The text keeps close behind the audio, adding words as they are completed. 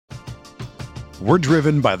We're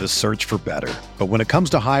driven by the search for better. But when it comes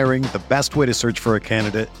to hiring, the best way to search for a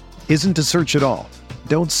candidate isn't to search at all.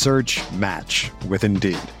 Don't search, match with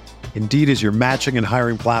Indeed. Indeed is your matching and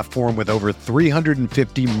hiring platform with over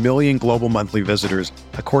 350 million global monthly visitors,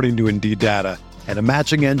 according to Indeed data, and a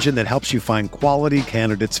matching engine that helps you find quality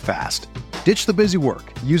candidates fast. Ditch the busy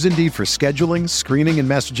work. Use Indeed for scheduling, screening, and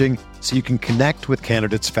messaging so you can connect with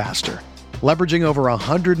candidates faster. Leveraging over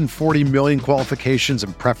 140 million qualifications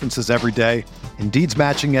and preferences every day, Indeed's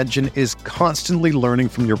matching engine is constantly learning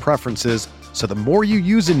from your preferences, so the more you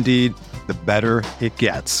use Indeed, the better it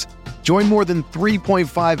gets. Join more than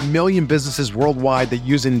 3.5 million businesses worldwide that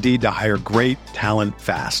use Indeed to hire great talent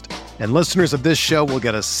fast. And listeners of this show will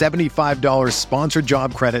get a $75 sponsored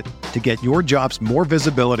job credit to get your jobs more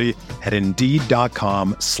visibility at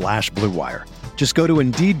Indeed.com/Blue Wire. Just go to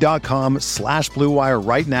Indeed.com/Blue Wire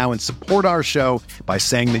right now and support our show by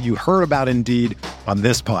saying that you heard about Indeed on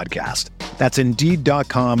this podcast. That's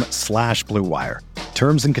Indeed.com/Blue Wire.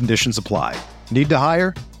 Terms and conditions apply. Need to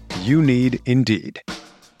hire? You need Indeed.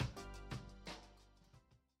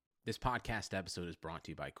 This podcast episode is brought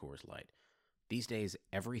to you by Coors Light. These days,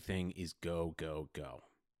 everything is go, go, go.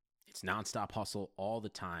 It's nonstop hustle all the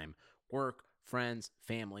time. Work, friends,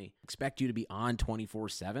 family, expect you to be on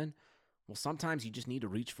 24/7. Well, sometimes you just need to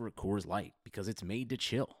reach for a Coors Light because it's made to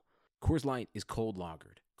chill. Coors Light is cold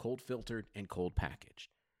lagered, cold filtered, and cold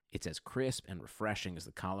packaged. It's as crisp and refreshing as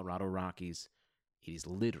the Colorado Rockies. It is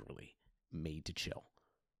literally made to chill.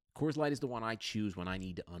 Coors Light is the one I choose when I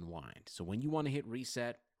need to unwind. So when you want to hit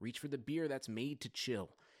reset, reach for the beer that's made to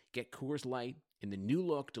chill. Get Coors Light in the new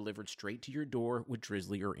look delivered straight to your door with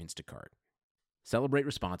Drizzly or Instacart. Celebrate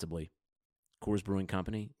responsibly. Coors Brewing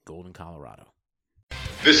Company, Golden, Colorado.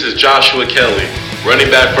 This is Joshua Kelly,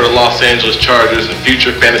 running back for the Los Angeles Chargers and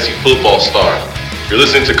future fantasy football star. You're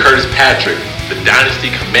listening to Curtis Patrick, the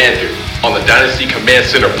Dynasty Commander, on the Dynasty Command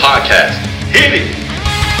Center podcast. Hit it!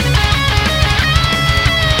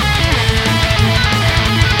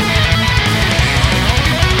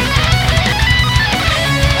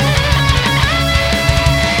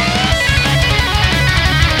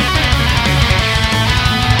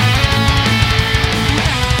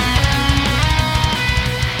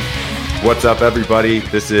 What's up, everybody?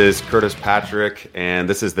 This is Curtis Patrick, and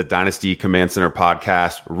this is the Dynasty Command Center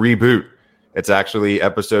podcast reboot. It's actually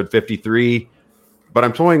episode 53, but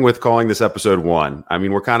I'm toying with calling this episode 1. I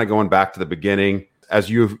mean, we're kind of going back to the beginning.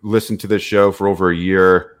 As you've listened to this show for over a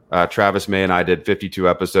year, Travis May and I did 52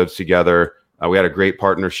 episodes together. We had a great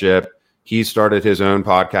partnership. He started his own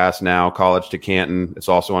podcast now, College to Canton. It's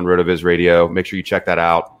also on RotoViz Radio. Make sure you check that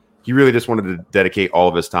out. He really just wanted to dedicate all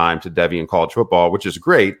of his time to Devy and college football, which is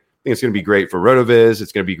great. I think it's going to be great for RotoViz.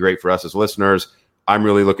 It's going to be great for us as listeners. I'm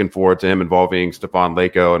really looking forward to him involving Stefan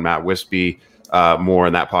Lako and Matt Wispy more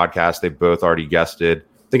in that podcast. They've both already guested.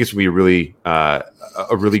 I think it's going to be a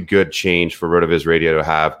really good change for RotoViz Radio to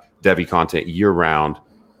have Devy content year-round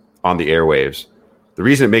on the airwaves. The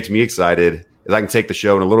reason it makes me excited is I can take the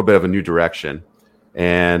show in a little bit of a new direction.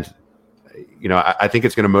 And, you know, I think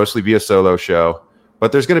it's going to mostly be a solo show.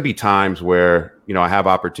 But there's going to be times where, you know, I have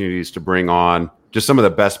opportunities to bring on just some of the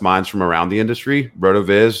best minds from around the industry,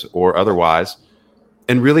 RotoViz or otherwise,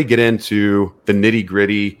 and really get into the nitty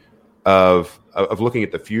gritty of looking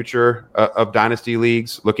at the future of dynasty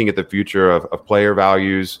leagues, looking at the future of player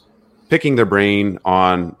values, picking their brain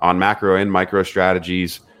on macro and micro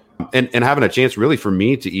strategies, and having a chance really for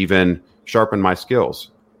me to even sharpen my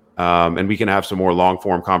skills. And we can have some more long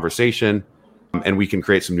form conversation, and we can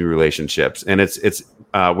create some new relationships. And it's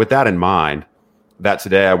with that in mind that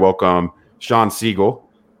today I welcome Shawn Siegele,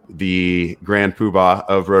 the grand poobah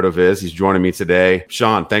of RotoViz. He's joining me today.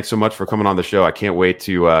 Shawn, thanks so much for coming on the show. I can't wait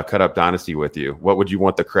to cut up Dynasty with you. What would you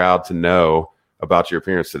want the crowd to know about your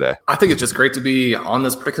appearance today? I think it's just great to be on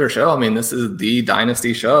this particular show. I mean, this is the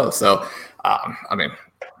Dynasty show. So,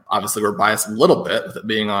 obviously we're biased a little bit with it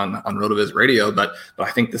being on RotoViz Radio, but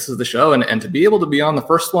I think this is the show. And to be able to be on the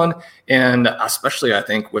first one, and especially I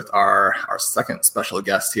think with our second special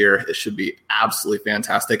guest here, it should be absolutely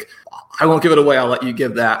fantastic. I won't give it away. I'll let you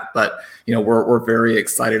give that. But, you know, we're very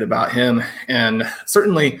excited about him. And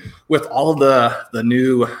certainly with all of the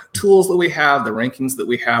new tools that we have, the rankings that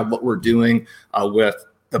we have, what we're doing with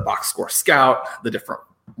the Box Score Scout, the different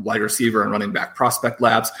wide receiver and running back prospect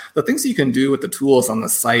labs, the things you can do with the tools on the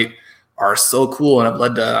site are so cool and have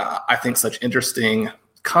led to, I think, such interesting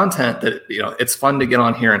content that, you know, it's fun to get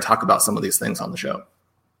on here and talk about some of these things on the show.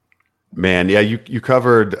 Man, yeah, you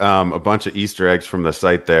covered a bunch of Easter eggs from the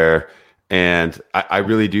site there. And I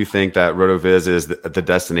really do think that RotoViz is the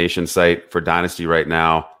destination site for Dynasty right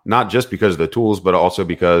now, not just because of the tools, but also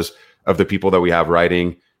because of the people that we have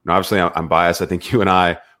writing. obviously I'm biased. I think you and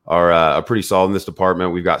I are pretty solid in this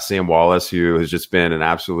department. We've got Sam Wallace, who has just been an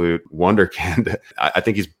absolute wonderkind. I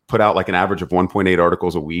think he's put out like an average of 1.8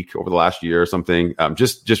 articles a week over the last year or something.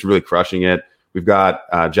 Just really crushing it. We've got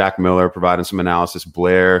Jack Miller providing some analysis,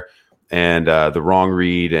 Blair, and The Wrong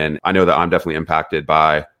Read. And I know that I'm definitely impacted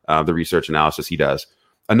by the research analysis he does.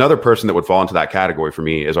 Another person that would fall into that category for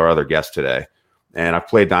me is our other guest today. And I've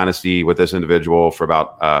played Dynasty with this individual for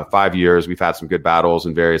about 5 years. We've had some good battles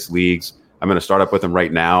in various leagues. I'm going to start up with him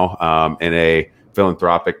right now in a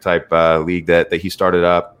philanthropic type league that he started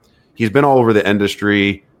up. He's been all over the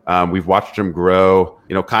industry. We've watched him grow,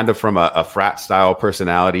 kind of from a frat style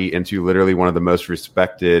personality into literally one of the most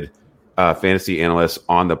respected fantasy analysts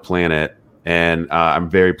on the planet. And I'm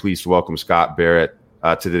very pleased to welcome Scott Barrett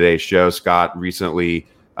to today's show. Scott recently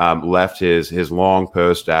left his long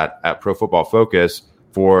post at Pro Football Focus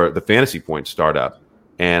for the Fantasy Point startup.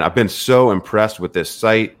 And I've been so impressed with this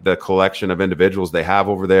site, the collection of individuals they have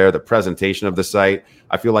over there, the presentation of the site.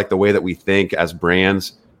 I feel like the way that we think as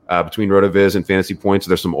brands between RotoViz and Fantasy Points,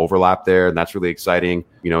 there's some overlap there, and that's really exciting.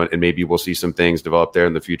 And maybe we'll see some things develop there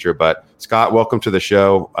in the future. But Scott, welcome to the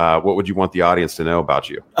show. What would you want the audience to know about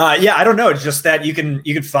you? Yeah, I don't know. It's just that you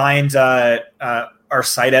can find our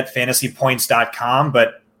site at fantasypoints.com,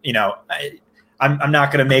 but I'm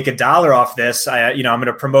not going to make $1 off this. I'm going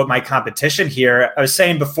to promote my competition here. I was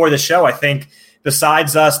saying before the show, I think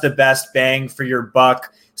besides us, the best bang for your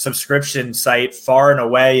buck subscription site far and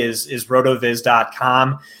away is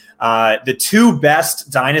rotoviz.com. The two best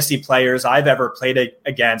Dynasty players I've ever played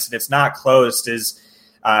against, and it's not close, is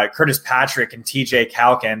Curtis Patrick and TJ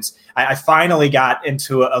Calkins. I finally got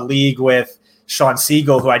into a league with Sean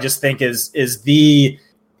Siegel, who I just think is the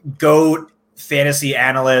GOAT fantasy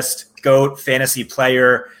analyst, GOAT fantasy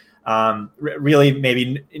player, really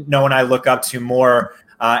maybe no one I look up to more.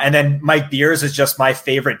 And then Mike Beers is just my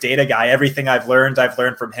favorite data guy. Everything I've learned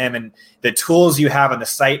from him, and the tools you have on the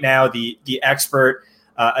site now, the expert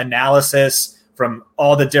analysis from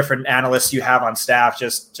all the different analysts you have on staff,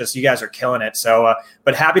 just you guys are killing it. So,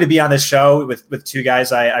 but happy to be on this show with two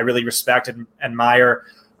guys I really respect and admire.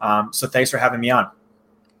 So thanks for having me on.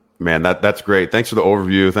 Man, that's great. Thanks for the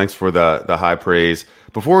overview. Thanks for the high praise.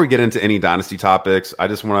 Before we get into any Dynasty topics, I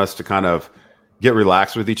just want us to kind of get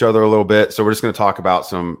relaxed with each other a little bit. So we're just going to talk about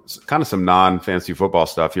some non-fantasy football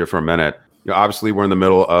stuff here for a minute. Obviously, we're in the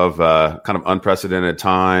middle of kind of unprecedented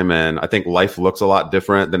time, and I think life looks a lot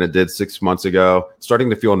different than it did 6 months ago. It's starting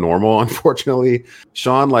to feel normal, unfortunately.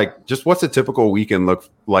 Sean, just what's a typical weekend look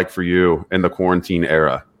like for you in the quarantine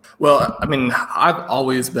era? Well, I mean, I've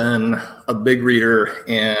always been a big reader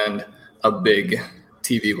and a big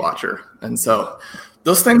TV watcher. And so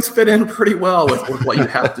those things fit in pretty well with what you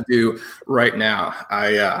have to do right now.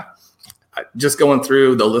 I just going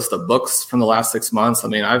through the list of books from the last 6 months. I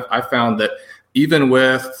mean, I found that even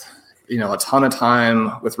with, a ton of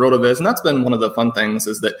time with RotoViz, and that's been one of the fun things,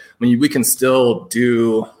 is that we can still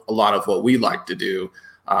do a lot of what we like to do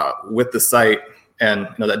with the site. And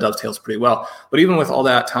that dovetails pretty well. But even with all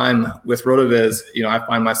that time with RotoViz, I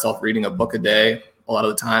find myself reading a book a day a lot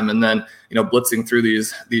of the time, and then blitzing through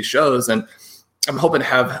these shows. And I'm hoping to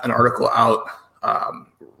have an article out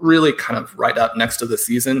really kind of right up next to the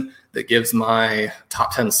season that gives my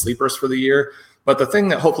top 10 sleepers for the year. But the thing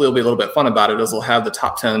that hopefully will be a little bit fun about it is we'll have the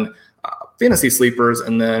top 10 fantasy sleepers,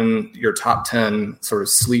 and then your top 10 sort of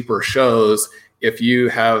sleeper shows if you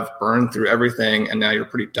have burned through everything and now you're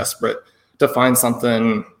pretty desperate to find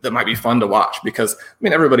something that might be fun to watch. Because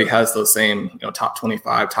everybody has those same, top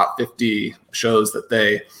 25, top 50 shows that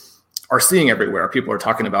they are seeing everywhere. People are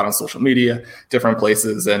talking about on social media, different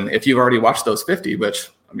places. And if you've already watched those 50, which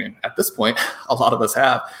at this point, a lot of us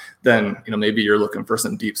have, then, maybe you're looking for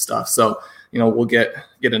some deep stuff. So, we'll get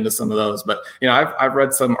into some of those, but, I've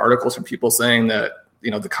read some articles from people saying that,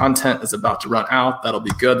 the content is about to run out. That'll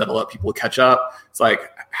be good. That'll let people catch up. It's like,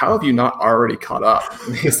 how have you not already caught up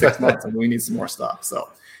in these 6 months? We need some more stuff. So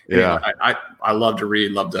yeah, I love to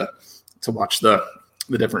read, love to watch the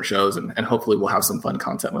different shows, and hopefully we'll have some fun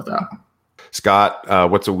content with that. Scott,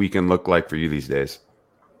 what's a weekend look like for you these days?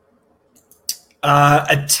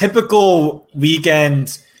 A typical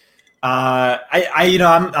weekend,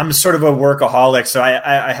 I'm sort of a workaholic. So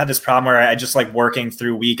I had this problem where I just like working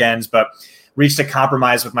through weekends, but reached a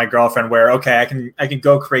compromise with my girlfriend where, okay, I can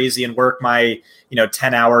go crazy and work my,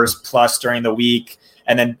 10 hours plus during the week.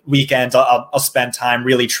 And then weekends, I'll spend time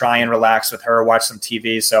really try and relax with her, watch some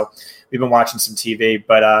TV. So we've been watching some TV,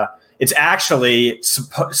 but it's actually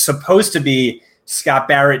supposed to be Scott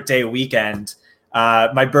Barrett Day weekend.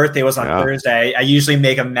 My birthday was on Thursday. I usually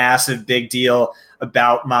make a massive big deal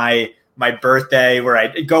about my birthday where I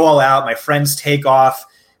go all out. My friends take off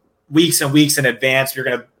weeks and weeks in advance. We were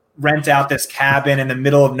going to rent out this cabin in the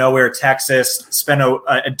middle of nowhere, Texas, spend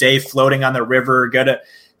a day floating on the river, go to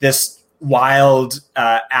this wild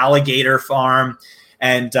alligator farm.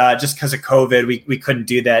 And just because of COVID, we couldn't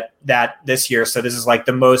do that this year. So this is like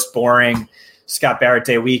the most boring Scott Barrett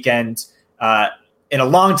Day weekend in a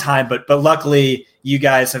long time. But luckily, you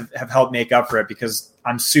guys have helped make up for it, because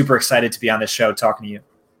I'm super excited to be on this show talking to you.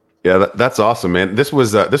 Yeah, that's awesome, man. This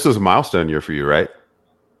was a milestone year for you, right?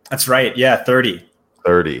 That's right. Yeah, 30.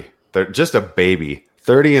 30. Just a baby.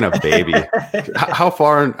 30 and a baby. How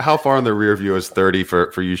far in the rear view is 30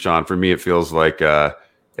 for you, Sean? For me, it feels like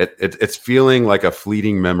it's feeling like a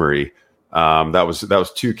fleeting memory. That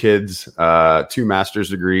was 2 kids, 2 master's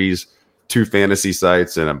degrees, 2 fantasy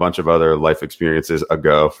sites, and a bunch of other life experiences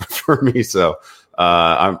ago for me. So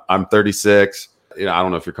I'm 36. I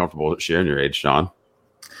don't know if you're comfortable sharing your age, Sean.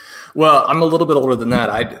 Well, I'm a little bit older than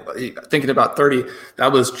that. Thinking about 30,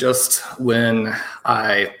 that was just when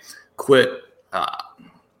I quit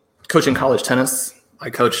coaching college tennis. I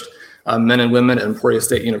coached men and women at Emporia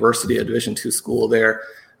State University, a Division II school there.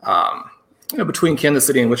 Between Kansas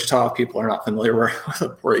City and Wichita, people are not familiar with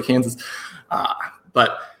Emporia, Kansas.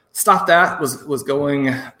 But stopped that, was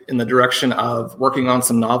going in the direction of working on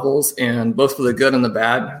some novels, and both for the good and the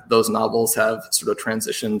bad, those novels have sort of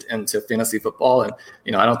transitioned into fantasy football. And,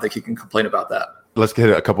 I don't think you can complain about that. Let's get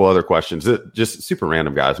a couple other questions. Just super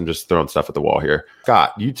random, guys. I'm just throwing stuff at the wall here.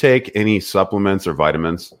 Scott, you take any supplements or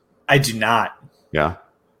vitamins? I do not. Yeah.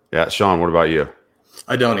 Sean, what about you?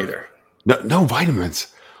 I don't either. No vitamins.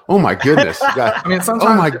 Oh my goodness. Sometimes.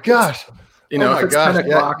 Oh my gosh. If it's 10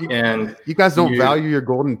 o'clock and you guys don't value your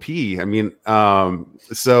golden pea. I'm in my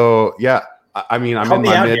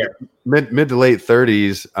mid to late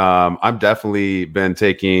 30s. I've definitely been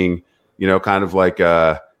taking, kind of like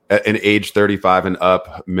an age 35 and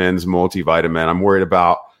up men's multivitamin. I'm worried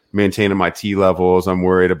about maintaining my T levels. I'm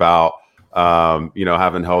worried about,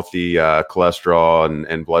 having healthy cholesterol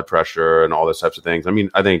and blood pressure and all those types of things.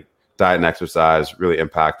 I think diet and exercise really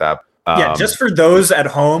impact that. Just for those at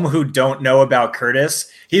home who don't know about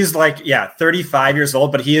Curtis, he's 35 years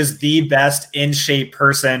old, but he is the best in shape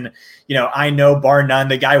person, I know, bar none.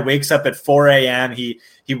 The guy wakes up at 4 a.m. He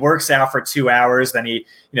works out for 2 hours. Then he,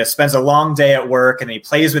 spends a long day at work, and he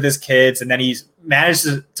plays with his kids. And then he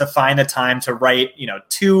manages to find the time to write,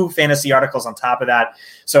 2 fantasy articles on top of that.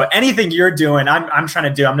 So anything you're doing, I'm trying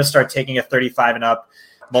to do. I'm going to start taking a 35 and up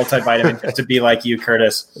multivitamin to be like you,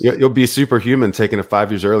 Curtis. You'll be superhuman taking it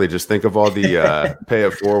 5 years early. Just think of all the pay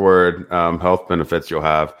it forward health benefits you'll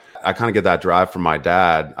have. I kind of get that drive from my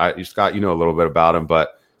dad. Scott, a little bit about him,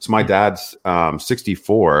 but so my dad's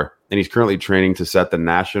 64, and he's currently training to set the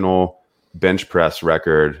national bench press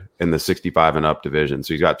record in the 65 and up division.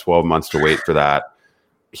 So he's got 12 months to wait for that.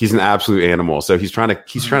 He's an absolute animal. So he's trying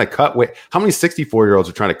to cut weight. How many 64-year-olds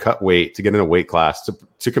are trying to cut weight to get in a weight class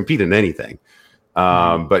to compete in anything?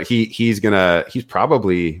 But he's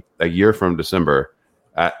probably a year from December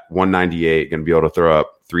at 198 going to be able to throw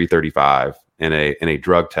up 335 in a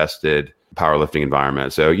drug tested powerlifting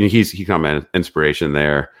environment. So he's kind of an inspiration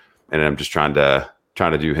there, and I'm just trying to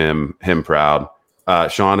do him proud.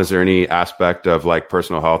 Sean, is there any aspect of like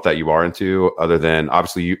personal health that you are into, other than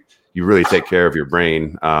obviously you really take care of your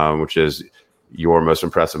brain, which is your most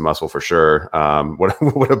impressive muscle for sure.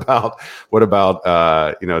 What about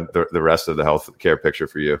the rest of the healthcare picture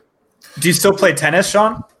for you? Do you still play tennis,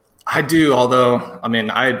 Sean? I do, although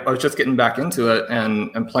I was just getting back into it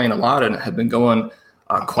and playing a lot, and it had been going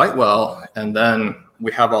quite well. And then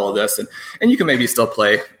we have all of this, and you can maybe still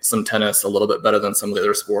play some tennis a little bit better than some of the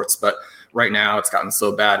other sports, but right now it's gotten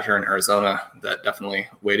so bad here in Arizona that definitely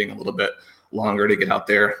waiting a little bit longer to get out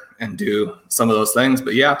there and do some of those things.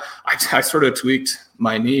 But yeah, I sort of tweaked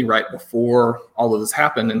my knee right before all of this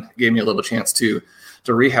happened, and gave me a little chance to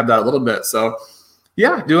rehab that a little bit. So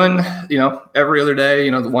yeah, doing, every other day,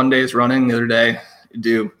 the one day is running, the other day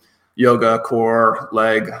do yoga, core,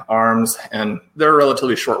 leg, arms, and they're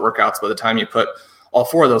relatively short workouts. By the time you put all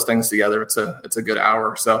 4 of those things together, it's a good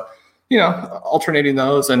hour. So, alternating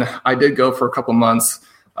those. And I did go for a couple months.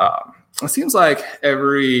 It seems like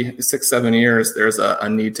every 6-7 years, there's a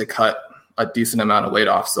need to cut a decent amount of weight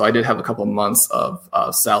off. So I did have a couple months of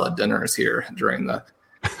salad dinners here during the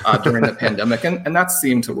pandemic, and that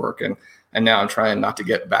seemed to work. And now I'm trying not to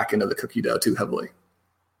get back into the cookie dough too heavily.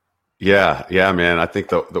 Yeah, man. I think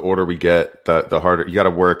the older we get, the harder you got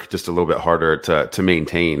to work just a little bit harder to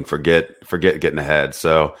maintain. Forget getting ahead.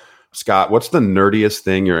 So, Scott, what's the nerdiest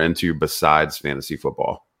thing you're into besides fantasy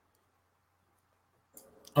football?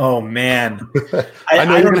 Oh man, I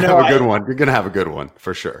know you're gonna have a good one. You're gonna have a good one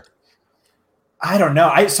for sure. I don't know.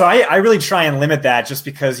 I really try and limit that just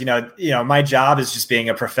because, my job is just being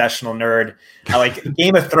a professional nerd.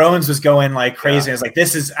 Game of Thrones was going like crazy. Yeah. It's like,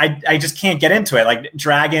 I just can't get into it. Like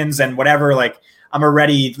dragons and whatever, like I'm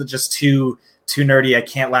already just too nerdy. I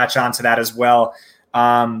can't latch onto that as well.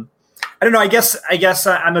 I don't know. I guess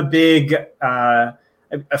I'm a big, a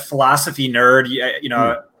philosophy nerd,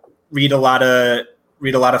 read a lot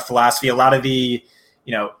of philosophy, a lot of the,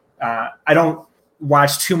 I don't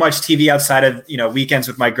watch too much TV outside of, weekends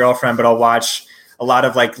with my girlfriend, but I'll watch a lot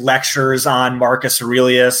of like lectures on Marcus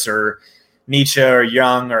Aurelius or Nietzsche or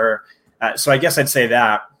Jung so I guess I'd say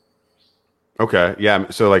that. Okay. Yeah.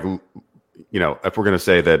 So like, if we're going to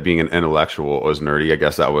say that being an intellectual is nerdy, I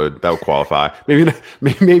guess that would qualify.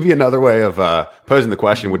 Maybe another way of posing the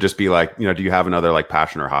question would just be like, do you have another like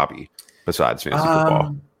passion or hobby besides fantasy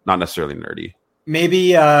football? Not necessarily nerdy.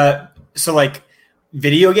 Maybe, so like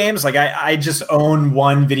video games, like I just own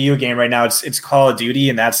one video game right now. It's Call of Duty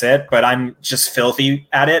and that's it, but I'm just filthy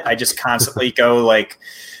at it. I just constantly go like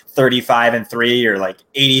 35-3 or like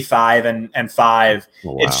 85-5.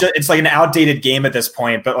 Oh, wow. It's like an outdated game at this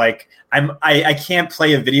point, but like I can't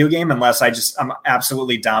play a video game unless I'm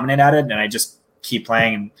absolutely dominant at it and I just keep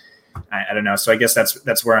playing. And I don't know. So I guess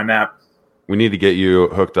that's where I'm at. We need to get you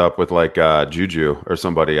hooked up with like Juju or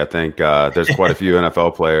somebody. I think there's quite a few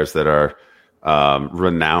NFL players that are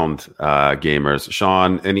renowned gamers.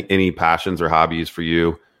 Sean, any passions or hobbies for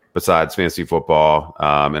you besides fantasy football?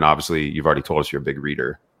 And obviously you've already told us you're a big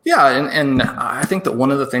reader. Yeah, and I think that one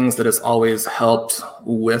of the things that has always helped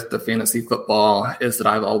with the fantasy football is that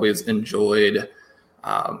I've always enjoyed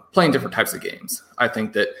playing different types of games. I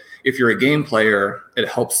think that if you're a game player, it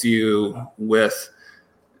helps you with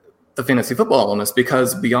the fantasy football elements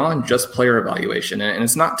because beyond just player evaluation, and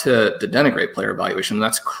it's not to denigrate player evaluation,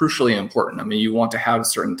 that's crucially important. I mean, you want to have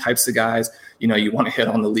certain types of guys, you want to hit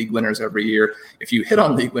on the league winners every year. If you hit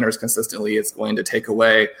on league winners consistently, it's going to take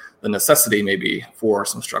away the necessity maybe for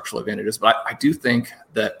some structural advantages. But I do think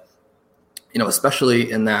that, especially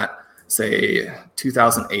in that, say,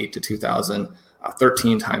 2008 to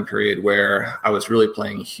 2013 time period where I was really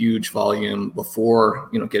playing huge volume before,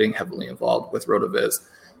 getting heavily involved with RotoViz,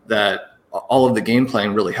 that all of the game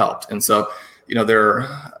playing really helped. And so,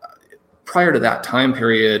 prior to that time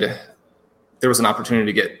period, there was an opportunity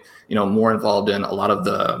to get, more involved in a lot of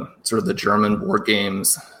the sort of the German board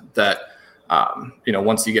games that,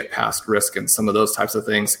 once you get past Risk and some of those types of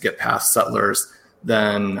things, get past Settlers,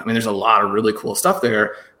 then, there's a lot of really cool stuff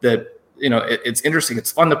there that, it's interesting.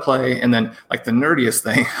 It's fun to play. And then like the nerdiest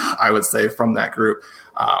thing I would say from that group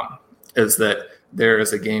is that there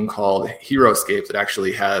is a game called HeroScape that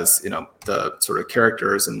actually has, the sort of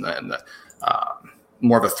characters and the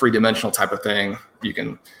more of a three-dimensional type of thing. You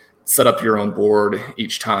can set up your own board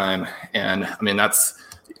each time. And it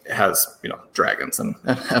has, dragons and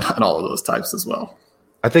all of those types as well.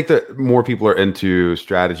 I think that more people are into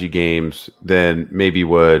strategy games than maybe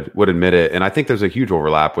would admit it. And I think there's a huge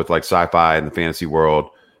overlap with like sci-fi and the fantasy world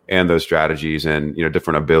and those strategies and,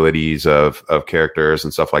 different abilities of characters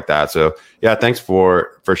and stuff like that. So yeah, thanks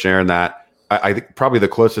for sharing that. I think probably the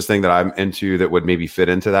closest thing that I'm into that would maybe fit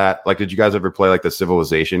into that. Like, did you guys ever play like the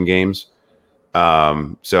Civilization games?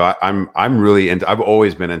 So I'm really into, I've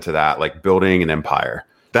always been into that, like building an empire.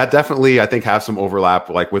 That definitely, I think, has some overlap,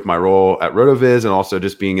 like with my role at RotoViz and also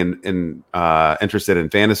just being interested in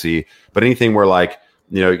fantasy. But anything where like,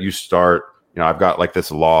 you start, I've got like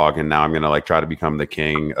this log and now I'm going to like try to become the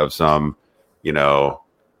king of some,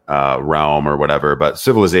 realm or whatever. But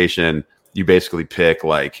Civilization, you basically pick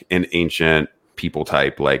like an ancient people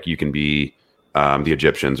type, like you can be the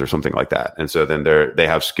Egyptians or something like that. And so then they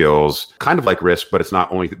have skills kind of like Risk, but it's not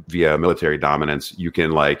only via military dominance. You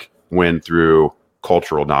can like win through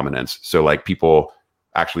cultural dominance. So like people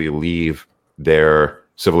actually leave their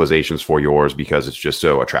civilizations for yours because it's just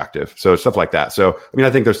so attractive. So stuff like that. So,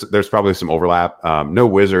 I think there's probably some overlap. No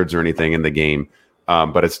wizards or anything in the game,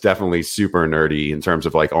 but it's definitely super nerdy in terms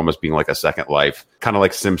of like almost being like a second life, kind of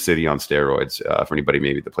like SimCity on steroids for anybody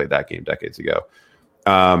maybe that played that game decades ago.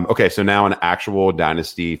 Okay, so now an actual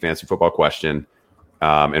Dynasty fantasy football question,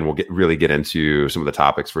 and we'll really get into some of the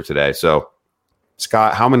topics for today. So,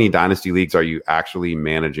 Scott, how many Dynasty leagues are you actually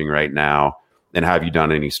managing right now, and have you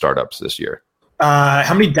done any startups this year?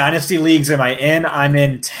 How many Dynasty leagues am I in? I'm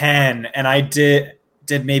in 10, and I did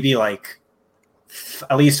maybe like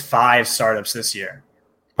at least 5 startups this year.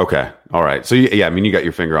 Okay, all right. So yeah, you got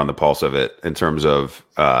your finger on the pulse of it in terms of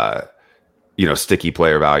sticky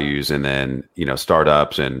player values, and then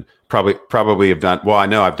startups, and probably have done. Well, I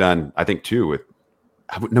know I've done. I think 2 with.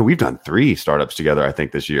 No, we've done 3 startups together. I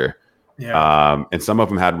think this year. Yeah. And some of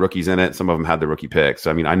them had rookies in it. Some of them had the rookie picks.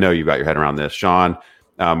 I mean, I know you got your head around this. Sean,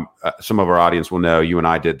 some of our audience will know you and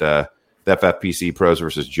I did the FFPC Pros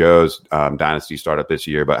versus Joe's Dynasty startup this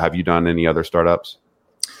year, but have you done any other startups?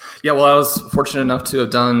 Yeah, well, I was fortunate enough to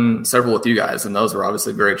have done several with you guys, and those were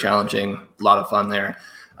obviously very challenging, a lot of fun there.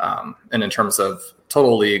 And in terms of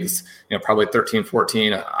total leagues, probably 13,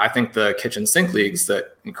 14, I think the kitchen sink leagues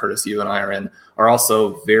that Curtis, you and I are in are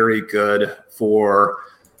also very good for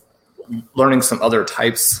learning some other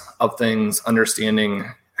types of things,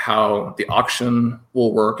 understanding how the auction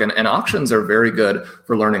will work. And auctions are very good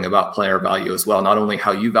for learning about player value as well. Not only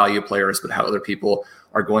how you value players, but how other people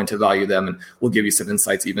are going to value them. And we'll give you some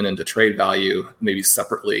insights even into trade value, maybe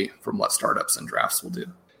separately from what startups and drafts will do.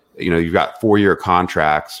 You've got 4-year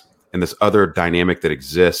contracts, and this other dynamic that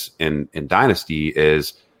exists in Dynasty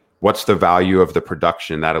is what's the value of the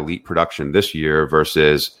production, that elite production this year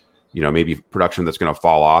versus, maybe production that's going to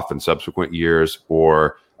fall off in subsequent years,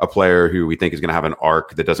 or a player who we think is going to have an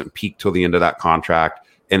arc that doesn't peak till the end of that contract.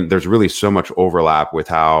 And there's really so much overlap with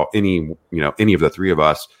how any of the three of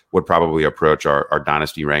us would probably approach our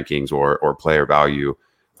dynasty rankings or player value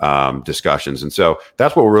discussions. And so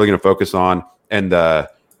that's what we're really going to focus on. And the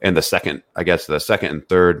second and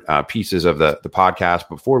third pieces of the podcast,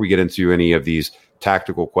 before we get into any of these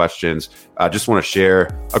tactical questions, I just want to share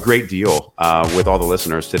a great deal with all the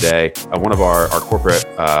listeners today. One of our corporate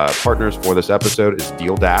partners for this episode is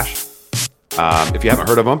Deal Dash. If you haven't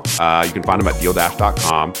heard of them, you can find them at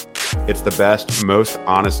dealdash.com. It's the best, most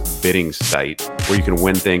honest bidding site where you can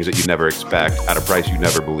win things that you'd never expect at a price you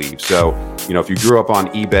never believe. So, if you grew up on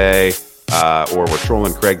eBay or were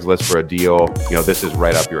trolling Craigslist for a deal, this is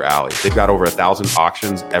right up your alley. They've got over 1,000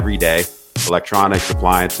 auctions every day. Electronics,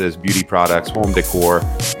 appliances, beauty products, home decor.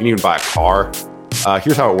 You can even buy a car.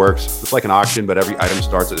 Here's how it works. It's like an auction, but every item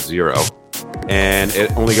starts at 0. And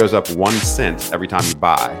it only goes up 1 cent every time you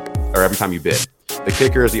buy or every time you bid. The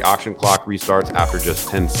kicker is the auction clock restarts after just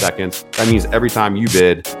 10 seconds. That means every time you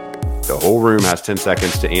bid, the whole room has 10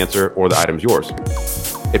 seconds to answer or the item's yours.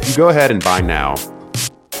 If you go ahead and buy now,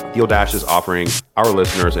 Deal Dash is offering our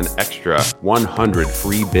listeners an extra 100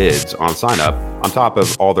 free bids on sign up on top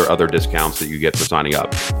of all their other discounts that you get for signing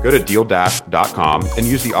up. Go to dealdash.com and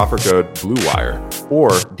use the offer code BlueWire or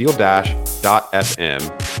dealdash.fm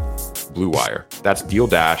BlueWire. That's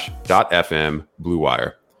dealdash.fm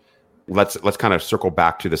BlueWire. Let's kind of circle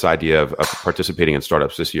back to this idea of participating in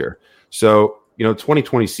startups this year. So,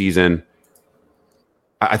 2020 season,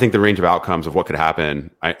 I think the range of outcomes of what could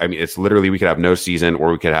happen, I mean, it's literally we could have no season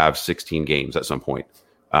or we could have 16 games at some point.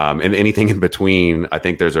 And anything in between, I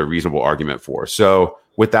think there's a reasonable argument for. So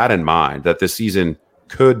with that in mind, that this season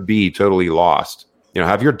could be totally lost,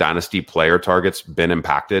 have your dynasty player targets been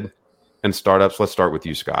impacted in startups? Let's start with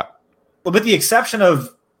you, Scott. Well, with the exception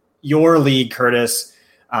of your league, Curtis,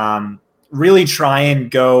 really try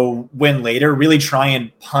and go win later, really try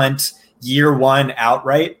and punt year one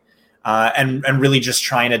outright. And really just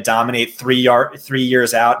trying to dominate 3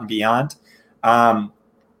 years out and beyond. But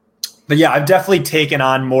yeah, I've definitely taken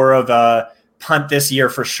on more of a punt this year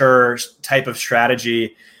for sure type of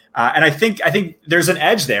strategy. And I think there's an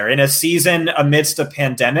edge there in a season amidst a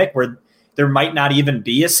pandemic where there might not even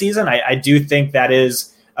be a season. I do think that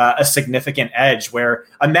is a significant edge where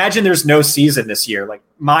imagine there's no season this year. Like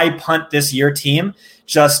my punt this year team,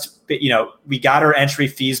 just, we got our entry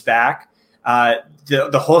fees back.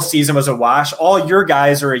 The whole season was a wash. All your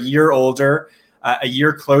guys are a year older, a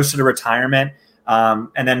year closer to retirement.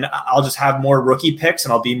 And then I'll just have more rookie picks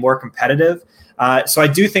and I'll be more competitive. So I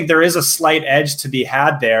do think there is a slight edge to be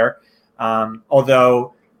had there.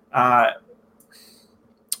 Although, I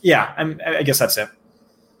guess that's it.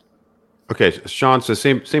 Okay, Sean, so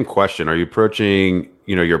same question. Are you approaching,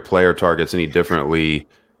 your player targets any differently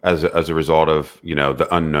as a result of, the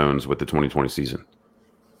unknowns with the 2020 season?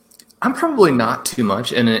 I'm probably not too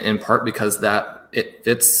much, in part because that it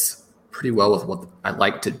fits pretty well with what I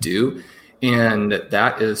like to do, and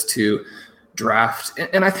that is to draft.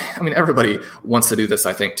 And I mean, everybody wants to do this,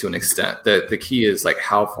 I think, to an extent. The key is like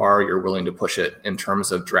how far you're willing to push it in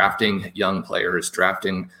terms of drafting young players,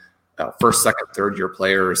 drafting first, second, third year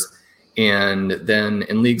players, and then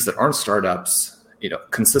in leagues that aren't startups,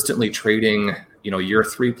 consistently trading, year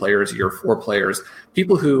 3 players, year 4 players,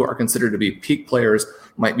 people who are considered to be peak players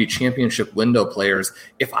might be championship window players.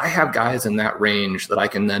 If I have guys in that range that I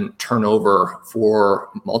can then turn over for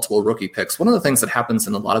multiple rookie picks, one of the things that happens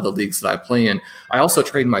in a lot of the leagues that I play in, I also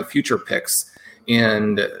trade my future picks.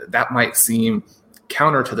 And that might seem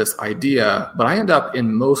counter to this idea, but I end up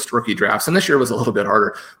in most rookie drafts, and this year was a little bit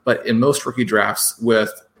harder, but in most rookie drafts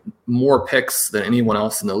with more picks than anyone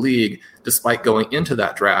else in the league, despite going into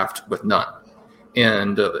that draft with none.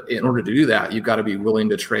 And in order to do that, you've got to be willing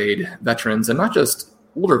to trade veterans, and not just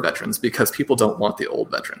older veterans, because people don't want the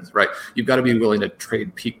old veterans, right? You've got to be willing to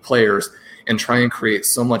trade peak players and try and create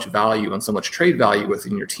so much value and so much trade value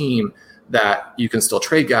within your team that you can still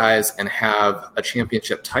trade guys and have a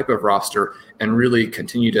championship type of roster and really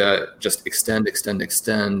continue to just extend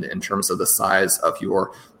in terms of the size of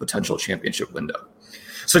your potential championship window.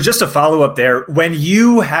 So just to follow up there, when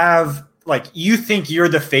you have, like, you think you're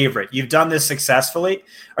the favorite, you've done this successfully,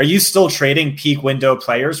 are you still trading peak window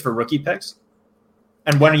players for rookie picks?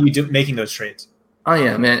 And when are you making those trades? I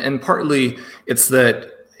am, and partly it's that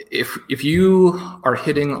if you are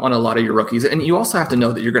hitting on a lot of your rookies, and you also have to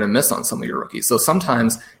know that you're going to miss on some of your rookies. So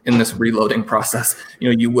sometimes in this reloading process,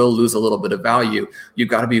 you will lose a little bit of value. You've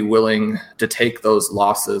got to be willing to take those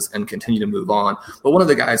losses and continue to move on. But one of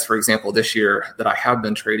the guys, for example, this year that I have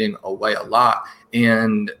been trading away a lot,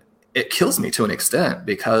 and it kills me to an extent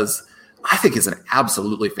because I think he's an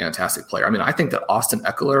absolutely fantastic player. I mean, I think that Austin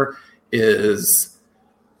Ekeler is,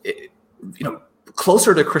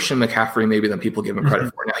 closer to Christian McCaffrey maybe than people give him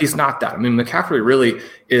credit for. Now, he's not that. I mean, McCaffrey really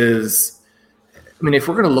is. I mean, if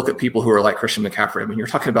we're going to look at people who are like Christian McCaffrey, I mean, you're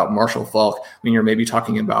talking about Marshall Faulk. I mean, you're maybe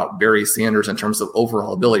talking about Barry Sanders in terms of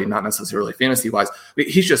overall ability, not necessarily fantasy-wise.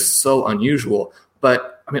 He's just so unusual.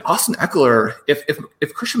 But, I mean, Austin Ekeler,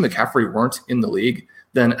 if Christian McCaffrey weren't in the league,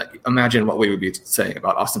 then imagine what we would be saying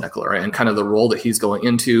about Austin Ekeler and kind of the role that he's going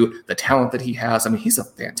into, the talent that he has. I mean, he's a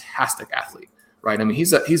fantastic athlete, right? I mean,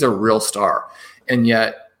 he's a real star. And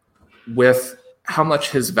yet, with how much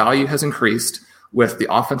his value has increased, with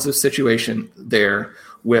the offensive situation there,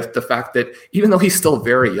 with the fact that even though he's still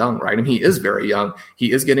very young, right? I mean, he is very young.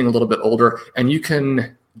 He is getting a little bit older, and you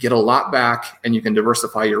can get a lot back and you can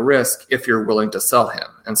diversify your risk if you're willing to sell him.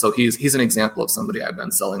 And so he's an example of somebody I've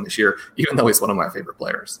been selling this year, even though he's one of my favorite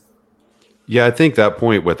players. Yeah, I think that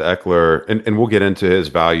point with Ekeler, and we'll get into his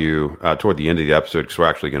value toward the end of the episode because we're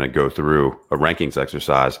actually going to go through a rankings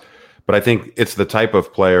exercise. But I think it's the type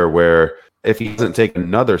of player where if he doesn't take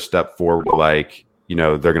another step forward, like,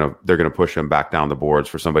 they're gonna push him back down the boards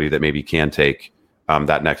for somebody that maybe can take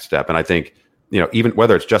that next step. And I think, even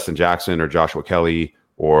whether it's Justin Jackson or Joshua Kelly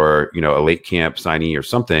or, a late camp signee or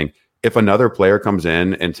something, if another player comes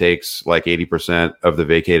in and takes like 80% of the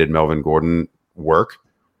vacated Melvin Gordon work,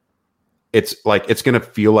 it's going to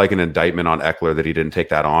feel like an indictment on Ekeler that he didn't take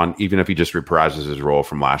that on, even if he just reprises his role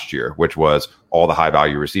from last year, which was all the high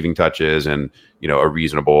value receiving touches and, a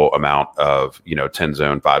reasonable amount of, 10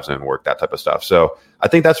 zone, 5 zone work, that type of stuff. So I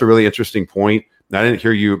think that's a really interesting point. I didn't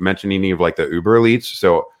hear you mention any of like the uber elites.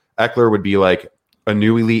 So Ekeler would be like a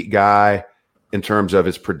new elite guy in terms of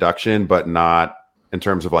his production, but not in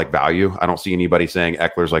terms of like value. I don't see anybody saying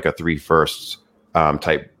Eckler's like a 3 firsts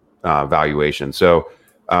type valuation. So,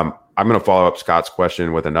 I'm going to follow up Scott's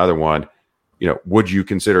question with another one. Would you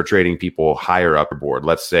consider trading people higher up the board?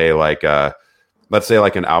 Let's say like an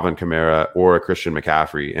Alvin Kamara or a Christian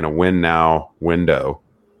McCaffrey in a win now window.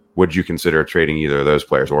 Would you consider trading either of those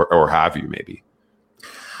players, or have you maybe?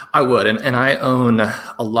 I would, and I own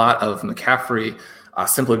a lot of McCaffrey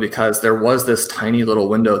simply because there was this tiny little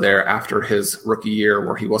window there after his rookie year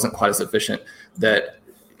where he wasn't quite as efficient that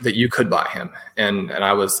you could buy him. And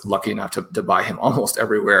I was lucky enough to buy him almost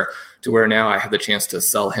everywhere, to where now I have the chance to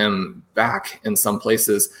sell him back in some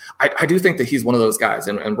places. I do think that he's one of those guys.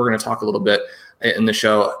 And we're going to talk a little bit in the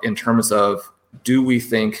show in terms of, do we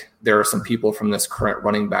think there are some people from this current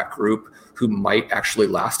running back group who might actually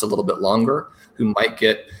last a little bit longer, who might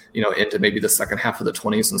get, into maybe the second half of the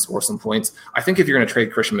 20s and score some points? I think if you're going to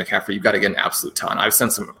trade Christian McCaffrey, you've got to get an absolute ton. I've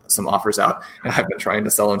sent some offers out, and I've been trying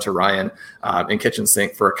to sell him to Ryan in Kitchen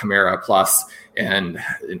Sink for a Kamara plus, and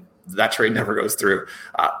that trade never goes through.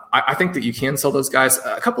 I think that you can sell those guys.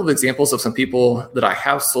 A couple of examples of some people that I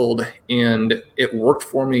have sold, and it worked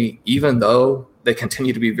for me, even though they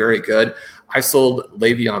continue to be very good. I sold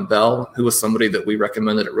Le'Veon Bell, who was somebody that we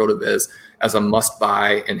recommended at RotoViz as a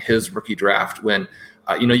must-buy in his rookie draft when,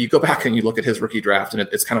 you go back and you look at his rookie draft, and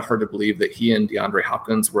it's kind of hard to believe that he and DeAndre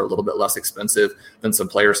Hopkins were a little bit less expensive than some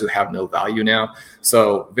players who have no value now.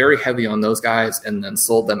 So very heavy on those guys, and then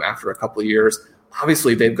sold them after a couple of years.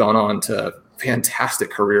 Obviously, they've gone on to fantastic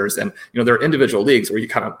careers, and there are individual leagues where you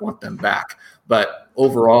kind of want them back. But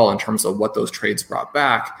overall, in terms of what those trades brought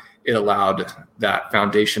back, it allowed that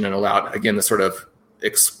foundation and allowed, again, the sort of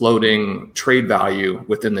exploding trade value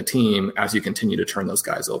within the team as you continue to turn those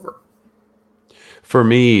guys over. For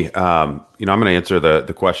me, I'm going to answer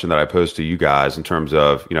the question that I posed to you guys in terms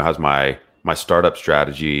of, has my startup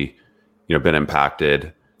strategy, been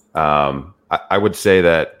impacted? I would say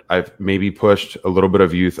that I've maybe pushed a little bit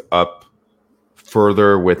of youth up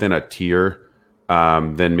further within a tier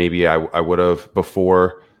than maybe I would have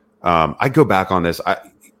before. I go back on this.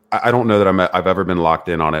 I don't know that I've ever been locked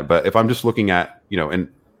in on it, but if I'm just looking at,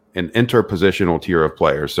 an interpositional tier of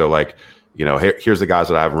players, so like, here's the guys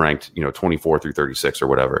that I've ranked, 24 through 36 or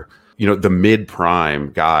whatever. The mid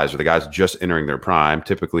prime guys, or the guys just entering their prime,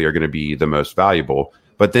 typically are going to be the most valuable.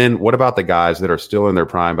 But then what about the guys that are still in their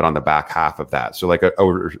prime, but on the back half of that? So like a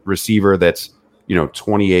receiver that's,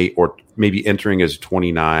 28 or maybe entering as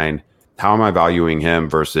 29. How am I valuing him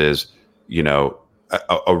versus,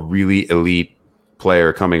 a really elite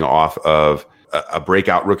player coming off of a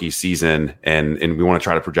breakout rookie season, and we want to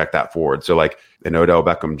try to project that forward. So like an Odell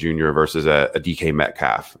Beckham Jr. versus a DK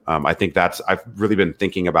Metcalf. I think I've really been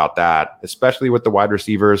thinking about that, especially with the wide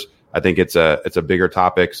receivers. I think it's a bigger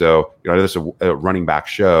topic. So, this is a running back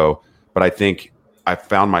show, but I think I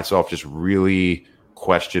found myself just really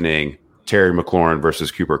questioning Terry McLaurin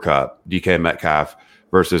versus Cooper Kupp, DK Metcalf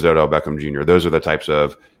versus Odell Beckham Jr. Those are the types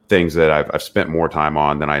of things that I've spent more time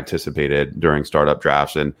on than I anticipated during startup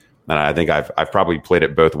drafts. And I think I've probably played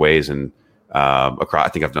it both ways, and across, I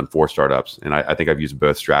think I've done 4 startups, and I think I've used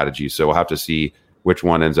both strategies. So we'll have to see which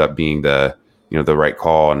one ends up being the right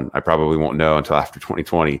call, and I probably won't know until after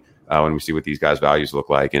 2020 when we see what these guys' values look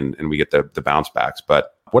like and we get the bounce backs.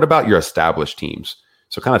 But what about your established teams?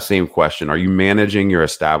 So kind of same question: are you managing your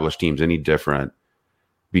established teams any different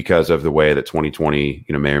because of the way that 2020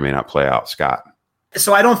 may or may not play out, Scott?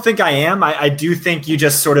 So I don't think I am. I do think you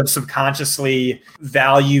just sort of subconsciously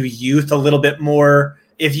value youth a little bit more.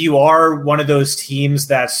 If you are one of those teams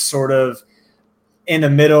that's sort of in the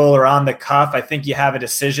middle or on the cuff, I think you have a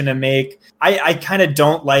decision to make. I kind of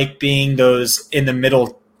don't like being those in the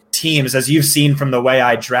middle teams. As you've seen from the way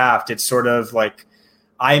I draft, it's sort of like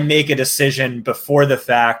I make a decision before the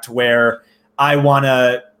fact where I want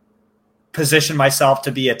to position myself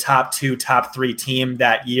to be a top 2, top 3 team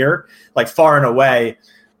that year, like far and away,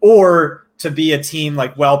 or to be a team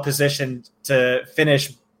like well positioned to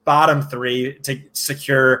finish bottom 3 to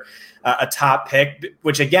secure a top pick,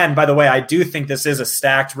 which again, by the way, I do think this is a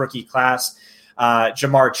stacked rookie class.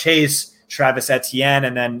 Jamar Chase, Travis Etienne,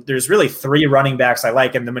 and then there's really 3 running backs I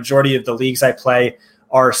like, and the majority of the leagues I play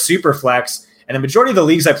are super flex, and the majority of the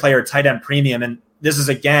leagues I play are tight end premium, and this is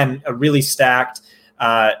again a really stacked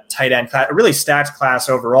tight end class, a really stacked class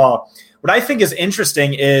overall. What I think is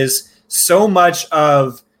interesting is so much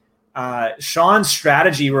of Sean's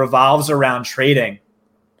strategy revolves around trading.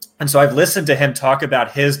 And so I've listened to him talk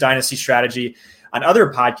about his dynasty strategy on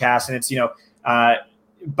other podcasts, and it's,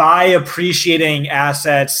 buy appreciating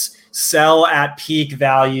assets, sell at peak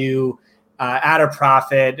value, at a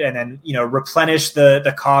profit, and then, replenish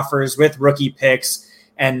the coffers with rookie picks,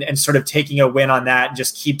 and sort of taking a win on that and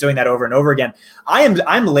just keep doing that over and over again.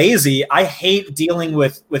 I'm lazy. I hate dealing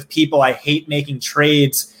with people. I hate making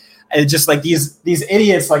trades. It's just like these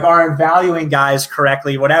idiots like aren't valuing guys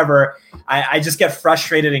correctly, whatever. I just get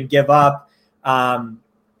frustrated and give up.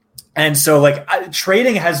 And so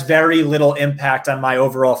trading has very little impact on my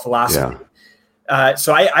overall philosophy. Yeah.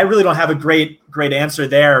 So I really don't have a great answer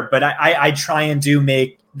there, but I try and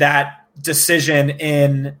make that decision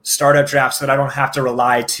in startup drafts so that I don't have to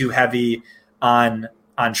rely too heavy on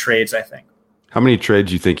trades, I think. How many trades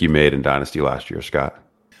do you think you made in Dynasty last year, Scott?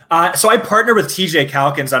 So I partner with TJ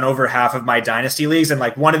Calkins on over half of my dynasty leagues. And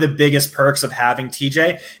one of the biggest perks of having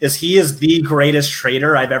TJ is he is the greatest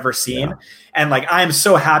trader I've ever seen. Yeah. And I'm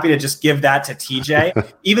so happy to just give that to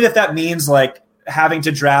TJ, even if that means having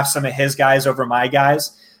to draft some of his guys over my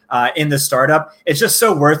guys in the startup. It's just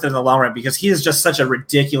so worth it in the long run because he is just such a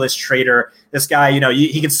ridiculous trader. This guy,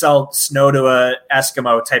 he could sell snow to a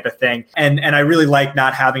Eskimo type of thing. And I really like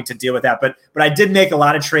not having to deal with that. But I did make a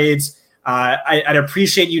lot of trades. I'd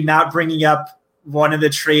appreciate you not bringing up one of the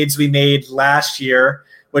trades we made last year,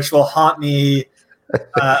 which will haunt me.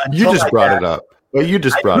 You just brought it up. Well, you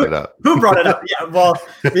just brought it up. Who brought it up? Yeah, well,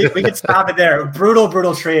 we can stop it there.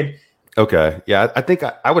 Brutal trade. Okay. Yeah, I think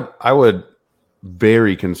I would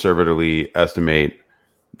very conservatively estimate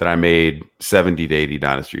that I made 70 to 80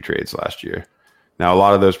 dynasty trades last year. Now, a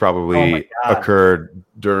lot of those probably occurred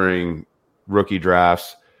during rookie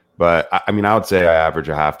drafts. But I would say I average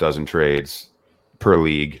a half dozen trades per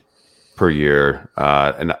league per year.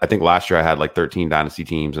 And I think last year I had 13 dynasty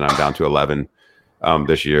teams and I'm down to 11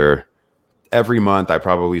 this year. Every month I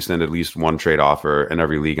probably send at least one trade offer in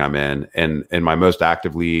every league I'm in. And in my most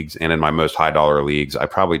active leagues and in my most high dollar leagues, I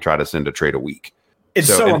probably try to send a trade a week. It's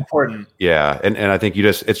so important. Yeah. And I think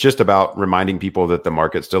it's just about reminding people that the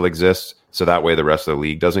market still exists. So that way the rest of the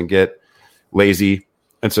league doesn't get lazy.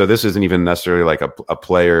 And so this isn't even necessarily a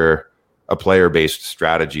player a player-based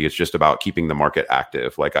strategy. It's just about keeping the market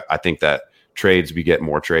active. Like I think that trades beget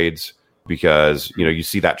more trades because, you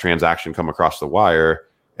see that transaction come across the wire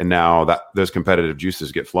and now that those competitive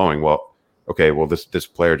juices get flowing. Well, okay, this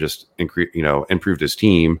player just improved his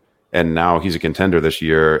team and now he's a contender this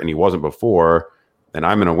year and he wasn't before, and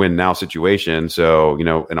I'm in a win now situation. So,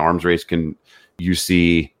 an arms race you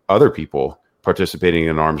see other people participating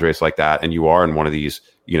in an arms race like that, and you are in one of these,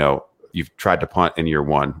 you've tried to punt in year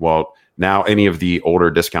one. Well, now any of the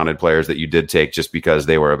older discounted players that you did take just because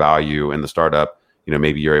they were a value in the startup,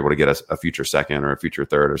 maybe you're able to get a future second or a future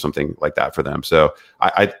third or something like that for them. So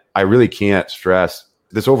I really can't stress,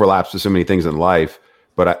 this overlaps with so many things in life,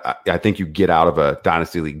 but I think you get out of a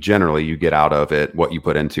dynasty league, generally you get out of it what you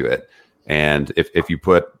put into it. And if you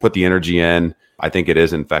put the energy in, I think it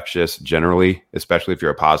is infectious generally, especially if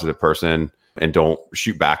you're a positive person and don't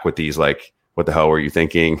shoot back with these like, what the hell were you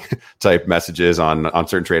thinking type messages on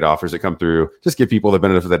certain trade offers that come through. Just give people the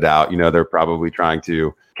benefit of the doubt. They're probably trying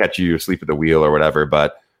to catch you asleep at the wheel or whatever,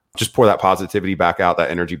 but just pour that positivity back out,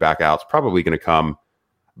 that energy back out. It's probably going to come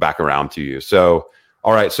back around to you. So,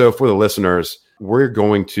 all right. So for the listeners, we're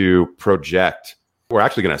going to we're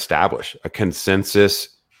actually going to establish a consensus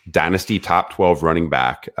dynasty top 12 running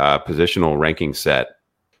back positional ranking set.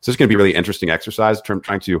 So it's going to be a really interesting exercise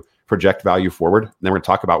trying to project value forward. And then we're going to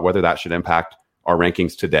talk about whether that should impact our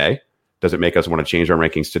rankings today. Does it make us want to change our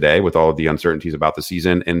rankings today with all of the uncertainties about the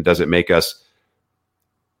season? And does it make us,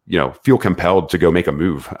 feel compelled to go make a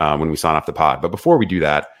move when we sign off the pod? But before we do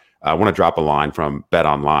that, I want to drop a line from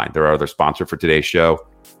BetOnline. They're our other sponsor for today's show.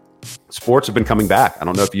 Sports have been coming back. I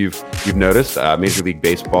don't know if you've noticed Major League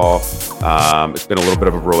Baseball. It's been a little bit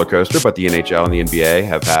of a roller coaster, but the NHL and the NBA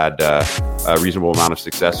have had a reasonable amount of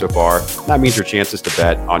success so far. That means your chances to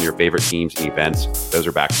bet on your favorite teams and events, those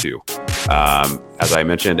are back too. As I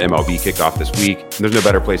mentioned, MLB kicked off this week. And there's no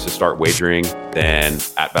better place to start wagering than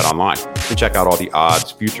at BetOnline. You can check out all the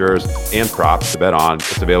odds, futures, and props to bet on.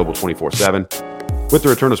 It's available 24/7. With the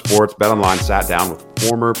return of sports, BetOnline sat down with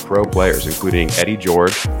former pro players, including Eddie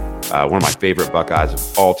George, one of my favorite Buckeyes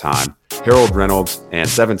of all time, Harold Reynolds, and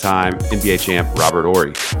 7-time NBA champ Robert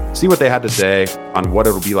Horry. See what they had to say on what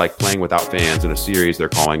it'll be like playing without fans in a series they're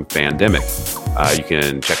calling Fandemic. You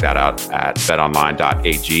can check that out at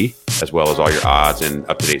betonline.ag, as well as all your odds and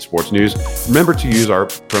up-to-date sports news. Remember to use our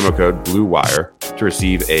promo code BLUEWIRE to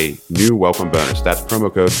receive a new welcome bonus. That's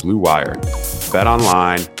promo code BLUEWIRE.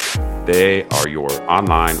 BetOnline, they are your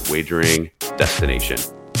online wagering destination.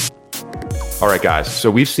 All right, guys.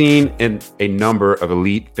 So we've seen a number of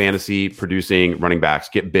elite fantasy producing running backs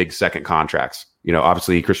get big second contracts.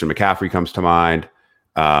 Obviously Christian McCaffrey comes to mind.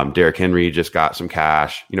 Derrick Henry just got some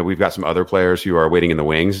cash. We've got some other players who are waiting in the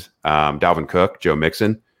wings. Dalvin Cook, Joe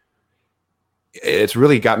Mixon. It's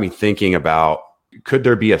really got me thinking about, could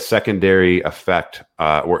there be a secondary effect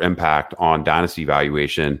or impact on dynasty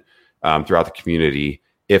valuation throughout the community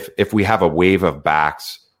if we have a wave of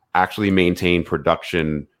backs actually maintain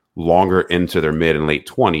production longer into their mid and late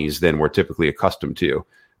 20s than we're typically accustomed to?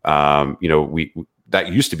 That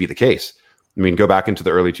used to be the case. Go back into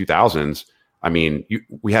the early 2000s.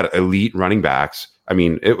 We had elite running backs.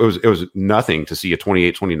 It was nothing to see a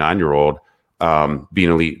 28, 29-year-old be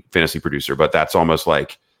an elite fantasy producer, but that's almost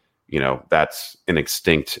like, that's an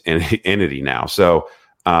extinct entity now. So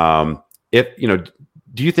do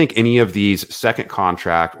you think any of these second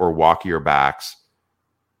contract or walk-year backs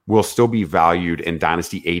will still be valued in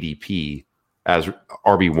Dynasty ADP as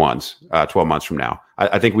RB1s 12 months from now?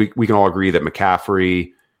 I think we can all agree that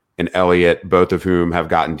McCaffrey and Elliott, both of whom have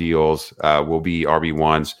gotten deals, will be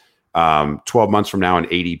RB1s. 12 months from now in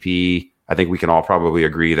ADP, I think we can all probably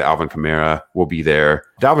agree that Alvin Kamara will be there.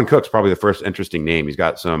 Dalvin Cook's probably the first interesting name. He's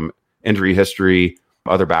got some injury history.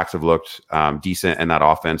 Other backs have looked decent in that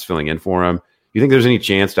offense filling in for him. You think there's any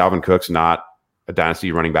chance Dalvin Cook's not a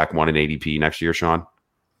Dynasty running back one in ADP next year, Sean?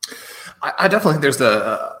 I definitely think there's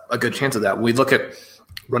a good chance of that. We look at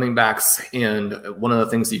running backs, and one of the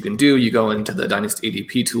things that you can do, you go into the Dynasty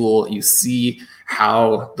ADP tool, you see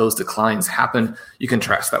how those declines happen. You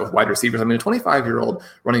contrast that with wide receivers. A 25-year-old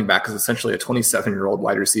running back is essentially a 27-year-old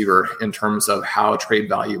wide receiver in terms of how trade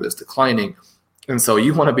value is declining. And so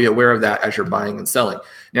you want to be aware of that as you're buying and selling.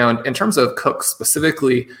 Now, in terms of Cook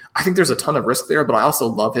specifically, I think there's a ton of risk there, but I also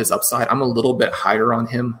love his upside. I'm a little bit higher on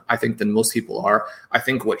him, I think, than most people are. I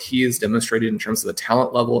think what he has demonstrated in terms of the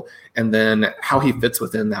talent level and then how he fits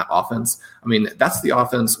within that offense. That's the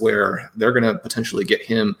offense where they're going to potentially get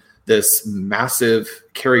him this massive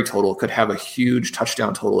carry total, could have a huge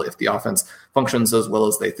touchdown total if the offense functions as well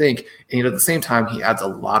as they think. And yet at the same time, he adds a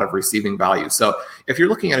lot of receiving value. So if you're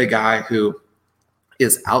looking at a guy who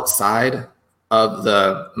is outside of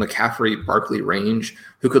the McCaffrey-Barkley range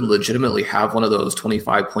who could legitimately have one of those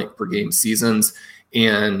 25-point per game seasons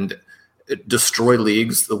and destroy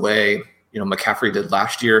leagues the way McCaffrey did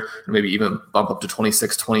last year, or maybe even bump up to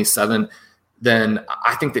 26, 27, then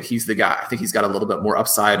I think that he's the guy. I think he's got a little bit more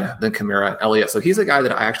upside than Kamara and Elliott. So he's a guy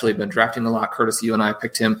that I actually have been drafting a lot. Curtis, you and I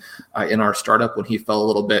picked him in our startup when he fell a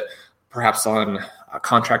little bit, perhaps on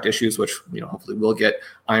contract issues, which hopefully will get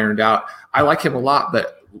ironed out. I like him a lot,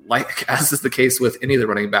 but as is the case with any of the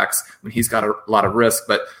running backs, he's got a lot of risk.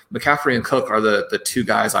 But McCaffrey and Cook are the two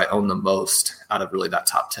guys I own the most out of really that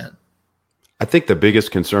top 10. I think the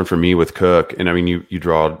biggest concern for me with Cook, and I mean, you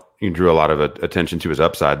drew a lot of attention to his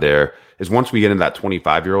upside there, is once we get into that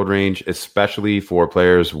 25-year-old range, especially for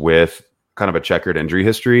players with kind of a checkered injury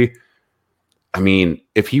history. I mean,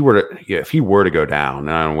 if he were to go down,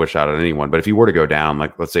 and I don't wish that on anyone, but if he were to go down,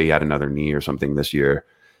 like let's say he had another knee or something this year,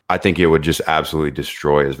 I think it would just absolutely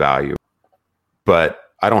destroy his value. But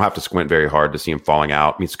I don't have to squint very hard to see him falling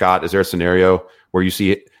out. I mean, Scott, is there a scenario where you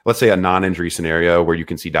see, let's say a non-injury scenario where you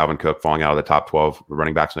can see Dalvin Cook falling out of the top 12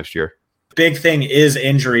 running backs next year? Big thing is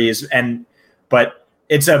injuries, but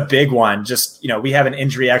it's a big one. Just, we have an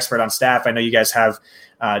injury expert on staff. I know you guys have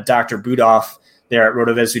Dr. Budoff there at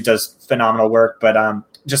RotoViz who does phenomenal work, but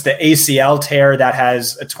just the ACL tear that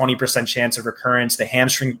has a 20% chance of recurrence, the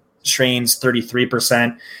hamstring strains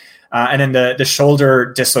 33%, and then the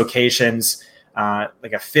shoulder dislocations,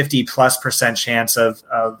 like a 50+% chance of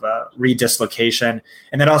redislocation.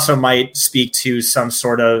 And that also might speak to some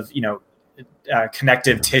sort of,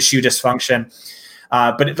 connective tissue dysfunction.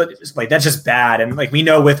 But that's just bad. And we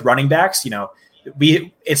know with running backs,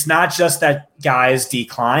 it's not just that guys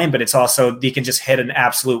decline, but it's also they can just hit an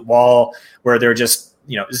absolute wall where they're just,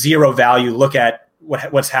 zero value. Look at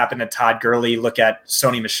what's happened to Todd Gurley. Look at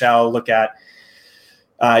Sony Michel. Look at,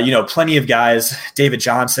 plenty of guys, David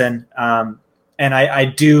Johnson. And I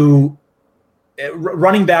do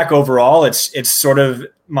running back overall. It's sort of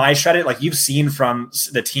my strategy. Like you've seen from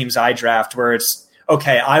the teams I draft where it's,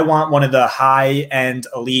 okay, I want one of the high end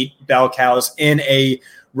elite bell cows in a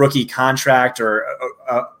rookie contract or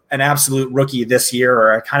an absolute rookie this year,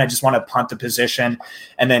 or I kind of just want to punt the position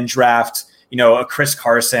and then draft, a Chris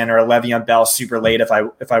Carson or a Le'Veon Bell super late if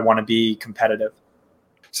I want to be competitive.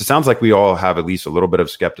 So it sounds like we all have at least a little bit of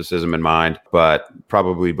skepticism in mind, but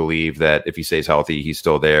probably believe that if he stays healthy, he's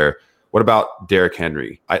still there. What about Derrick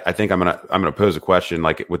Henry? I think I'm gonna pose a question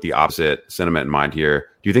like with the opposite sentiment in mind here.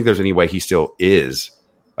 Do you think there's any way he still is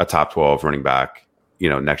a top 12 running back,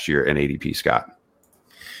 next year in ADP, Scott?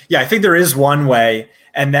 Yeah, I think there is one way,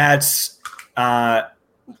 and that's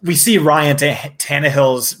we see Ryan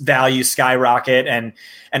Tannehill's value skyrocket and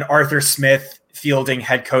Arthur Smith fielding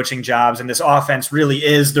head coaching jobs, and this offense really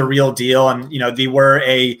is the real deal. And they were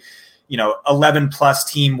a 11+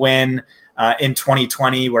 team win in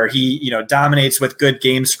 2020 where he dominates with good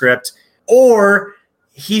game script, or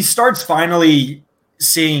he starts finally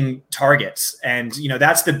seeing targets. And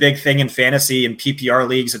that's the big thing in fantasy and PPR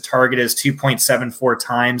leagues. A target is 2.74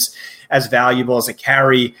 times as valuable as a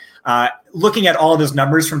carry. Looking at all of those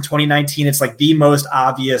numbers from 2019, it's like the most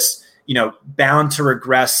obvious bound to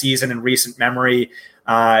regress season in recent memory.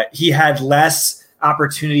 He had less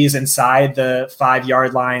opportunities inside the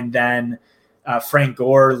 5-yard line than Frank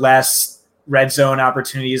Gore, less red zone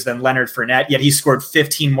opportunities than Leonard Fournette, yet he scored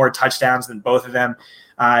 15 more touchdowns than both of them.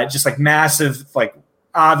 Just like massive,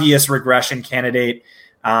 obvious regression candidate.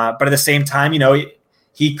 But at the same time,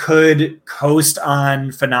 he could coast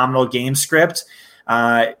on phenomenal game script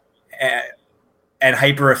and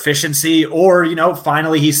hyper efficiency, or,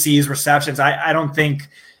 finally he sees receptions. I don't think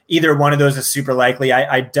either one of those is super likely.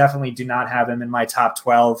 I definitely do not have him in my top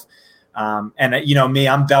 12. And me,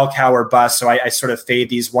 I'm bell cow or bust. So I sort of fade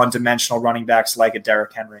these one-dimensional running backs like a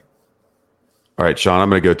Derrick Henry. All right, Sean, I'm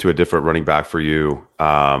going to go to a different running back for you.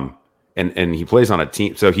 And he plays on a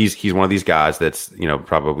team. So he's one of these guys that's,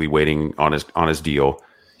 probably waiting on his deal.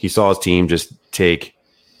 He saw his team just take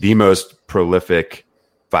the most prolific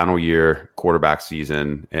final year quarterback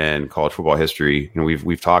season in college football history.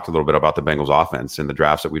 We've talked a little bit about the Bengals offense and the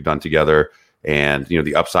drafts that we've done together, and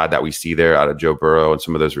the upside that we see there out of Joe Burrow and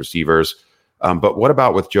some of those receivers. But what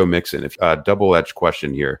about with Joe Mixon? If double-edged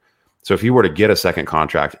question here. So if he were to get a second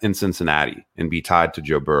contract in Cincinnati and be tied to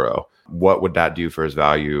Joe Burrow, what would that do for his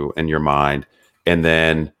value in your mind? And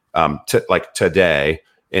then today,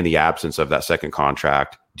 in the absence of that second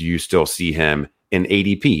contract, do you still see him in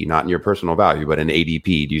ADP, not in your personal value, but in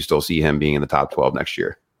ADP? Do you still see him being in the top 12 next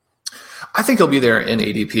year? I think he'll be there in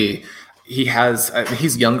ADP.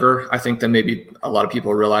 He's younger, I think, than maybe a lot of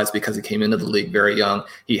people realize because he came into the league very young.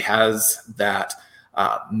 He has that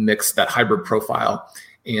mix, that hybrid profile.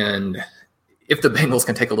 And if the Bengals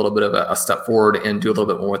can take a little bit of a step forward and do a little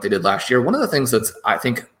bit more what they did last year, one of the things that's, I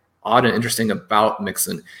think, odd and interesting about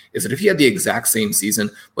Mixon is that if he had the exact same season,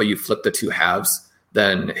 but you flip the two halves,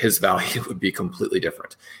 then his value would be completely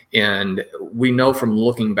different. And we know from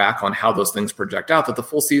looking back on how those things project out that the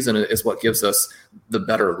full season is what gives us the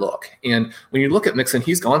better look. And when you look at Mixon,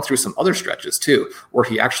 he's gone through some other stretches too, where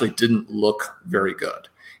he actually didn't look very good.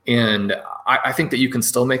 And I think that you can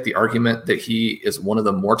still make the argument that he is one of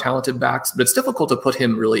the more talented backs, but it's difficult to put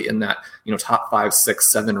him really in that, top 5,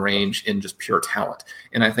 6, 7 range in just pure talent.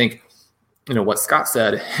 And I think, what Scott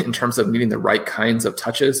said in terms of needing the right kinds of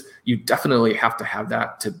touches, you definitely have to have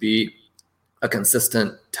that to be a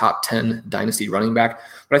consistent top 10 dynasty running back.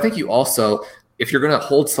 But I think you also, if you're going to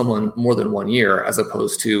hold someone more than 1 year, as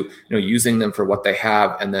opposed to, using them for what they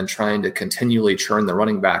have and then trying to continually churn the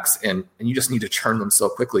running backs, and you just need to churn them so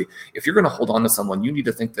quickly. If you're going to hold on to someone, you need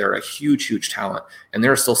to think they're a huge, huge talent. And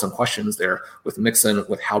there are still some questions there with Mixon,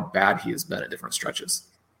 with how bad he has been at different stretches.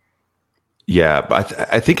 Yeah, but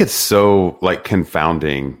I think it's so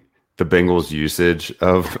confounding, the Bengals' usage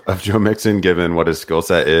of Joe Mixon, given what his skill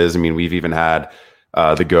set is. I mean, we've even had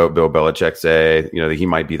the GOAT Bill Belichick say, that he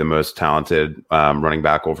might be the most talented running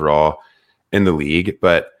back overall in the league.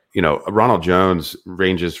 But, Ronald Jones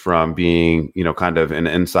ranges from being, kind of an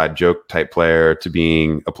inside joke type player to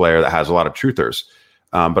being a player that has a lot of truthers.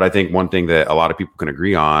 But I think one thing that a lot of people can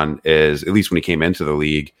agree on is, at least when he came into the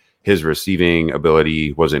league, his receiving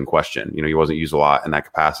ability was in question. He wasn't used a lot in that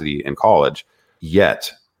capacity in college.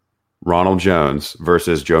 Yet, Ronald Jones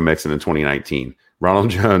versus Joe Mixon in 2019.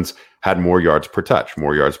 Ronald Jones had more yards per touch,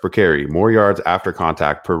 more yards per carry, more yards after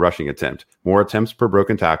contact per rushing attempt, more attempts per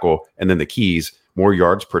broken tackle, and then the keys, more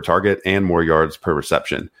yards per target and more yards per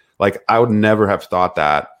reception. I would never have thought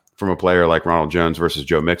that from a player like Ronald Jones versus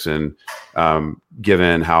Joe Mixon,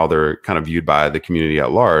 given how they're kind of viewed by the community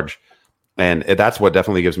at large. And that's what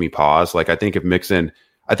definitely gives me pause. I think if Mixon,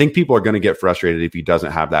 I think people are going to get frustrated if he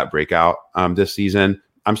doesn't have that breakout this season.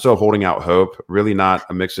 I'm still holding out hope, really not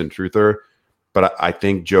a Mixon truther, but I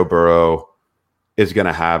think Joe Burrow is going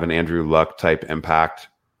to have an Andrew Luck type impact,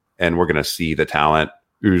 and we're going to see the talent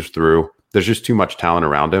ooze through. There's just too much talent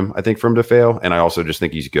around him, I think, for him to fail. And I also just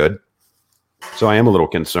think he's good. So I am a little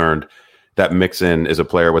concerned that Mixon is a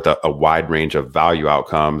player with a wide range of value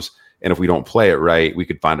outcomes. And if we don't play it right, we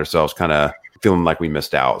could find ourselves kind of feeling like we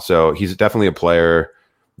missed out. So he's definitely a player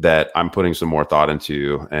that I'm putting some more thought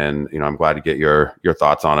into. And, I'm glad to get your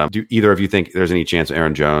thoughts on him. Do either of you think there's any chance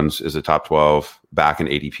Aaron Jones is a top 12 back in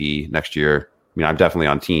ADP next year? I mean, I'm definitely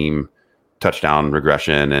on team touchdown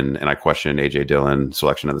regression, and I question A.J. Dillon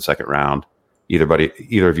selection in the second round. Either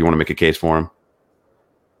of you want to make a case for him?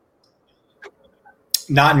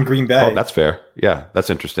 Not in Green Bay. Oh, that's fair. Yeah, that's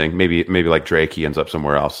interesting. Maybe like Drake, he ends up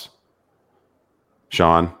somewhere else.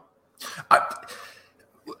 Sean? I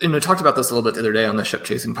talked about this a little bit the other day on the Ship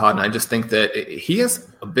Chasing Pod, and I just think that he has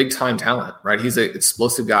a big-time talent, right? He's an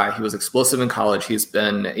explosive guy. He was explosive in college. He's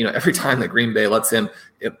been, every time that Green Bay lets him,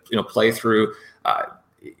 play through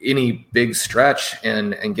any big stretch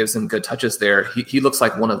and gives him good touches there, he looks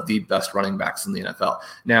like one of the best running backs in the NFL.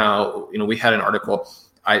 Now, we had an article.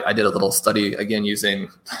 I did a little study, again, using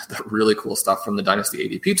the really cool stuff from the Dynasty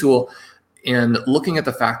ADP tool, and looking at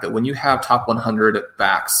the fact that when you have top 100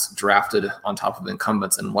 backs drafted on top of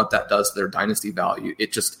incumbents and what that does to their dynasty value,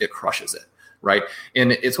 it crushes it, right?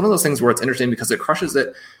 And it's one of those things where it's interesting because it crushes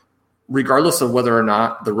it regardless of whether or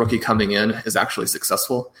not the rookie coming in is actually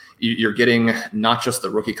successful. You're getting not just the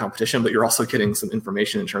rookie competition, but you're also getting some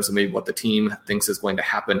information in terms of maybe what the team thinks is going to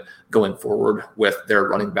happen going forward with their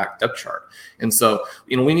running back depth chart. And so,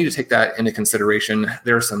 we need to take that into consideration.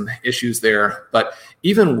 There are some issues there, but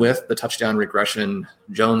even with the touchdown regression,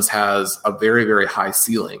 Jones has a very, very high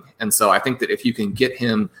ceiling. And so I think that if you can get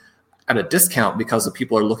him at a discount because the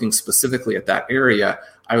people are looking specifically at that area,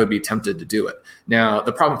 I would be tempted to do it. Now,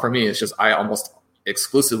 the problem for me is just I almost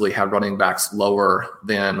exclusively have running backs lower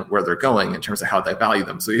than where they're going in terms of how they value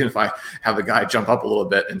them. So even if I have a guy jump up a little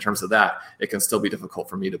bit in terms of that, it can still be difficult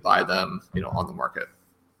for me to buy them, on the market.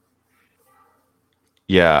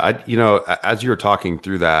 Yeah, as you were talking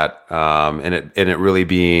through that, and it really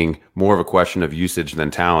being more of a question of usage than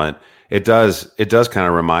talent, it does kind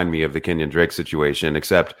of remind me of the Kenyon Drake situation,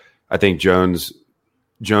 except I think Jones's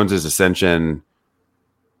ascension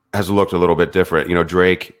has looked a little bit different.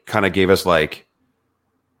 Drake kind of gave us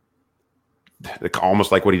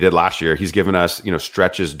almost like what he did last year. He's given us,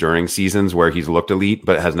 stretches during seasons where he's looked elite,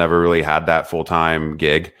 but has never really had that full-time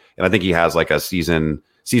gig. And I think he has a season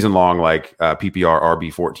long, PPR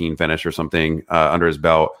RB14 finish or something under his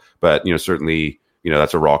belt. But, certainly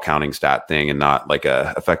that's a raw counting stat thing and not like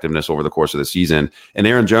a effectiveness over the course of the season. And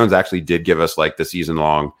Aaron Jones actually did give us like the season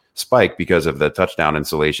long spike because of the touchdown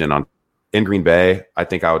insulation in Green Bay. I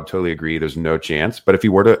think I would totally agree. There's no chance. But if he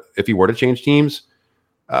were to change teams,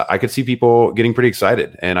 I could see people getting pretty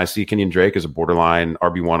excited. And I see Kenyon Drake as a borderline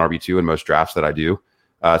RB1, RB2 in most drafts that I do,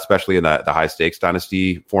 especially in the high stakes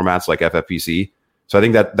dynasty formats like FFPC. So I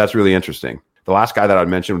think that's really interesting. The last guy that I'd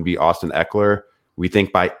mention would be Austin Eckler. We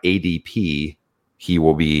think by ADP, he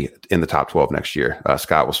will be in the top 12 next year.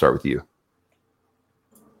 Scott, we'll start with you.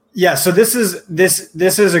 Yeah, so this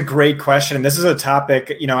is a great question. And this is a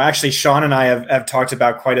topic, actually Sean and I have talked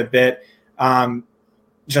about quite a bit.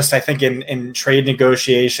 Just I think in trade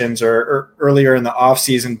negotiations or earlier in the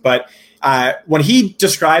offseason. But when he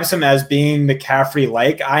describes him as being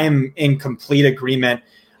McCaffrey-like, I am in complete agreement.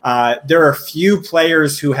 There are few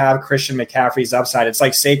players who have Christian McCaffrey's upside. It's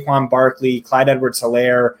like Saquon Barkley, Clyde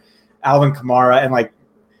Edwards-Helaire, Alvin Kamara, and like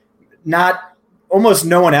not almost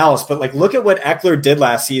no one else. But like look at what Eckler did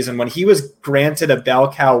last season when he was granted a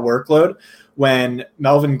bell cow workload when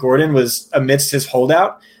Melvin Gordon was amidst his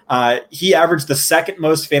holdout. He averaged the second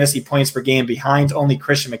most fantasy points per game behind only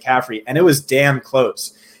Christian McCaffrey, and it was damn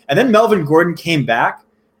close. And then Melvin Gordon came back,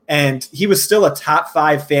 and he was still a top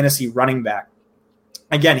 5 fantasy running back.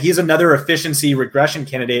 Again, he's another efficiency regression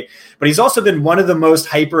candidate, but he's also been one of the most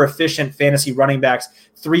hyper-efficient fantasy running backs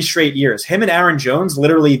 3 straight years. Him and Aaron Jones,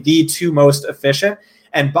 literally the 2 most efficient,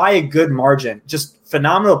 and by a good margin. Just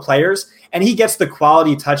phenomenal players, and he gets the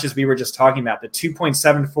quality touches we were just talking about, the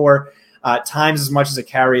 2.74 times as much as a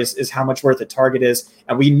carry is how much worth a target is.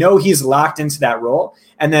 And we know he's locked into that role.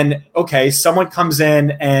 And then, okay, someone comes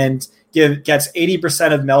in and gets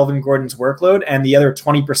 80% of Melvin Gordon's workload and the other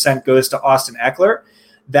 20% goes to Austin Eckler.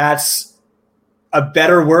 That's a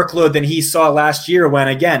better workload than he saw last year when,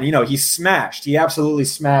 again, he smashed. He absolutely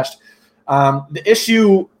smashed. The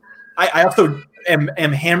issue, I also am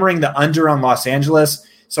hammering the under on Los Angeles.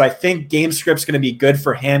 So I think game script's going to be good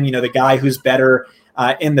for him, the guy who's better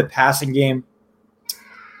in the passing game.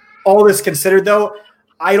 All this considered, though,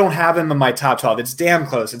 I don't have him in my top 12. It's damn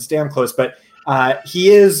close. But he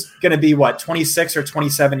is going to be, 26 or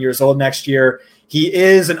 27 years old next year. He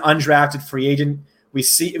is an undrafted free agent. We've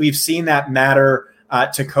seen that matter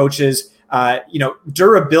to coaches.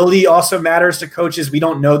 Durability also matters to coaches. We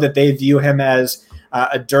don't know that they view him as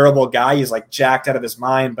a durable guy. He's like jacked out of his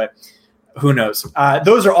mind, but who knows?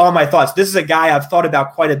 Those are all my thoughts. This is a guy I've thought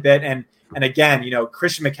about quite a bit. And again,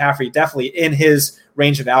 Christian McCaffrey definitely in his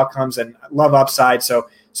range of outcomes and love upside. So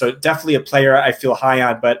definitely a player I feel high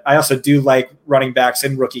on, but I also do like running backs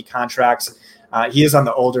in rookie contracts. He is on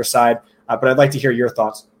the older side, but I'd like to hear your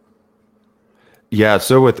thoughts. Yeah.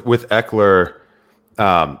 So with Eckler,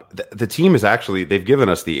 the team is actually, they've given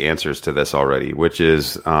us the answers to this already, which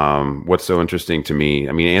is what's so interesting to me.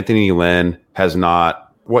 I mean, Anthony Lynn has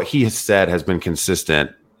not, what he has said has been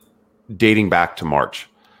consistent dating back to March.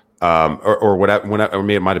 Or it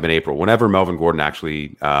might have been April, whenever Melvin Gordon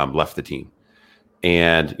actually left the team.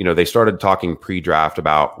 And, they started talking pre-draft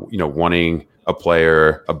about, wanting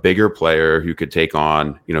a bigger player who could take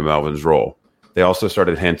on, Melvin's role. They also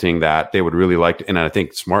started hinting that they would really like to, and I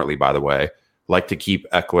think smartly, by the way, like to keep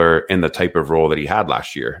Eckler in the type of role that he had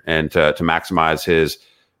last year and to maximize his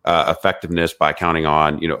effectiveness by counting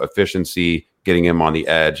on, efficiency, getting him on the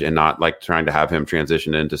edge and not like trying to have him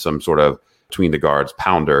transition into some sort of between the guards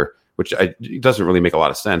pounder, which it doesn't really make a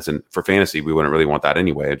lot of sense. And for fantasy, we wouldn't really want that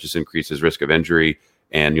anyway. It just increases risk of injury.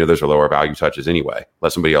 And, there's a lower value touches anyway.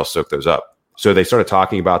 Let somebody else soak those up. So they started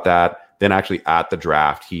talking about that. Then actually at the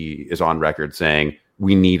draft, he is on record saying,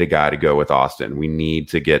 we need a guy to go with Austin. We need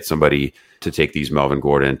to get somebody to take these Melvin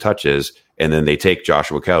Gordon touches. And then they take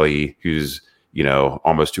Joshua Kelly, who's,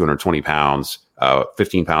 almost 220 pounds,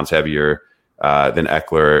 15 pounds heavier than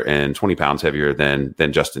Eckler and 20 pounds heavier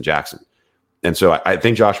than Justin Jackson. And so I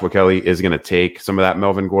think Joshua Kelly is going to take some of that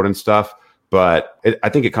Melvin Gordon stuff, but I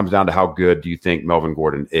think it comes down to how good do you think Melvin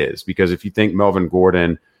Gordon is? Because if you think Melvin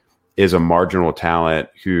Gordon is a marginal talent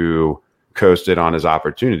who coasted on his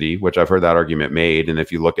opportunity, which I've heard that argument made, and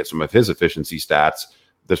if you look at some of his efficiency stats,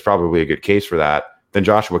 there's probably a good case for that, then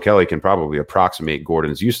Joshua Kelly can probably approximate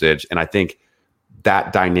Gordon's usage. And I think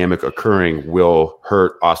that dynamic occurring will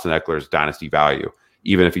hurt Austin Eckler's dynasty value,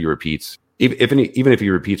 even if he repeats even if he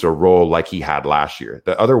repeats a role like he had last year.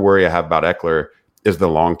 The other worry I have about Eckler is the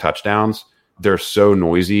long touchdowns. They're so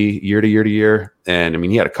noisy year to year to year. And I mean,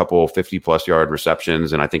 he had a couple 50-plus yard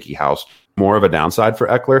receptions, and I think he housed more of a downside for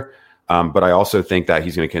Eckler. But I also think that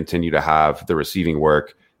he's going to continue to have the receiving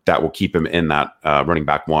work that will keep him in that running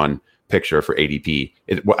back one picture for ADP.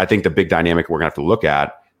 I think the big dynamic we're going to have to look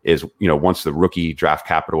at is, once the rookie draft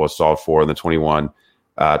capital is solved for in the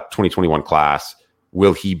 2021 class,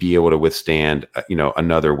 will he be able to withstand,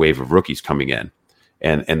 another wave of rookies coming in?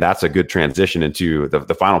 And that's a good transition into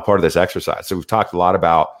the final part of this exercise. So we've talked a lot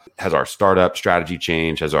about, has our startup strategy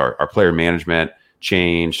changed? Has our player management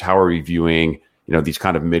changed? How are we viewing, these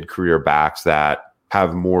kind of mid-career backs that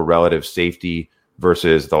have more relative safety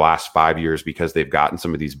versus the last 5 years because they've gotten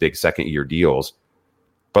some of these big second-year deals?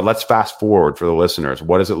 But let's fast forward for the listeners.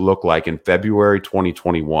 What does it look like in February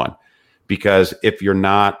 2021? Because if you're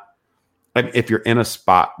in a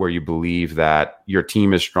spot where you believe that your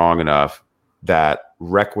team is strong enough that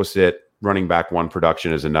requisite running back one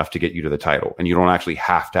production is enough to get you to the title, and you don't actually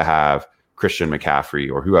have to have Christian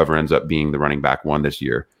McCaffrey or whoever ends up being the running back one this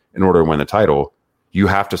year in order to win the title, you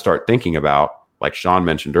have to start thinking about, like Sean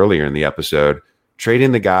mentioned earlier in the episode,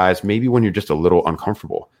 trading the guys maybe when you're just a little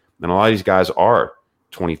uncomfortable. And a lot of these guys are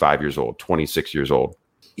 25 years old, 26 years old.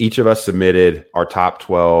 Each of us submitted our top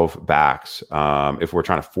 12 backs if we're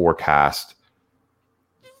trying to forecast,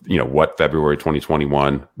 what February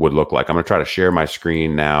 2021 would look like. I'm going to try to share my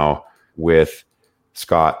screen now with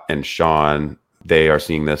Scott and Sean. They are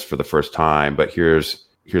seeing this for the first time, but here's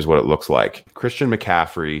what it looks like. Christian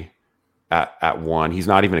McCaffrey at 1. He's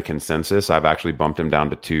not even a consensus. I've actually bumped him down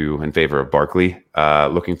to 2 in favor of Barkley.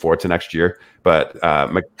 Looking forward to next year. But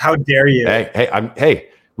how dare you?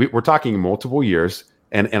 We're talking multiple years.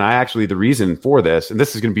 And I actually, the reason for this, and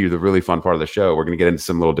this is going to be the really fun part of the show, we're going to get into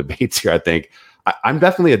some little debates here, I think. I'm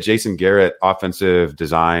definitely a Jason Garrett offensive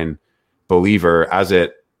design believer as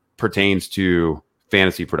it pertains to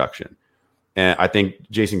fantasy production. And I think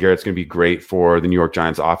Jason Garrett's going to be great for the New York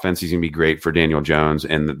Giants offense. He's going to be great for Daniel Jones.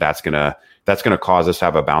 And that's going to cause us to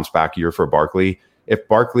have a bounce back year for Barkley. If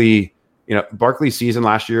Barkley's season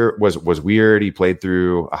last year was weird. He played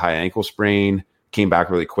through a high ankle sprain, came back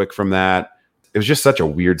really quick from that. It was just such a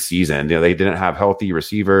weird season. They didn't have healthy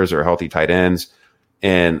receivers or healthy tight ends.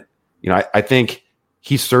 And, I think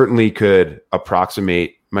he certainly could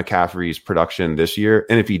approximate McCaffrey's production this year.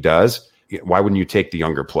 And if he does, why wouldn't you take the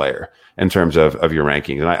younger player in terms of your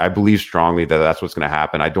rankings? And I believe strongly that that's what's going to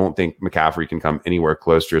happen. I don't think McCaffrey can come anywhere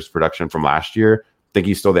close to his production from last year. I think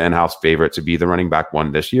he's still the in-house favorite to be the running back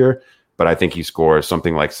one this year, but I think he scores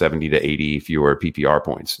something like 70 to 80 fewer PPR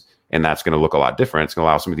points. And that's going to look a lot different. It's going to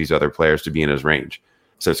allow some of these other players to be in his range.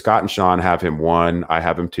 So Scott and Sean have him 1. I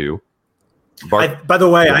have him 2. By the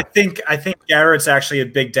way, yeah. I think Garrett's actually a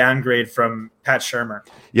big downgrade from Pat Shurmur.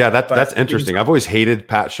 Yeah, that's interesting. I've always hated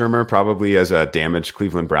Pat Shurmur, probably as a damaged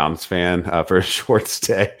Cleveland Browns fan for a short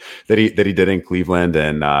stay that he did in Cleveland.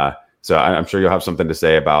 And so I'm sure you'll have something to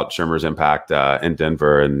say about Shurmur's impact in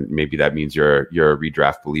Denver, and maybe that means you're a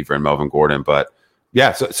redraft believer in Melvin Gordon. But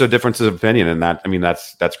yeah, so differences of opinion, and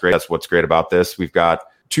that's great. That's what's great about this. We've got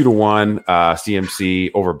 2-1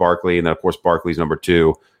 CMC over Barkley, and then of course Barkley's number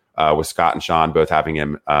 2. With Scott and Sean both having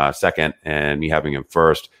him second and me having him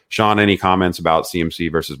first. Sean, any comments about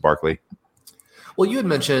CMC versus Barkley? Well, you had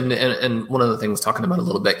mentioned, and one of the things talking about a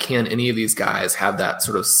little bit, can any of these guys have that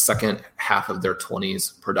sort of second half of their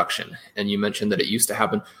 20s production? And you mentioned that it used to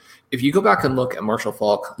happen. If you go back and look at Marshall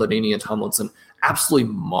Faulk, LaDainian Tomlinson,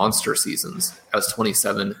 absolutely monster seasons as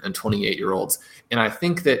 27 and 28-year-olds. And I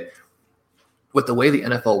think that with the way the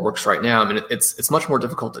NFL works right now, it's much more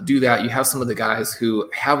difficult to do that. You have some of the guys who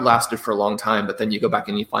have lasted for a long time, but then you go back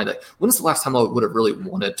and you find that when's the last time I would have really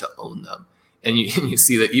wanted to own them? And you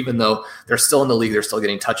see that even though they're still in the league, they're still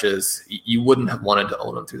getting touches, you wouldn't have wanted to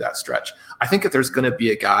own them through that stretch. I think if there's going to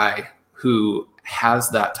be a guy who has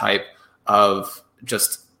that type of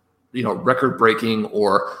just, record breaking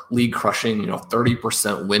or league crushing,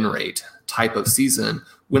 30% win rate type of season,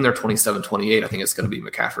 when they're 27, 28, I think it's going to be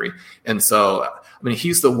McCaffrey. And so,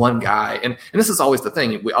 he's the one guy. And this is always the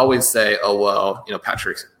thing. We always say,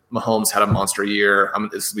 Patrick Mahomes had a monster year.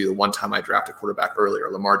 This will be the one time I draft a quarterback early. Or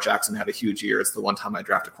Lamar Jackson had a huge year. It's the one time I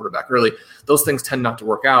draft a quarterback early. Those things tend not to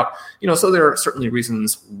work out. So there are certainly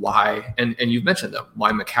reasons why, and you've mentioned them,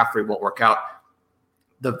 why McCaffrey won't work out.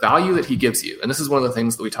 The value that he gives you, and this is one of the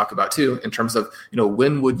things that we talk about too, in terms of,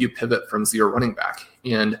 when would you pivot from zero running back?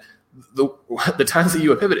 And the times that you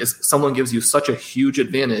would pivot is someone gives you such a huge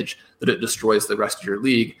advantage that it destroys the rest of your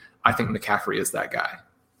league. I think McCaffrey is that guy.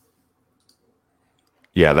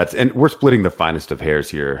 Yeah, and we're splitting the finest of hairs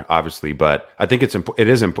here, obviously, but I think it's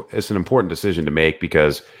an important decision to make,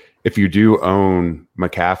 because if you do own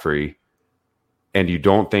McCaffrey and you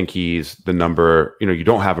don't think he's the number, you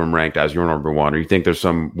don't have him ranked as your number 1, or you think there's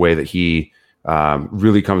some way that he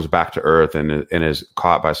really comes back to earth and is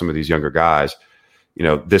caught by some of these younger guys,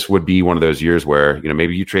 this would be one of those years where,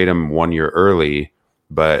 maybe you trade him 1 year early,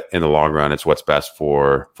 but in the long run, it's what's best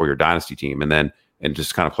for your dynasty team. And then and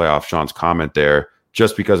just kind of play off Sean's comment there,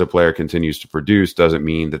 just because a player continues to produce doesn't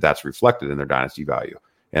mean that that's reflected in their dynasty value.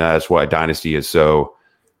 And that's why dynasty is so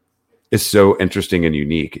interesting and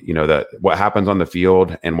unique. You know, that what happens on the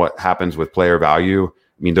field and what happens with player value,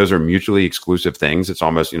 I mean, those are mutually exclusive things. It's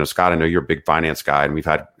almost, you know, Scott, I know you're a big finance guy, and we've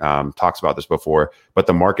had talks about this before, but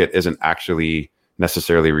the market isn't actually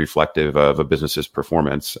necessarily reflective of a business's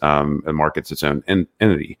performance. The market's its own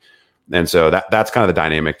entity. And so that's kind of the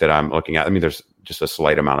dynamic that I'm looking at. I mean, there's just a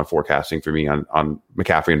slight amount of forecasting for me on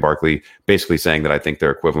McCaffrey and Barkley, basically saying that I think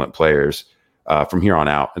they're equivalent players from here on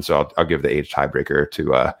out. And so I'll give the age tiebreaker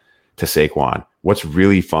to Saquon. What's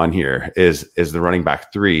really fun here is the running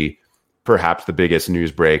back 3. Perhaps the biggest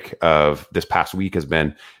news break of this past week has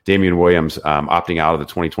been Damian Williams opting out of the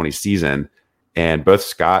 2020 season. And both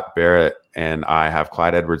Scott Barrett and I have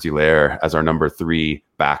Clyde Edwards-Helaire as our number 3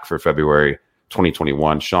 back for February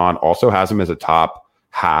 2021. Sean also has him as a top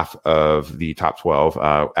half of the top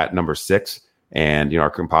 12 at number 6. And, you know, our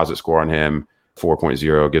composite score on him,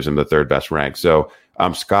 4.0, gives him the 3rd best rank. So,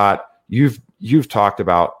 Scott, you've talked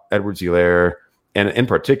about Edwards-Helaire and in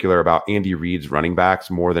particular about Andy Reid's running backs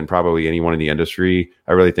more than probably anyone in the industry.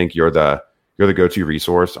 I really think you're the go-to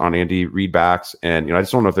resource on Andy Reid backs. And, you know, I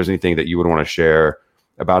just don't know if there's anything that you would want to share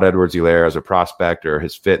about Edwards-Helaire as a prospect or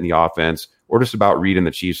his fit in the offense, or just about Reid and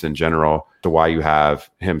the Chiefs in general, to why you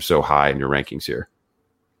have him so high in your rankings here.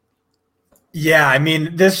 Yeah, I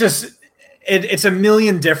mean, it's a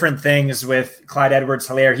million different things with Clyde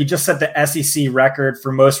Edwards-Helaire. He just set the SEC record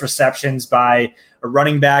for most receptions by a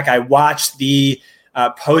running back. I watched the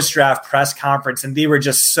post-draft press conference, and they were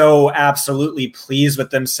just so absolutely pleased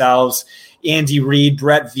with themselves. Andy Reid,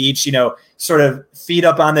 Brett Veach, you know, sort of feet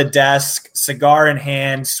up on the desk, cigar in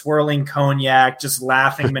hand, swirling cognac, just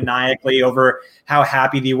laughing maniacally over how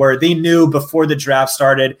happy they were. They knew before the draft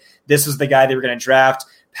started, this was the guy they were going to draft.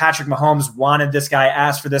 Patrick Mahomes wanted this guy,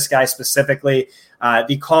 asked for this guy specifically.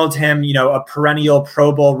 They called him, you know, a perennial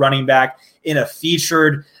Pro Bowl running back in a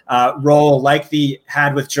featured role like they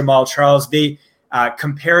had with Jamal Charles. They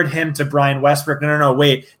compared him to Brian Westbrook. No,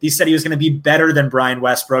 wait. They said he was going to be better than Brian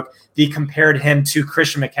Westbrook. They compared him to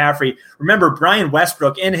Christian McCaffrey. Remember, Brian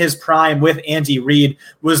Westbrook in his prime with Andy Reid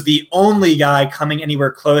was the only guy coming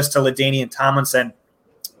anywhere close to LaDainian Tomlinson,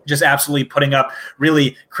 just absolutely putting up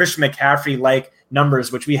really Christian McCaffrey-like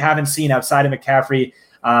numbers, which we haven't seen outside of McCaffrey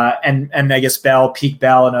and I guess peak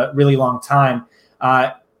Bell in a really long time.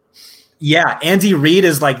 Andy Reid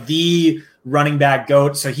is like the running back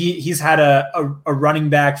GOAT. So he's had a running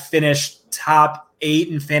back finish top 8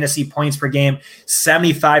 in fantasy points per game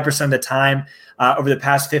 75% of the time over the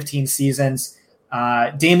past 15 seasons.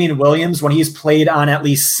 Damian Williams, when he's played on at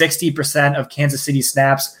least 60% of Kansas City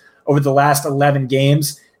snaps over the last 11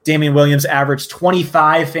 games, Damian Williams averaged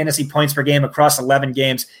 25 fantasy points per game across 11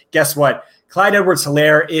 games. Guess what? Clyde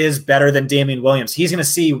Edwards-Helaire is better than Damian Williams. He's going to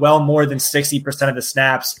see well more than 60% of the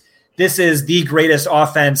snaps. This is the greatest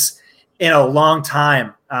offense in a long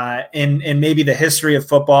time in maybe the history of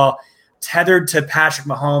football, tethered to Patrick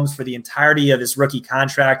Mahomes for the entirety of his rookie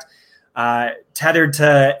contract, tethered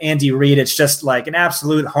to Andy Reid. It's just like an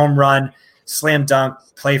absolute home run, slam dunk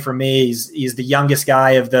play for me. He's the youngest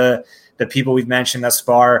guy of the people we've mentioned thus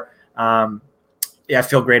far. I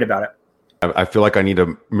feel great about it. I feel like I need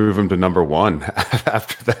to move him to number 1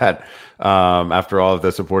 after that, after all of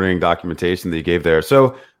the supporting documentation that you gave there.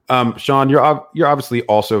 So, Sean, you're obviously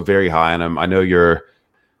also very high on him. I know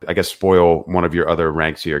spoil one of your other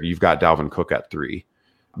ranks here. You've got Dalvin Cook at 3.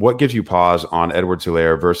 What gives you pause on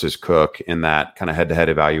Edwards-Helaire versus Cook in that kind of head-to-head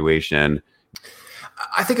evaluation?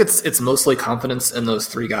 I think it's mostly confidence in those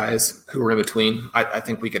 3 guys who are in between. I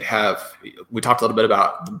think we talked a little bit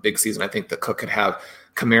about the big season. I think that Cook could have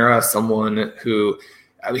Kamara, someone who,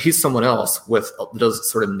 he's someone else with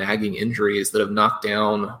those sort of nagging injuries that have knocked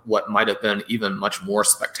down what might have been even much more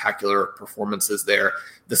spectacular performances there.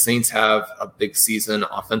 The Saints have a big season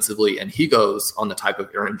offensively, and he goes on the type of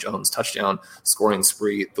Aaron Jones touchdown scoring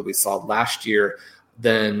spree that we saw last year.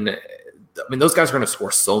 Then, I mean, those guys are going to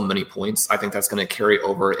score so many points. I think that's going to carry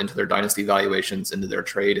over into their dynasty valuations, into their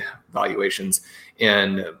trade valuations.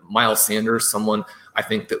 And Miles Sanders, someone I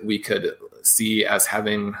think that we could see as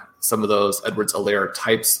having some of those Edwards-Helaire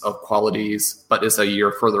types of qualities, but is a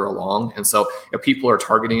year further along. And so if people are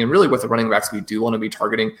targeting, and really with the running backs, we do want to be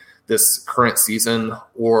targeting this current season,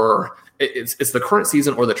 or it's the current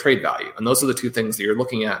season or the trade value. And those are the 2 things that you're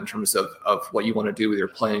looking at in terms of what you want to do, either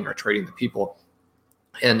playing or trading the people.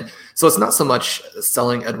 And so it's not so much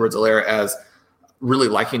selling Edwards-Helaire as really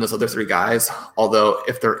liking those other 3 guys. Although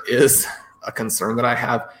if there is a concern that I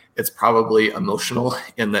have, it's probably emotional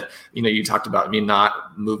in that, you talked about me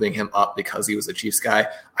not moving him up because he was a Chiefs guy.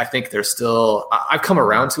 I think there's still, I've come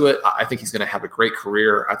around to it. I think he's going to have a great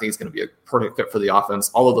career. I think he's going to be a perfect fit for the offense.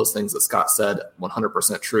 All of those things that Scott said,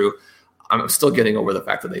 100% true. I'm still getting over the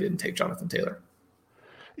fact that they didn't take Jonathan Taylor.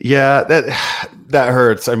 Yeah, that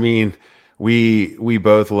hurts. I mean, we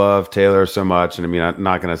both love Taylor so much. And I mean, I'm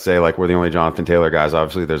not going to say like we're the only Jonathan Taylor guys.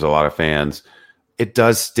 Obviously, there's a lot of fans. It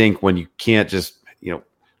does stink when you can't just,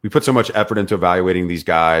 we put so much effort into evaluating these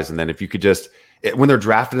guys. And then if you could just, when they're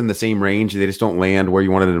drafted in the same range, they just don't land where you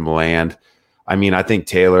wanted them to land. I mean, I think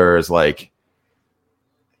Taylor is like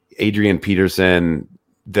Adrian Peterson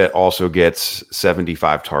that also gets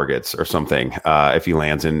 75 targets or something if he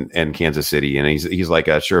lands in Kansas City. And he's like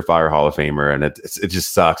a surefire Hall of Famer. And it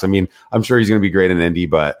just sucks. I mean, I'm sure he's going to be great in Indy,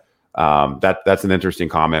 but that's an interesting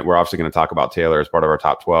comment. We're obviously going to talk about Taylor as part of our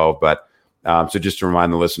top 12, but so just to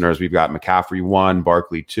remind the listeners, we've got McCaffrey 1,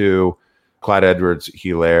 Barkley 2, Clyde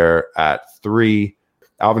Edwards-Helaire at 3,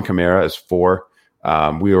 Alvin Kamara is 4.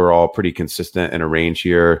 We were all pretty consistent in a range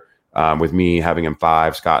here, with me having him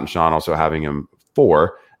 5, Scott and Sean also having him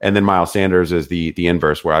 4, and then Miles Sanders is the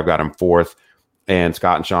inverse, where I've got him 4th, and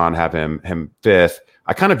Scott and Sean have him 5th.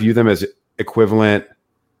 I kind of view them as equivalent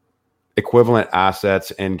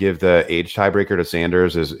assets, and give the age tiebreaker to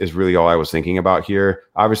Sanders is really all I was thinking about here.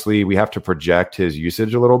 Obviously, we have to project his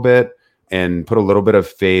usage a little bit and put a little bit of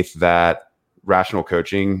faith that rational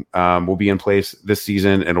coaching will be in place this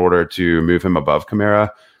season in order to move him above Kamara.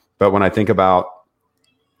 But when I think about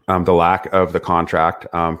the lack of the contract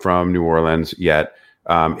from New Orleans yet,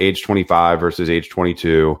 age 25 versus age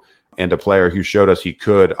 22, and a player who showed us he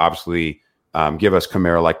could obviously give us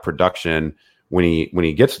Kamara-like production when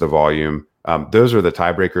he gets the volume, those are the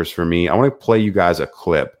tiebreakers for me. I want to play you guys a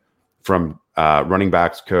clip from running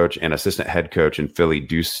backs coach and assistant head coach in Philly,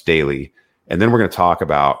 Deuce Staley, and then we're going to talk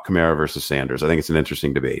about Kamara versus Sanders. I think it's an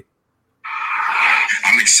interesting debate.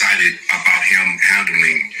 I'm excited about him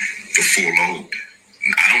handling the full load.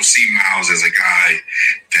 I don't see Miles as a guy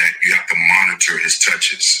that you have to monitor his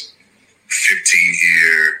touches. 15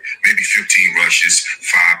 here, maybe 15 rushes,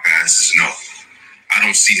 5 passes. No. I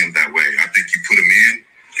don't see him that way. I think you put him in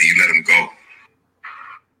and you let him go.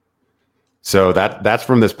 So that's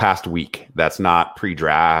from this past week. That's not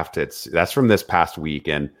pre-draft. That's from this past week.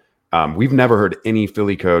 And we've never heard any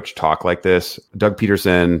Philly coach talk like this. Doug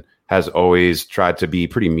Peterson has always tried to be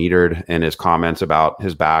pretty metered in his comments about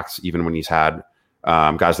his backs, even when he's had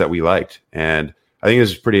guys that we liked. And I think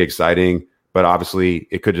this is pretty exciting, but obviously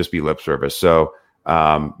it could just be lip service. So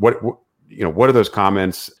what do those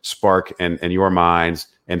comments spark in your minds,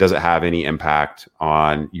 and does it have any impact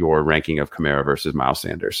on your ranking of Kamara versus Miles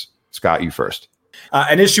Sanders? Scott, you first.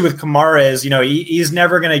 An issue with Kamara is, he's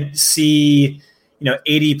never going to see,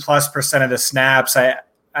 80+% of the snaps.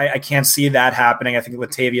 I can't see that happening. I think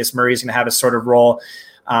Latavius Murray is going to have a sort of role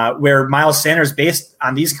where Miles Sanders, based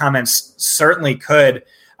on these comments, certainly could.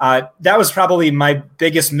 That was probably my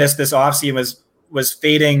biggest miss this offseason was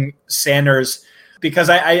fading Sanders,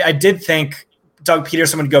 because I did think Doug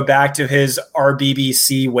Peterson would go back to his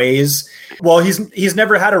RBBC ways. Well, he's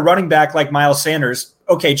never had a running back like Miles Sanders.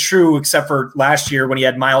 Okay, true, except for last year when he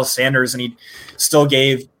had Miles Sanders and he still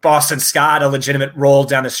gave Boston Scott a legitimate role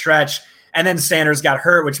down the stretch. And then Sanders got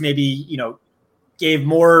hurt, which maybe, gave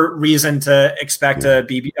more reason to expect a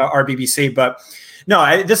RBBC. But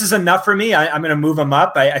no, this is enough for me. I'm going to move him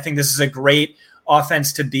up. I think this is a great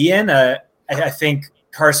offense to be in. I think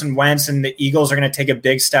Carson Wentz and the Eagles are going to take a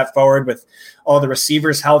big step forward with all the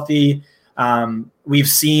receivers healthy. We've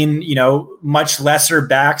seen, much lesser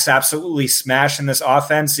backs absolutely smash in this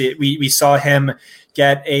offense. We saw him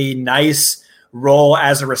get a nice role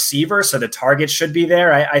as a receiver, so the target should be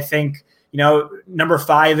there. I think, number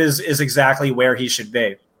 5 is exactly where he should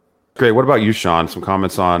be. Great. What about you, Sean? Some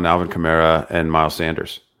comments on Alvin Kamara and Miles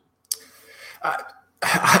Sanders?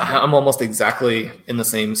 I'm almost exactly in the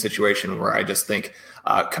same situation where I just think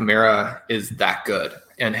Kamara is that good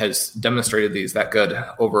and has demonstrated that good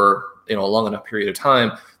over a long enough period of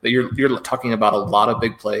time that you're talking about a lot of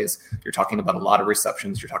big plays. You're talking about a lot of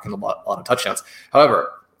receptions. You're talking about a lot of touchdowns.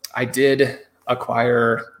 However, I did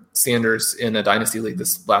acquire Sanders in a dynasty league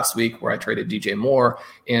this last week where I traded DJ Moore,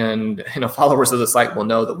 and followers of the site will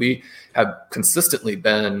know that we have consistently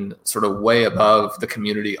been sort of way above the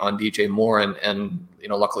community on DJ Moore, and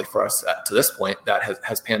luckily for us to this point that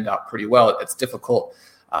has panned out pretty well. It's difficult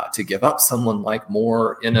to give up someone like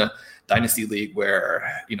Moore in a dynasty league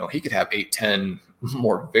where he could have 8-10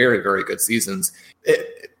 more very, very good seasons.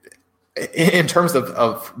 In terms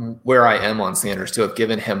of where I am on Sanders, to have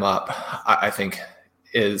given him up, I think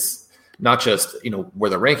is not just, where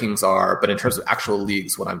the rankings are, but in terms of actual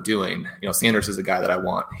leagues, what I'm doing. Sanders is a guy that I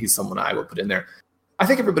want. He's someone I would put in there. I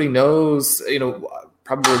think everybody knows,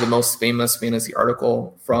 probably the most famous fantasy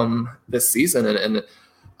article from this season. And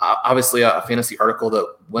obviously a fantasy article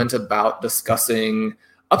that went about discussing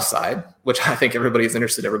upside, which I think everybody's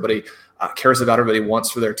interested. Everybody cares about, everybody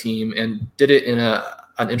wants for their team, and did it in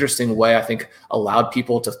an interesting way. I think allowed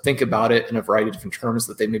people to think about it in a variety of different terms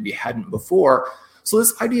that they maybe hadn't before. So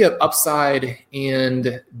this idea of upside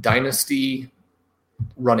and dynasty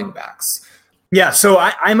running backs. Yeah, so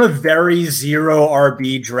I'm a very zero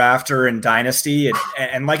RB drafter in dynasty.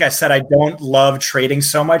 And like I said, I don't love trading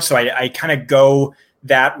so much. So I kind of go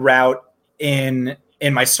that route in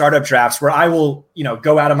my startup drafts, where I will,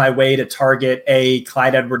 go out of my way to target a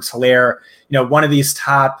Clyde Edwards-Helaire, one of these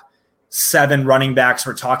top 7 running backs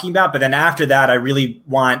we're talking about. But then after that, I really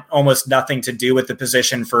want almost nothing to do with the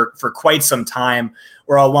position for quite some time,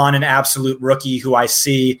 or I'll want an absolute rookie who I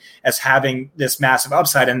see as having this massive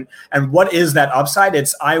upside. And what is that upside?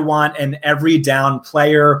 I want an every down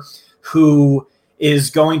player who is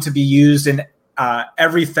going to be used in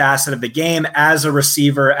every facet of the game, as a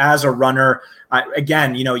receiver, as a runner.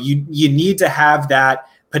 Again, you need to have that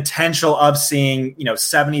potential of seeing,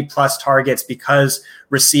 70 plus targets, because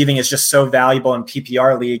receiving is just so valuable in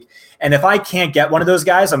PPR league. And if I can't get one of those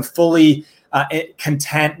guys, I'm fully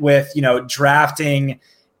content with, drafting,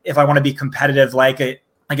 if I want to be competitive, like a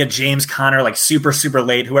James Conner, like super, super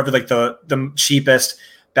late, whoever like the cheapest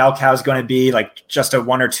bell cow is going to be, like just a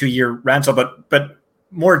 1 or 2 year rental. But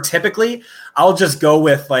more typically, I'll just go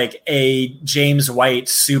with like a James White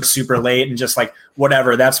super, super late, and just like,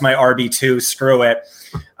 whatever, that's my RB2, screw it.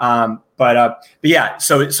 But yeah,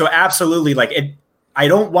 so absolutely, like I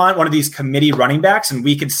don't want one of these committee running backs, and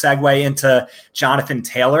we could segue into Jonathan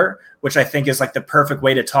Taylor, which I think is like the perfect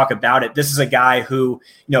way to talk about it. This is a guy who,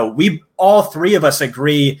 we all 3 of us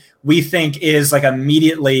agree we think is like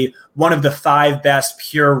immediately one of the 5 best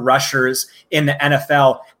pure rushers in the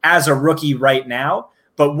NFL as a rookie right now.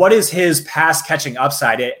 But what is his pass catching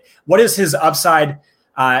upside? What is his upside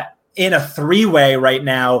in a 3-way right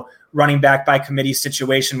now, running back by committee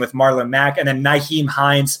situation with Marlon Mack, and then Nyheim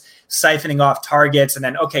Hines siphoning off targets. And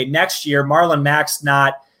then, okay, next year, Marlon Mack's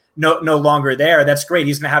no longer there. That's great.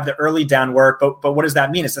 He's going to have the early down work. But what does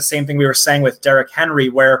that mean? It's the same thing we were saying with Derrick Henry,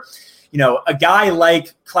 where, a guy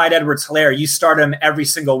like Clyde Edwards-Helaire, you start him every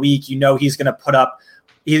single week, he's going to put up,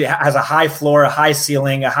 he has a high floor, a high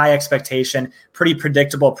ceiling, a high expectation, pretty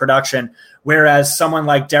predictable production. Whereas someone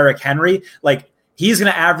like Derrick Henry, like, he's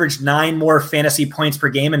going to average 9 more fantasy points per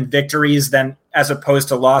game in victories than as opposed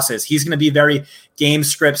to losses. He's going to be very game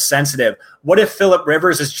script sensitive. What if Phillip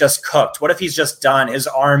Rivers is just cooked? What if he's just done? His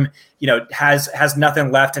arm, has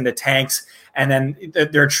nothing left in the tanks, and then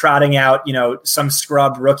they're trotting out, some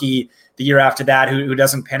scrub rookie the year after that who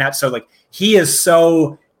doesn't pan out. So like, he is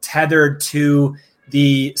so tethered to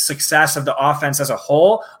the success of the offense as a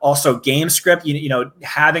whole. Also game script,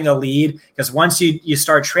 having a lead, because once you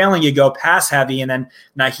start trailing, you go pass heavy, and then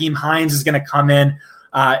Nyheim Hines is going to come in.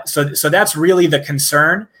 So that's really the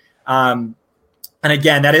concern. And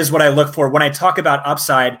again, that is what I look for when I talk about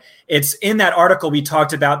upside. It's in that article we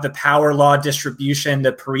talked about the power law distribution,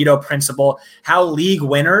 the Pareto principle, how league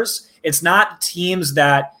winners, it's not teams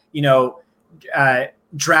that,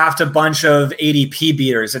 draft a bunch of ADP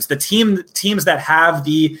beaters. It's the teams that have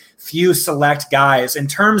the few select guys. In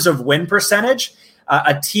terms of win percentage,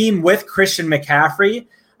 a team with Christian McCaffrey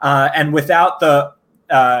and without the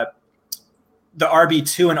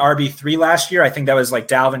RB2 and RB3 last year, I think that was like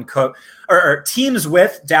Dalvin Cook, or teams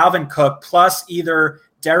with Dalvin Cook plus either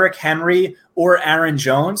Derrick Henry or Aaron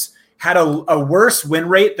Jones had a worse win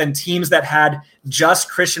rate than teams that had just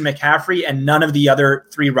Christian McCaffrey and none of the other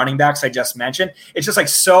 3 running backs I just mentioned. It's just like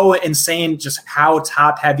so insane just how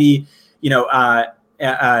top heavy,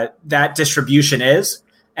 that distribution is.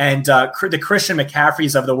 And the Christian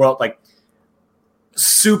McCaffreys of the world, like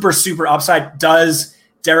super, super upside. Does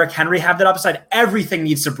Derrick Henry have that upside? Everything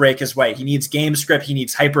needs to break his way. He needs game script. He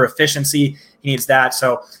needs hyper efficiency. He needs that.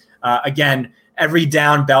 So again, every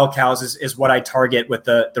down bell cows is what I target with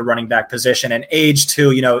the running back position. And age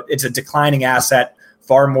too, it's a declining asset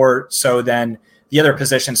far more so than the other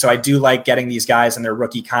position. So I do like getting these guys in their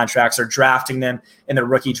rookie contracts or drafting them in the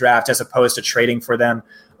rookie draft as opposed to trading for them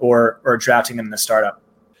or drafting them in the startup.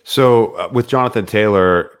 So with Jonathan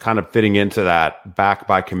Taylor kind of fitting into that back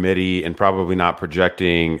by committee and probably not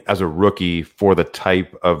projecting as a rookie for the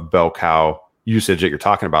type of bell cow usage that you're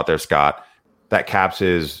talking about there, Scott, that caps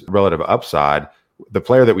his relative upside. The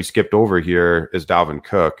player that we skipped over here is Dalvin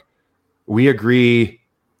Cook. We agree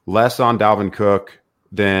less on Dalvin Cook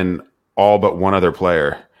than all but one other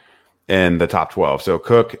player. in the top 12. So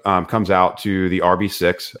Cook comes out to the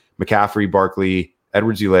RB6, McCaffrey, Barkley,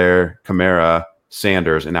 Edwards-Helaire, Kamara,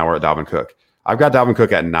 Sanders, and now we're at Dalvin Cook. I've got Dalvin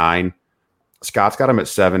Cook at 9. Scott's got him at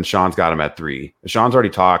 7. Sean's got him at 3. Sean's already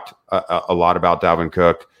talked a lot about Dalvin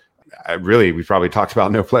Cook. We've probably talked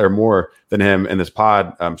about no player more than him in this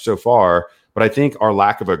pod so far. But I think our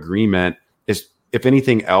lack of agreement is, if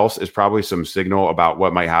anything else, is probably some signal about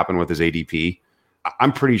what might happen with his ADP.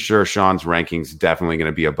 I'm pretty sure Sean's ranking's definitely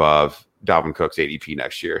going to be above Dalvin Cook's ADP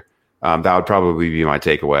next year. That would probably be my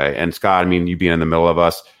takeaway. And Scott, I mean, you being in the middle of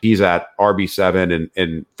us, he's at RB7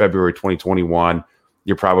 in February 2021.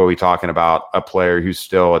 You're probably talking about a player who's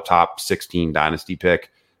still a top 16 dynasty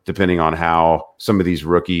pick, depending on how some of these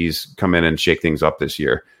rookies come in and shake things up this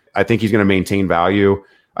year. I think he's going to maintain value.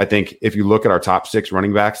 I think if you look at our top 6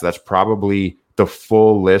 running backs, that's probably the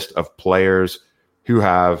full list of players who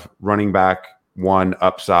have running back one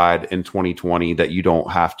upside in 2020 that you don't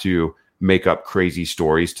have to make up crazy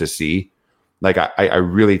stories to see. Like, I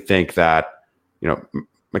really think that, you know,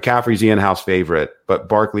 McCaffrey's the in-house favorite, but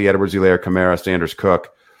Barkley, Edwards-Helaire, Kamara, Sanders,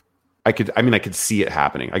 Cook, I could see it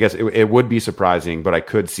happening. I guess it would be surprising, but I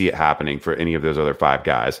could see it happening for any of those other 5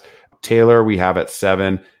 guys. Taylor, we have at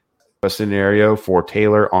 7. A scenario for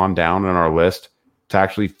Taylor on down on our list to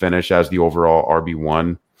actually finish as the overall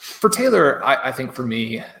RB1. For Taylor, I think for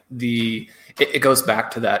me, it goes back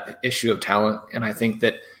to that issue of talent. And I think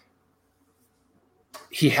that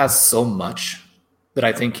he has so much that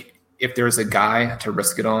I think if there's a guy to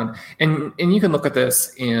risk it on, and you can look at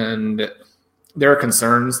this and there are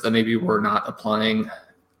concerns that maybe we're not applying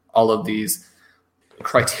all of these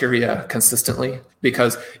criteria consistently,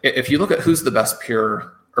 because if you look at who's the best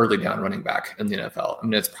pure early down running back in the NFL, I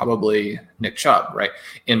mean, it's probably Nick Chubb, right?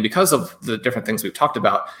 And because of the different things we've talked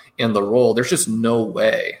about in the role, there's just no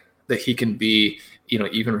way that he can be, you know,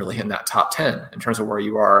 even really in that top 10 in terms of where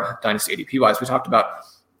you are dynasty ADP wise. We talked about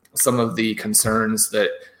some of the concerns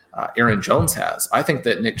that Aaron Jones has. I think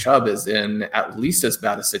that Nick Chubb is in at least as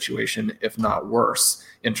bad a situation, if not worse,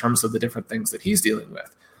 in terms of the different things that he's dealing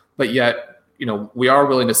with. But yet, you know, we are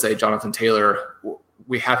willing to say Jonathan Taylor,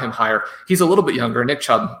 we have him higher. He's a little bit younger. Nick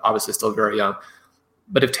Chubb, obviously still very young.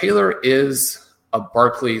 But if Taylor is a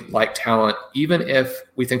Barkley-like talent, even if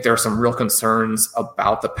we think there are some real concerns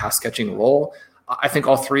about the pass-catching role, I think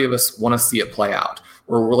all 3 of us want to see it play out.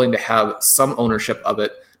 We're willing to have some ownership of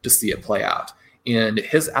it to see it play out. And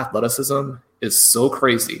his athleticism is so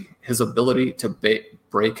crazy. His ability to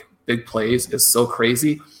break big plays is so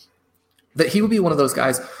crazy that he would be one of those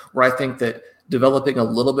guys where I think that developing a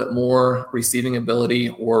little bit more receiving ability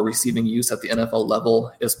or receiving use at the NFL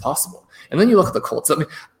level is possible. And then you look at the Colts. I mean,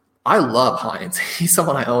 I love Hines. He's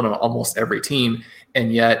someone I own on almost every team.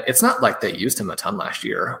 And yet it's not like they used him a ton last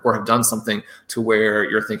year or have done something to where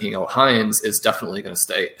you're thinking, oh, Hines is definitely going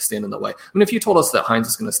to stand in the way. I mean, if you told us that Hines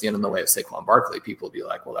is going to stand in the way of Saquon Barkley, people would be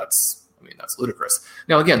like, well, that's ludicrous.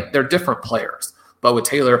 Now, again, they're different players. But with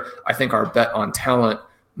Taylor, I think our bet on talent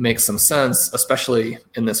makes some sense, especially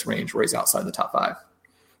in this range where he's outside the top 5.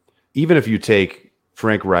 Even if you take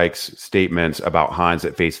Frank Reich's statements about Hines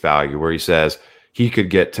at face value, where he says he could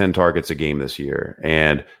get 10 targets a game this year.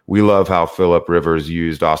 And we love how Phillip Rivers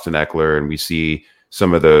used Austin Eckler, and we see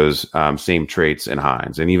some of those same traits in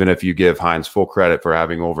Hines. And even if you give Hines full credit for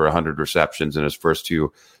having over 100 receptions in his first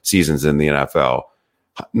 2 seasons in the NFL,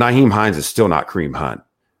 Nyheim Hines is still not Kareem Hunt.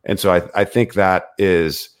 And so I think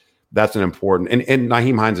that's an important, and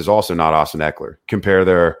Nyheim Hines is also not Austin Eckler. Compare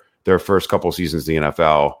their first couple seasons in the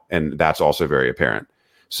NFL, and that's also very apparent.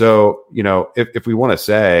 So, you know, if we want to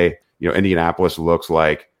say, you know, Indianapolis looks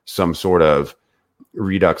like some sort of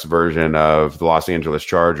redux version of the Los Angeles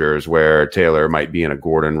Chargers, where Taylor might be in a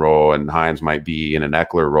Gordon role and Hines might be in an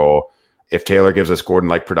Eckler role. If Taylor gives us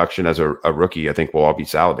Gordon-like production as a rookie, I think we'll all be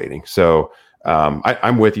salivating. So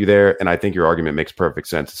I'm with you there, and I think your argument makes perfect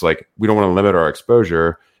sense. It's like we don't want to limit our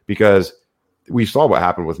exposure, because we saw what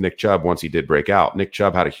happened with Nick Chubb once he did break out. Nick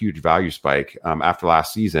Chubb had a huge value spike after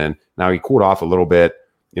last season. Now he cooled off a little bit.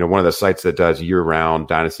 You know, one of the sites that does year-round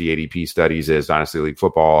Dynasty ADP studies is Dynasty League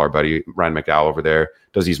Football. Our buddy Ryan McDowell over there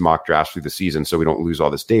does these mock drafts through the season so we don't lose all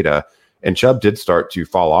this data. And Chubb did start to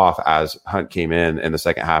fall off as Hunt came in the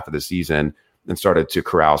second half of the season and started to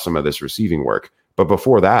corral some of this receiving work. But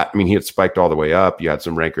before that, I mean, he had spiked all the way up. You had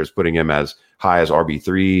some rankers putting him as high as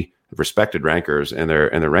RB3, respected rankers in their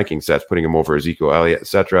ranking sets, putting him over Ezekiel Elliott, et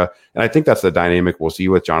cetera. And I think that's the dynamic we'll see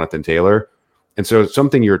with Jonathan Taylor. And so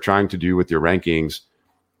something you're trying to do with your rankings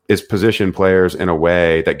is position players in a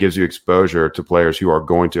way that gives you exposure to players who are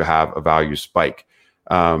going to have a value spike,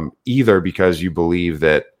 either because you believe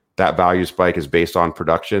that value spike is based on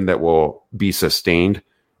production that will be sustained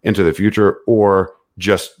into the future, or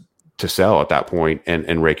just to sell at that point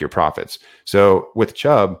and rake your profits. So with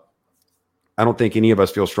Chubb, I don't think any of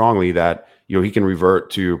us feel strongly that, he can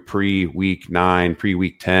revert to pre-week 9,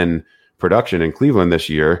 pre-week 10 production in Cleveland this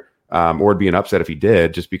year, or it'd be an upset if he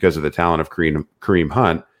did, just because of the talent of Kareem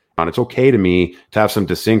Hunt. And it's okay to me to have some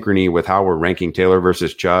dyssynchrony with how we're ranking Taylor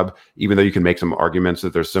versus Chubb, even though you can make some arguments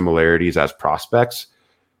that there's similarities as prospects.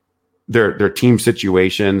 Their team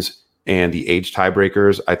situations and the age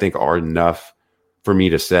tiebreakers, I think, are enough for me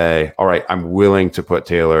to say, all right, I'm willing to put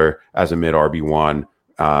Taylor as a mid RB1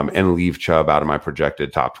 and leave Chubb out of my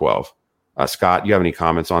projected top 12. Scott, you have any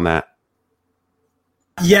comments on that?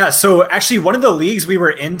 Yeah, so actually one of the leagues we were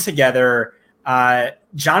in together,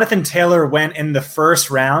 Jonathan Taylor went in the first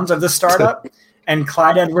round of the startup and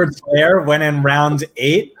Clyde Edwards-Helaire went in round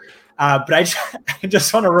 8. But I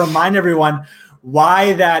just want to remind everyone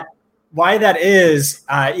why that is.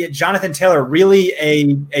 Jonathan Taylor, really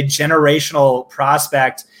a generational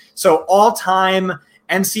prospect. So all-time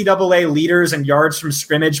NCAA leaders in yards from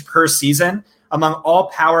scrimmage per season among all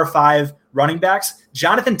Power 5 running backs,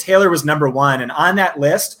 Jonathan Taylor was number 1. And on that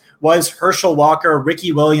list was Herschel Walker,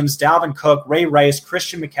 Ricky Williams, Dalvin Cook, Ray Rice,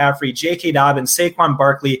 Christian McCaffrey, J.K. Dobbins, Saquon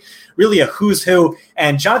Barkley, really a who's who.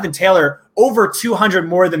 And Jonathan Taylor, over 200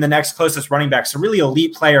 more than the next closest running back. So really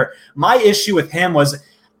elite player. My issue with him was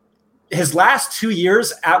his last 2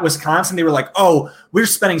 years at Wisconsin, they were like, oh, we're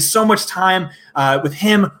spending so much time with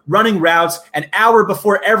him running routes an hour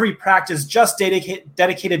before every practice just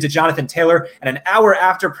dedicated to Jonathan Taylor, and an hour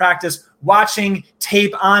after practice watching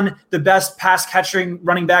tape on the best pass-catching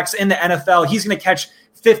running backs in the NFL. He's going to catch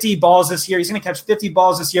 50 balls this year. He's going to catch 50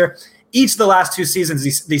 balls this year. Each of the last 2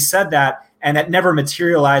 seasons, they said that, and that never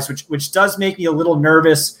materialized, which does make me a little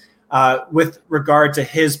nervous with regard to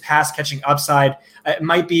his pass-catching upside. It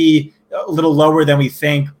might be a little lower than we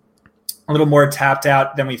think, a little more tapped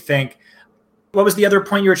out than we think. What was the other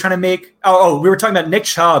point you were trying to make? Oh, we were talking about Nick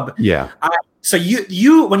Chubb. Yeah. So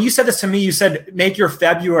you when you said this to me, you said make your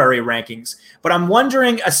February rankings. But I'm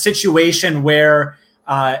wondering a situation where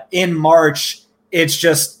in March it's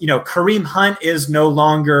just, Kareem Hunt is no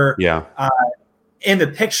longer in the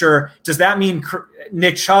picture. Does that mean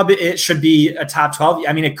Nick Chubb it should be a top 12?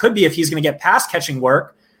 I mean, it could be if he's going to get pass catching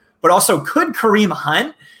work, but also could Kareem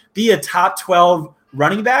Hunt be a top 12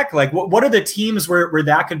 running back? Like what are the teams where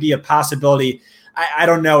that could be a possibility? I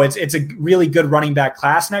don't know. It's a really good running back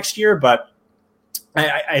class next year, but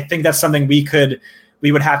I think that's something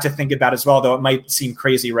we would have to think about as well, though it might seem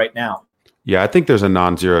crazy right now. Yeah, I think there's a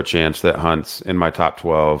non-zero chance that Hunt's in my top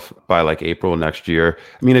 12 by like April next year.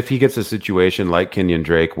 I mean, if he gets a situation like Kenyon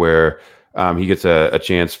Drake where he gets a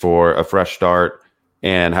chance for a fresh start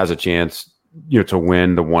and has a chance to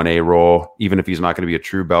win the 1A role, even if he's not going to be a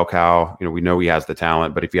true bell cow. We know he has the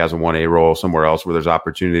talent, but if he has a 1A role somewhere else where there's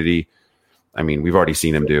opportunity, I mean, we've already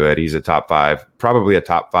seen him do it. He's a top 5, probably a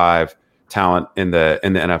top 5 talent in the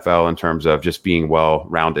NFL in terms of just being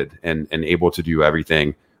well-rounded and able to do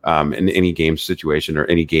everything in any game situation or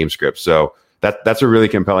any game script. So that's a really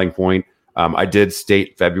compelling point. I did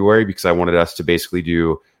state February because I wanted us to basically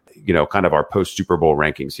do, kind of our post Super Bowl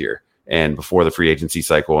rankings here, and before the free agency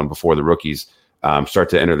cycle and before the rookies start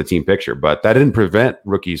to enter the team picture. But that didn't prevent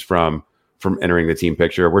rookies from entering the team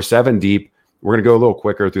picture. We're 7 deep. We're going to go a little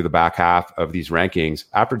quicker through the back half of these rankings.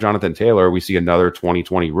 After Jonathan Taylor, we see another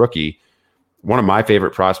 2020 rookie. One of my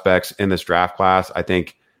favorite prospects in this draft class. I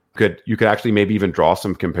think you could actually maybe even draw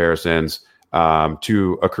some comparisons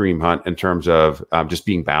to a Kareem Hunt in terms of just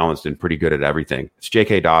being balanced and pretty good at everything. It's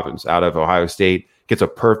J.K. Dobbins out of Ohio State, gets a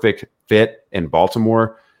perfect fit in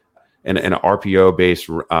Baltimore. And an RPO-based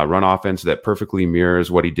run offense that perfectly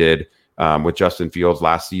mirrors what he did with Justin Fields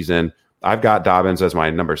last season. I've got Dobbins as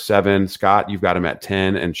my number 7. Scott, you've got him at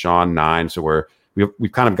 10, and Sean 9. So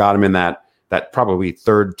we've kind of got him in that probably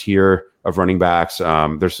third tier of running backs.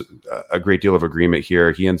 There's a great deal of agreement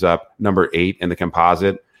here. He ends up number 8 in the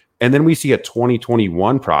composite. And then we see a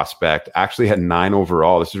 2021 prospect actually had 9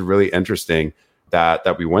 overall. This is really interesting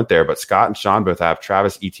that we went there. But Scott and Sean both have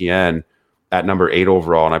Travis Etienne at number 8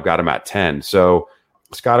 overall, and I've got him at 10. So,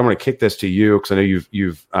 Scott, I'm going to kick this to you because I know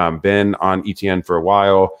you've been on Etienne for a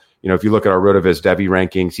while. If you look at our RotoViz Devy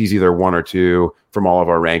rankings, he's either 1 or 2 from all of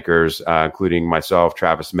our rankers, including myself,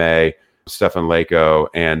 Travis May, Stefan Lako,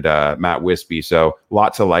 and Matt Wispy. So,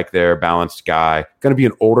 lots to like there, balanced guy. Going to be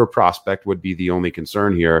an older prospect would be the only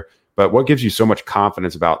concern here. But what gives you so much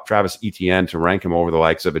confidence about Travis Etienne to rank him over the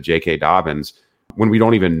likes of a J.K. Dobbins when we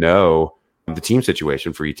don't even know the team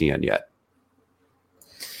situation for Etienne yet?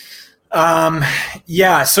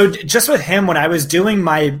 So just with him, when I was doing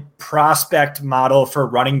my prospect model for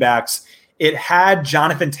running backs, it had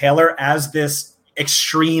Jonathan Taylor as this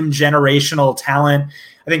extreme generational talent.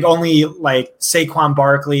 I think only like Saquon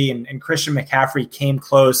Barkley and Christian McCaffrey came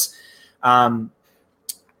close. And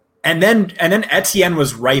then Etienne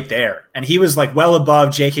was right there, and he was like well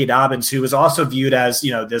above J.K. Dobbins, who was also viewed as,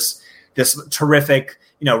 this terrific,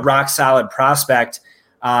 rock solid prospect.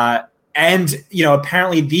 And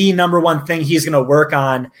apparently the number one thing he's going to work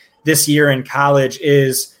on this year in college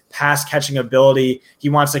is pass catching ability. He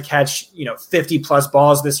wants to catch 50 plus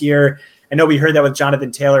balls this year. I know we heard that with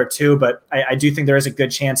Jonathan Taylor too, but I do think there is a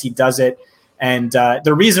good chance he does it. And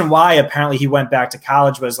the reason why apparently he went back to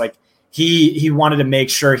college was like he wanted to make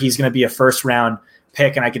sure he's going to be a first round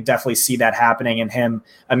pick, and I could definitely see that happening and him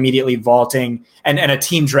immediately vaulting and a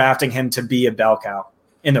team drafting him to be a bell cow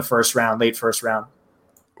in the first round, late first round.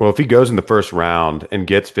 Well, if he goes in the first round and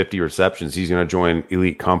gets 50 receptions, he's going to join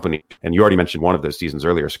elite company. And you already mentioned one of those seasons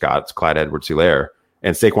earlier, Scott. It's Clyde Edwards-Helaire.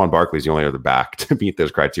 And Saquon Barkley is the only other back to meet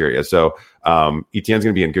those criteria. So Etienne's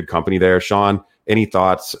going to be in good company there. Sean, any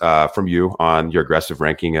thoughts from you on your aggressive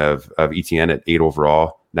ranking of Etienne at 8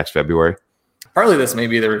 overall next February? Partly this may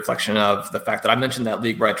be the reflection of the fact that I mentioned that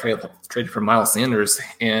league where I traded for Miles Sanders,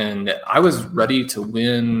 and I was ready to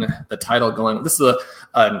win the title going. This is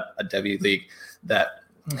a Debbie league that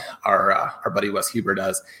our buddy Wes Huber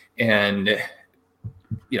does. And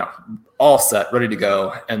all set, ready to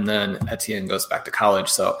go. And then Etienne goes back to college.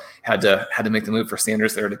 So had to make the move for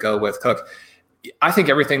Sanders there to go with Cook. I think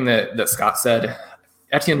everything that Scott said,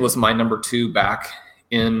 Etienne was my number 2 back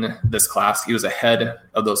in this class. He was ahead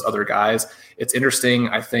of those other guys. It's interesting,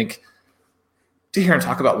 I think, to hear him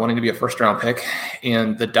talk about wanting to be a first round pick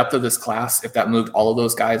and the depth of this class, if that moved all of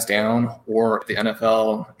those guys down, or the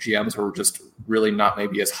NFL GMs were just really not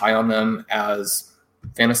maybe as high on them as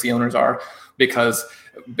fantasy owners are, because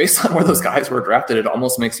based on where those guys were drafted, it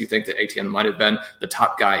almost makes you think that Etienne might have been the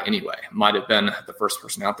top guy anyway, might have been the first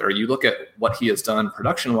person out there. You look at what he has done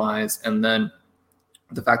production-wise, and then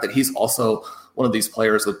the fact that he's also one of these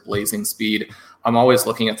players with blazing speed. I'm always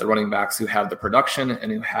looking at the running backs who have the production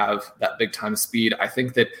and who have that big-time speed. I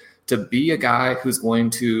think that to be a guy who's going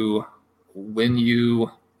to win you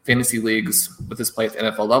fantasy leagues with this play at the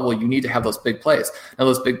NFL level, you need to have those big plays. Now,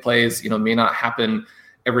 those big plays, may not happen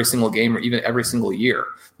every single game or even every single year,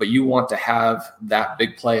 but you want to have that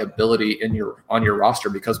big play ability on your roster,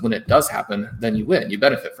 because when it does happen, then you win, you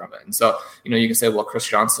benefit from it. And so, you can say, well, Chris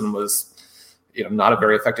Johnson was, not a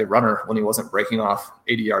very effective runner when he wasn't breaking off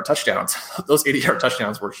 80-yard touchdowns. Those 80-yard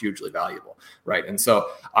touchdowns were hugely valuable, right? And so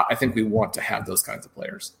I think we want to have those kinds of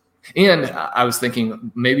players. And I was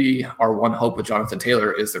thinking maybe our one hope with Jonathan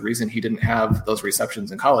Taylor is the reason he didn't have those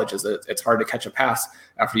receptions in college is that it's hard to catch a pass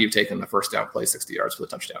after you've taken the first down play 60 yards for the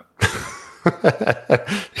touchdown.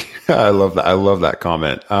 I love that. I love that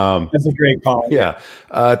comment. That's a great call. Yeah.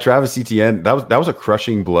 Travis Etienne, that was a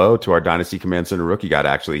crushing blow to our Dynasty Command Center rookie guide.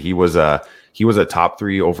 Actually, he was a top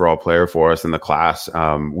 3 overall player for us in the class.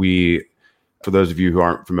 For those of you who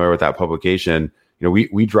aren't familiar with that publication,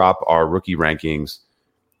 we drop our rookie rankings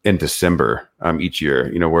in December each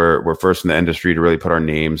year. We're first in the industry to really put our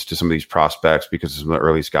names to some of these prospects because of some of the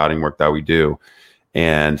early scouting work that we do.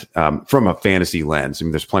 And from a fantasy lens,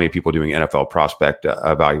 there's plenty of people doing NFL prospect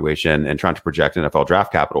evaluation and trying to project NFL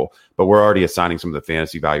draft capital, but we're already assigning some of the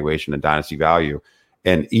fantasy valuation and dynasty value.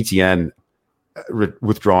 And Etienne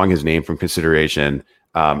withdrawing his name from consideration,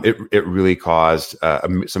 it really caused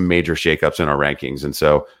some major shakeups in our rankings. And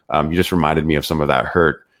so you just reminded me of some of that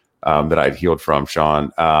hurt that I'd healed from,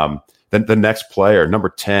 Sean. Then the next player, number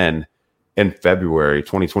 10 in February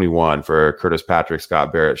 2021 for Curtis Patrick,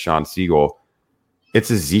 Scott Barrett, Sean Siegel, it's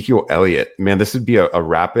Ezekiel Elliott. Man, this would be a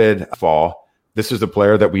rapid fall. This is the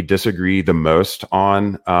player that we disagree the most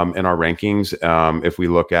on in our rankings. If we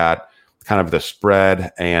look at kind of the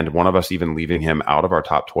spread and one of us even leaving him out of our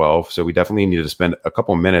top 12. So we definitely need to spend a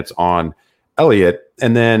couple minutes on Elliott.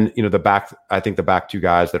 And then, I think the back 2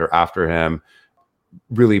 guys that are after him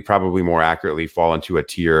really probably more accurately fall into a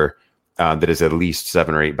tier that is at least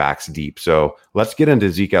 7 or 8 backs deep. So let's get into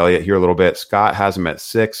Zeke Elliott here a little bit. Scott has him at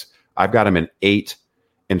 6. I've got him in 8.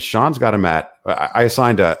 And Sean's got him at, I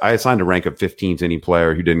assigned a rank of 15 to any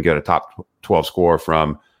player who didn't get a top 12 score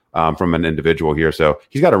from an individual here. So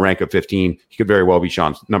he's got a rank of 15. He could very well be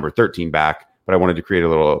Sean's number 13 back, but I wanted to create a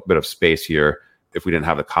little bit of space here if we didn't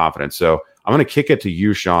have the confidence. So I'm going to kick it to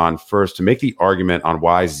you, Sean, first to make the argument on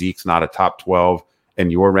why Zeke's not a top 12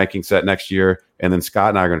 in your ranking set next year. And then Scott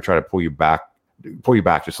and I are going to try to pull you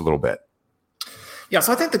back just a little bit. Yeah,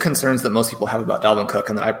 so I think the concerns that most people have about Dalvin Cook,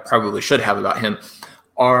 and that I probably should have about him,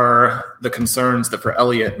 are the concerns that for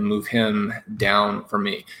Elliott move him down for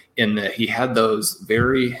me, in that he had those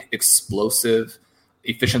very explosive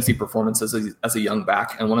efficiency performances as a young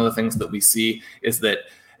back. And one of the things that we see is that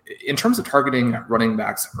in terms of targeting running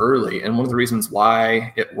backs early, and one of the reasons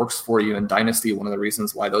why it works for you in Dynasty, one of the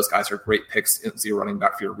reasons why those guys are great picks in zero running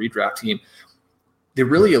back for your redraft team, the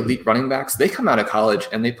really elite running backs, they come out of college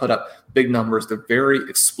and they put up big numbers. They're very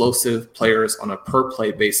explosive players on a per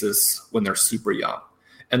play basis when they're super young.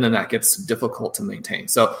 And then that gets difficult to maintain.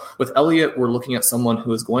 So with Elliott, we're looking at someone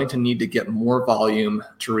who is going to need to get more volume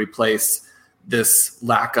to replace this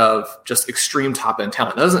lack of just extreme top end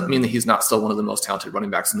talent. That doesn't mean that he's not still one of the most talented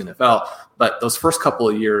running backs in the NFL, but those first couple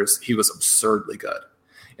of years, he was absurdly good.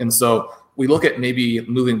 And so we look at maybe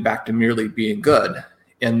moving back to merely being good.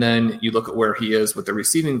 And then you look at where he is with the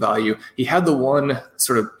receiving value. He had the one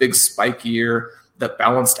sort of big spike year that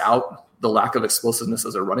balanced out the lack of explosiveness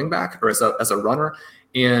as a running back or as a runner.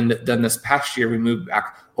 And then this past year, we moved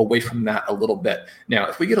back away from that a little bit. Now,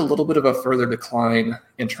 if we get a little bit of a further decline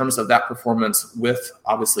in terms of that performance with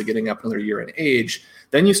obviously getting up another year in age,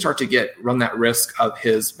 then you start to run that risk of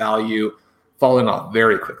his value falling off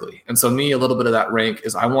very quickly. And so a little bit of that rank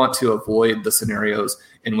is I want to avoid the scenarios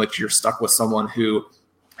in which you're stuck with someone who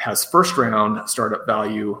has first round startup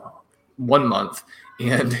value 1 month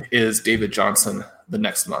and is David Johnson the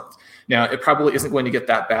next month. Now, it probably isn't going to get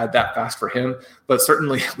that bad that fast for him, but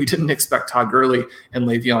certainly we didn't expect Todd Gurley and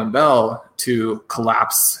Le'Veon Bell to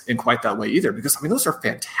collapse in quite that way either, because, those are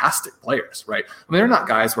fantastic players, right? They're not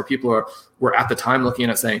guys where people were at the time looking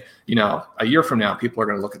at it saying, a year from now, people are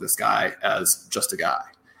going to look at this guy as just a guy.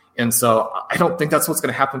 And so I don't think that's what's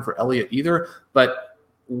going to happen for Elliott either, but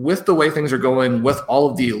with the way things are going, with all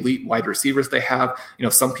of the elite wide receivers they have,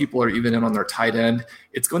 some people are even in on their tight end.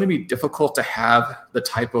 It's going to be difficult to have the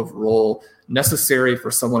type of role necessary for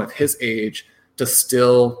someone of his age to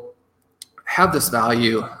still have this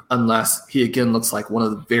value unless he, again, looks like one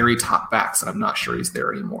of the very top backs, and I'm not sure he's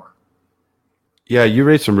there anymore. Yeah, you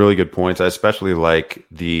raised some really good points. I especially like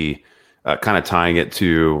the kind of tying it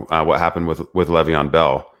to what happened with Le'Veon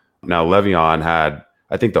Bell. Now, Le'Veon had,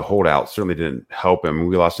 I think the holdout certainly didn't help him.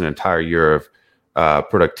 We lost an entire year of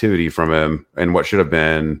productivity from him and what should have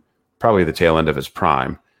been probably the tail end of his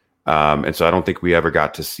prime. And so I don't think we ever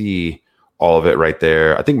got to see all of it right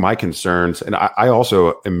there. I think my concerns, and I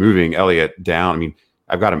also am moving Elliott down.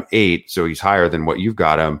 I've got him 8, so he's higher than what you've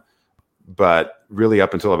got him. But really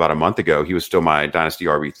up until about a month ago, he was still my Dynasty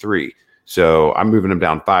RB3. So I'm moving him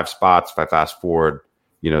down 5 spots if I fast forward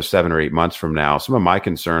 7 or 8 months from now. Some of my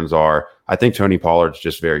concerns are, I think Tony Pollard's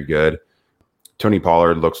just very good. Tony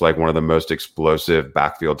Pollard looks like one of the most explosive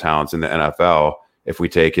backfield talents in the NFL. If we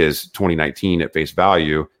take his 2019 at face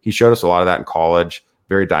value, he showed us a lot of that in college.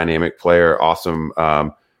 Very dynamic player, awesome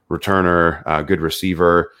returner, good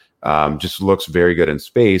receiver, just looks very good in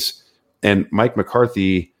space. And Mike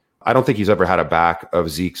McCarthy, I don't think he's ever had a back of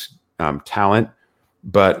Zeke's talent,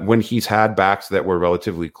 but when he's had backs that were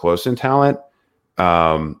relatively close in talent,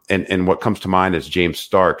 and what comes to mind is James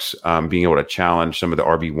Starks being able to challenge some of the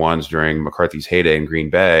RB1s during McCarthy's heyday in Green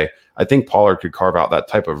Bay. I think Pollard could carve out that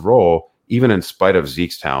type of role, even in spite of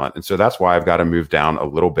Zeke's talent. And so that's why I've got to move down a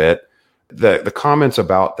little bit. The comments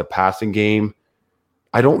about the passing game,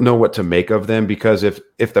 I don't know what to make of them, because if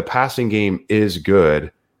the passing game is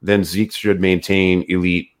good, then Zeke should maintain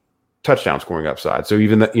elite touchdown scoring upside. So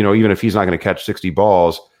even if he's not going to catch 60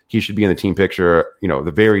 balls, he should be in the team picture,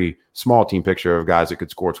 the very small team picture of guys that could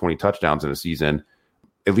score 20 touchdowns in a season,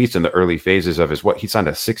 at least in the early phases of he signed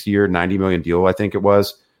a 6-year, $90 million deal, I think it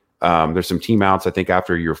was. There's some team outs, I think,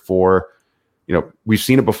 after year 4. We've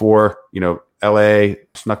seen it before. LA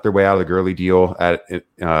snuck their way out of the Gurley deal at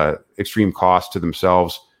extreme cost to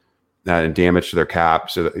themselves and damage to their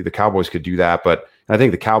cap. So the Cowboys could do that. But I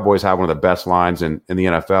think the Cowboys have one of the best lines in the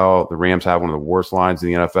NFL. The Rams have one of the worst lines in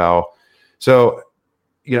the NFL. So,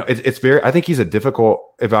 it's very, I think he's a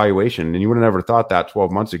difficult evaluation, and you would have never thought that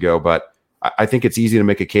 12 months ago, but I think it's easy to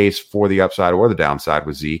make a case for the upside or the downside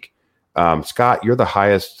with Zeke. Scott, you're the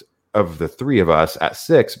highest of the 3 of us at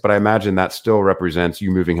 6, but I imagine that still represents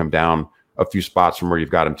you moving him down a few spots from where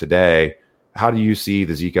you've got him today. How do you see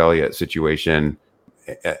the Zeke Elliott situation,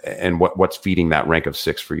 and what's feeding that rank of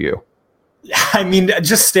 6 for you?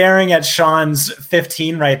 Just staring at Sean's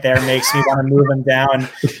 15 right there makes me want to move him down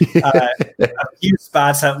a few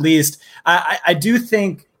spots at least. I do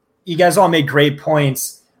think you guys all made great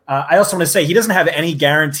points. I also want to say he doesn't have any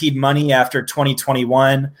guaranteed money after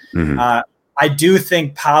 2021. Mm-hmm. I do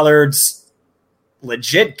think Pollard's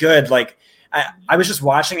legit good. I was just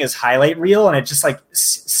watching his highlight reel, and it just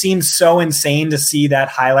seems so insane to see that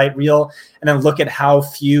highlight reel and then look at how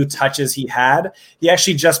few touches he had. He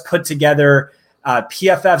actually just put together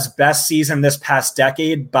PFF's best season this past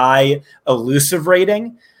decade by elusive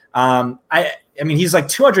rating. I mean, he's like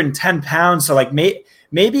 210 pounds. So like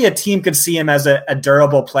maybe a team could see him as a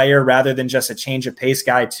durable player rather than just a change of pace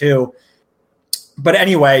guy too. But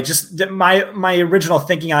anyway, just my original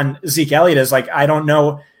thinking on Zeke Elliott is like, I don't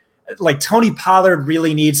know, like Tony Pollard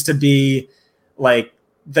really needs to be like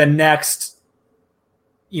the next,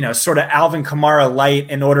 sort of Alvin Kamara light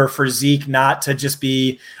in order for Zeke not to just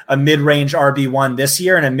be a mid-range RB1 this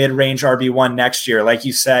year and a mid-range RB1 next year. Like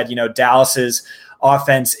you said, Dallas's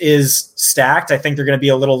offense is stacked. I think they're going to be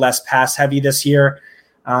a little less pass heavy this year.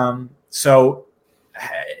 So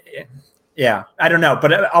yeah, I don't know,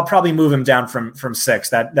 but I'll probably move him down from 6.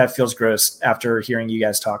 That feels gross after hearing you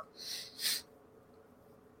guys talk.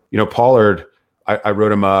 Pollard, I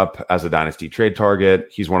wrote him up as a dynasty trade target.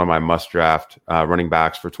 He's one of my must draft running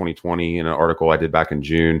backs for 2020 in an article I did back in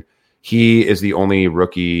June. He is the only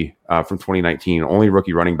rookie from 2019, only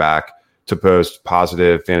rookie running back to post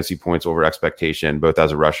positive fantasy points over expectation, both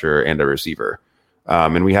as a rusher and a receiver.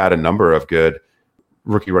 And we had a number of good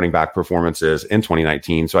rookie running back performances in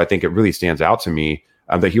 2019. So I think it really stands out to me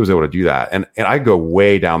that he was able to do that. And I go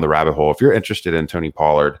way down the rabbit hole. If you're interested in Tony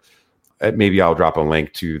Pollard, maybe I'll drop a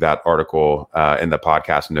link to that article in the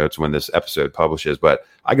podcast notes when this episode publishes. But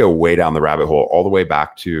I go way down the rabbit hole all the way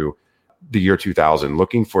back to the year 2000,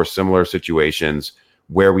 looking for similar situations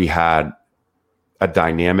where we had a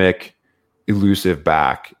dynamic, elusive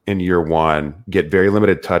back in year one, get very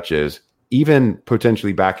limited touches, even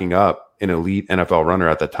potentially backing up an elite NFL runner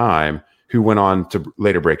at the time who went on to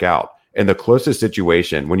later break out. And the closest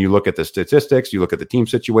situation, when you look at the statistics, you look at the team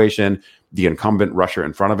situation, the incumbent rusher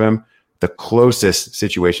in front of him, the closest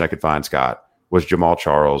situation I could find, Scott, was Jamal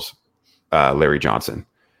Charles, Larry Johnson.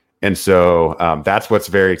 And so that's what's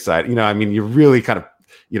very exciting. You're really kind of,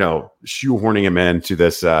 shoehorning him into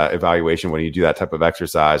this evaluation when you do that type of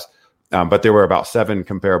exercise. But there were about 7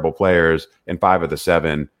 comparable players, and 5 of the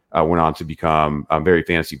 7 went on to become very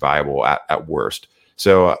fantasy viable at worst.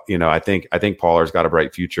 So, I think Pollard's got a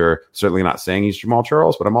bright future. Certainly not saying he's Jamal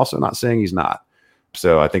Charles, but I'm also not saying he's not.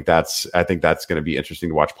 So I think that's going to be interesting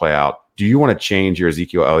to watch play out. Do you want to change your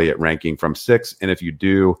Ezekiel Elliott ranking from 6? And if you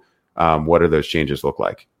do, what do those changes look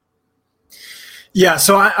like? Yeah,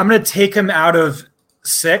 so I'm going to take him out of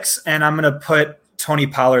 6, and I'm going to put Tony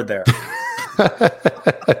Pollard there.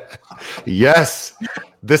 Yes,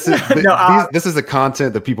 this is this is the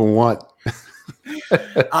content that people want.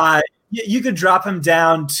 You could drop him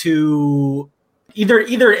down to either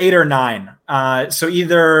 8 or 9. So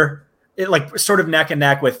either like sort of neck and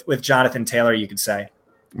neck with Jonathan Taylor, you could say.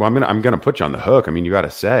 Well, I'm gonna put you on the hook. You got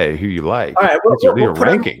to say who you like. All right, we'll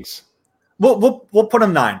rankings. We'll put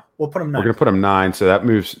him 9. We'll put him 9. We're gonna put him 9. So that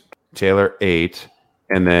moves Taylor 8,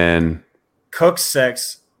 and then Cook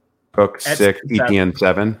 6. Cook 6. ETN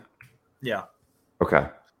 7. Yeah. Okay.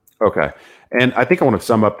 And I think I want to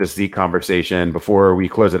sum up this Zeke conversation before we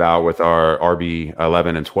close it out with our RB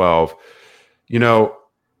 11 and 12.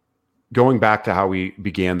 Going back to how we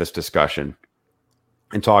began this discussion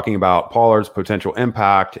and talking about Pollard's potential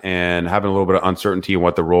impact and having a little bit of uncertainty in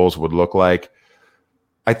what the roles would look like,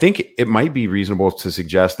 I think it might be reasonable to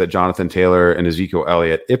suggest that Jonathan Taylor and Ezekiel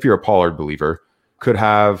Elliott, if you're a Pollard believer, could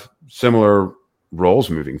have similar roles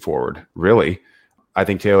moving forward, really. I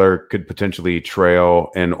think Taylor could potentially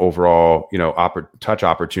trail an overall, touch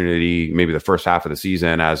opportunity, maybe the first half of the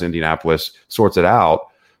season as Indianapolis sorts it out.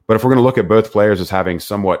 But if we're going to look at both players as having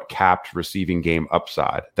somewhat capped receiving game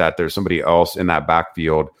upside, that there's somebody else in that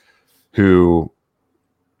backfield who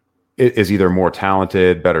is either more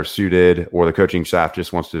talented, better suited, or the coaching staff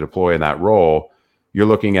just wants to deploy in that role, you're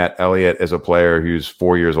looking at Elliott as a player who's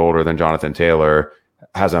 4 years older than Jonathan Taylor,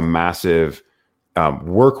 has a massive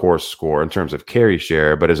workhorse score in terms of carry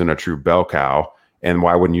share, but isn't a true bell cow. And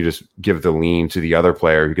why wouldn't you just give the lean to the other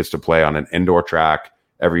player who gets to play on an indoor track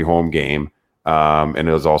every home game and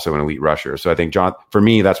is also an elite rusher? So I think, for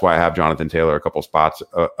me, that's why I have Jonathan Taylor a couple spots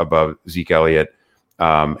above Zeke Elliott.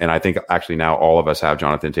 And I think actually now all of us have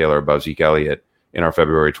Jonathan Taylor above Zeke Elliott in our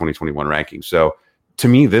February 2021 rankings. So to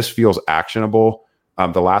me, this feels actionable.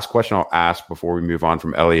 The last question I'll ask before we move on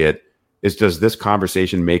from Elliott is, does this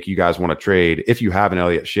conversation make you guys want to trade if you have an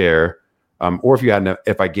Elliott share, or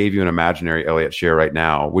if I gave you an imaginary Elliott share right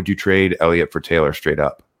now, would you trade Elliott for Taylor straight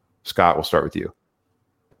up? Scott, we'll start with you.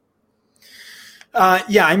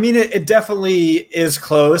 Yeah, it definitely is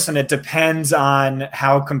close, and it depends on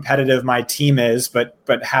how competitive my team is, but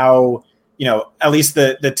how, at least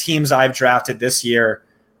the teams I've drafted this year,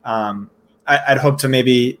 I'd hope to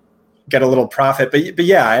maybe get a little profit, but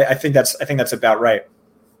yeah, I think that's about right.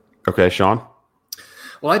 Okay, Sean.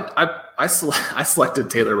 Well, I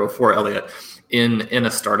selected Taylor before Elliott, in a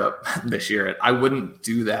startup this year. I wouldn't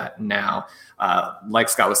do that now. Like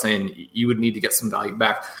Scott was saying, you would need to get some value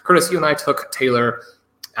back. Curtis, you and I took Taylor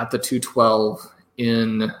at the 212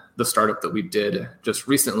 in the startup that we did just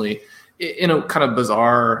recently, in a kind of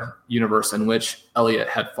bizarre universe in which Elliott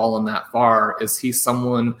had fallen that far. Is he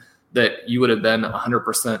someone that you would have been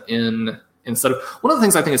 100% in instead of? One of the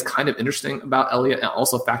things I think is kind of interesting about Elliott, and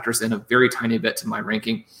also factors in a very tiny bit to my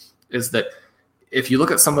ranking, is that if you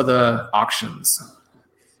look at some of the auctions,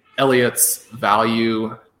 Elliott's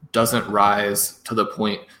value doesn't rise to the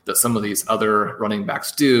point that some of these other running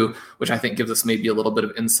backs do, which I think gives us maybe a little bit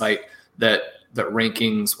of insight that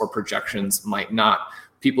rankings or projections might not.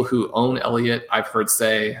 People who own Elliott, I've heard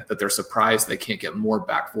say that they're surprised they can't get more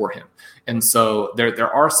back for him. And so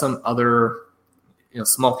there are some other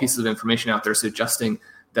small pieces of information out there suggesting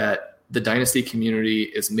that the dynasty community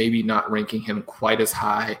is maybe not ranking him quite as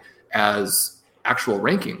high as actual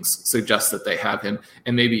rankings suggest that they have him,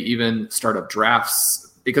 and maybe even startup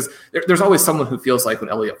drafts, because there's always someone who feels like when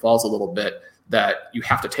Elliott falls a little bit that you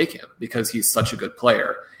have to take him because he's such a good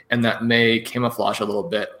player. And that may camouflage a little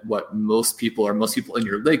bit what most people in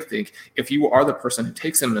your league think. If you are the person who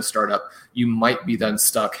takes him in a startup, you might be then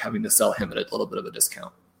stuck having to sell him at a little bit of a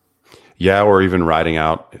discount. Yeah, or even riding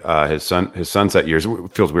out his sunset years.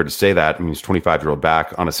 It feels weird to say that. I mean, he's 25-year-old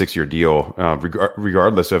back on a 6-year deal.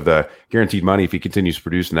 Regardless of the guaranteed money, if he continues to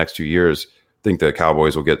produce the next 2 years, I think the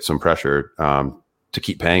Cowboys will get some pressure to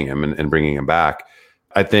keep paying him and bringing him back.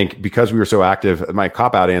 I think because we were so active, my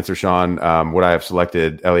cop-out answer, Sean, would I have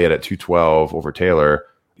selected Elliott at 212 over Taylor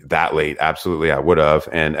that late? Absolutely, I would have.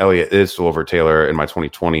 And Elliott is still over Taylor in my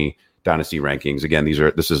 2020 dynasty rankings. Again,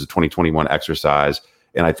 this is a 2021 exercise.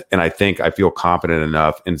 And I think I feel confident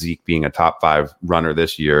enough in Zeke being a top 5 runner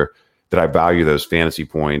this year that I value those fantasy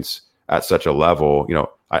points at such a level.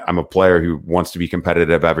 I'm a player who wants to be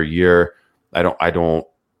competitive every year. I don't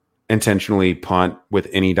intentionally punt with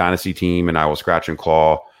any dynasty team, and I will scratch and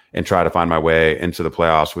claw and try to find my way into the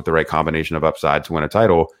playoffs with the right combination of upside to win a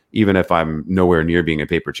title, even if I'm nowhere near being a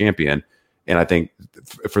paper champion. And I think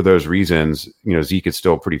for those reasons, Zeke is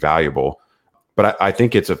still pretty valuable. But I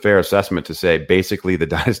think it's a fair assessment to say basically the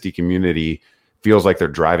dynasty community feels like they're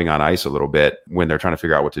driving on ice a little bit when they're trying to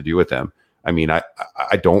figure out what to do with them. I mean, I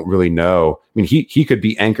don't really know. I mean, he could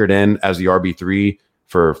be anchored in as the RB3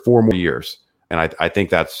 for 4 more years. And I think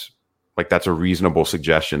that's a reasonable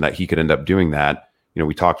suggestion that he could end up doing that.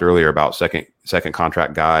 We talked earlier about second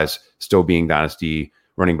contract guys still being dynasty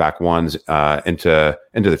running back ones into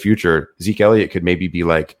the future. Zeke Elliott could maybe be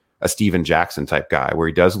like a Steven Jackson type guy where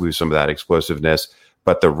he does lose some of that explosiveness,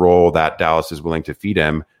 but the role that Dallas is willing to feed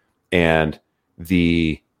him and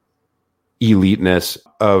the eliteness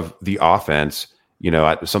of the offense,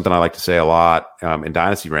 something I like to say a lot in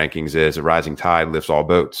dynasty rankings is a rising tide lifts all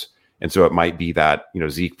boats. And so it might be that,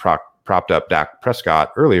 Zeke propped up Dak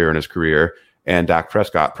Prescott earlier in his career, and Dak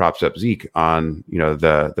Prescott props up Zeke on,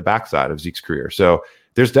 the backside of Zeke's career. So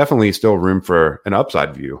there's definitely still room for an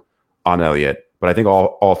upside view on Elliott. But I think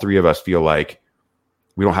all three of us feel like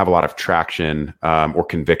we don't have a lot of traction or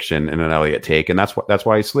conviction in an Elliott take, and that's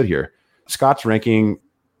why he slid here. Scott's ranking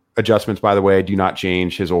adjustments, by the way, do not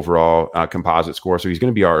change his overall composite score. So he's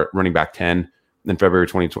going to be our running back 10 in February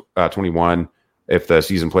 2021 if the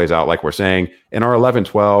season plays out like we're saying. And our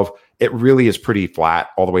 11-12, it really is pretty flat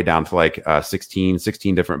all the way down to like 16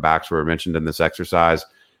 different backs were mentioned in this exercise.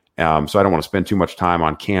 So I don't want to spend too much time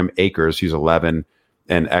on Cam Akers, who's 11,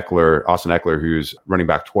 and Austin Eckler, who's running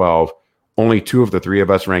back 12. Only 2 of the 3 of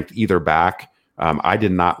us ranked either back. I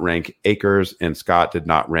did not rank Akers, and Scott did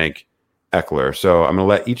not rank Eckler. So I'm going to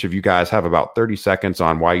let each of you guys have about 30 seconds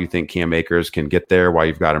on why you think Cam Akers can get there, why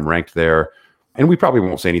you've got him ranked there. And we probably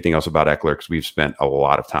won't say anything else about Eckler because we've spent a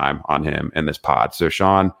lot of time on him in this pod. So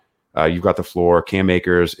Sean, you've got the floor. Cam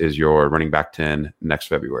Akers is your running back 10 next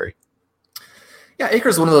February. Yeah,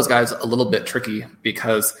 Akers is one of those guys a little bit tricky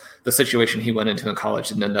because the situation he went into in college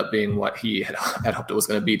didn't end up being what he had hoped it was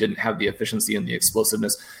going to be, didn't have the efficiency and the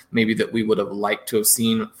explosiveness maybe that we would have liked to have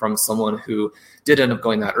seen from someone who did end up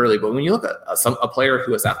going that early. But when you look at a player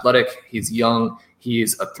who is athletic, he's young,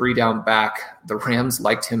 he's a 3-down back, the Rams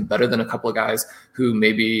liked him better than a couple of guys who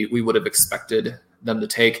maybe we would have expected them to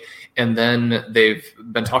take. And then they've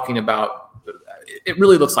been talking about, it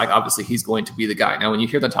really looks like obviously he's going to be the guy. Now, when you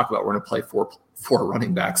hear them talk about we're going to play four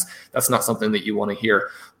running backs, that's not something that you want to hear.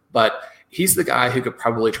 But he's the guy who could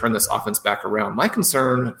probably turn this offense back around. My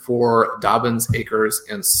concern for Dobbins, Akers,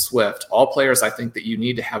 and Swift, all players I think that you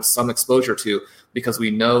need to have some exposure to, because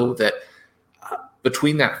we know that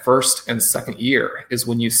between that first and second year is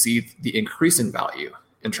when you see the increase in value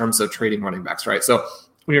in terms of trading running backs, right? So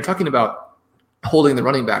when you're talking about holding the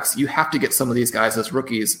running backs, you have to get some of these guys as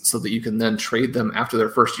rookies so that you can then trade them after their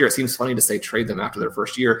first year. It seems funny to say trade them after their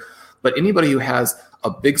first year, but anybody who has a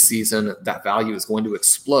big season, that value is going to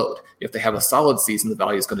explode. If they have a solid season, the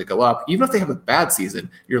value is going to go up. Even if they have a bad season,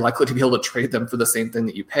 you're likely to be able to trade them for the same thing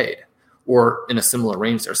that you paid or in a similar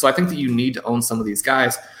range there. So I think that you need to own some of these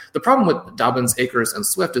guys. The problem with Dobbins, Akers, and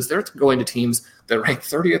Swift is they're going to teams that rank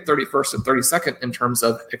 30th, 31st, and 32nd in terms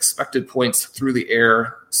of expected points through the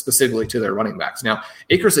air, specifically to their running backs. Now,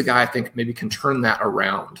 Akers, a guy I think maybe can turn that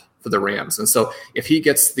around for the Rams. And so if he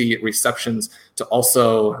gets the receptions to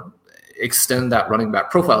also extend that running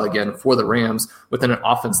back profile again for the Rams within an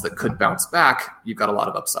offense that could bounce back, you've got a lot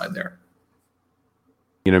of upside there.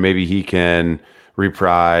 Maybe he can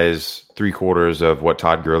reprise 3/4 of what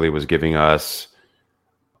Todd Gurley was giving us.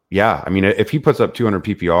 Yeah, I mean, if he puts up 200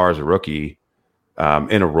 PPR as a rookie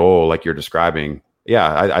in a role like you're describing,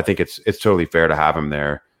 yeah, I think it's totally fair to have him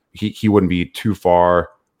there. He wouldn't be too far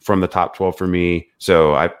from the top 12 for me,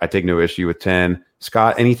 so I take no issue with 10.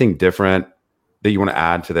 Scott, anything different that you want to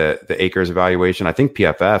add to the Akers evaluation? I think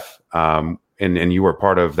PFF, and you were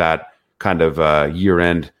part of that kind of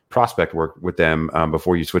year-end prospect work with them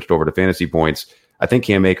before you switched over to Fantasy Points. I think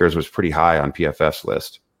Cam Akers was pretty high on PFF's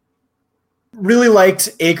list. Really liked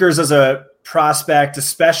Akers as a prospect,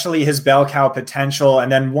 especially his bell cow potential.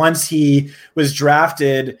 And then once he was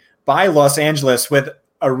drafted by Los Angeles with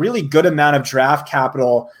a really good amount of draft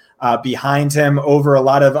capital behind him over a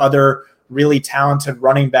lot of other really talented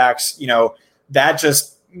running backs, that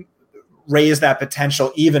just raised that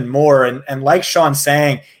potential even more. And like Sean's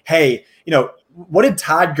saying, hey, what did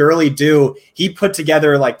Todd Gurley do? He put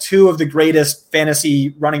together like two of the greatest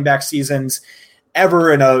fantasy running back seasons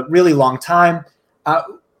ever in a really long time.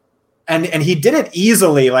 And he did it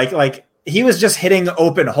easily. Like he was just hitting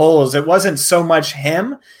open holes. It wasn't so much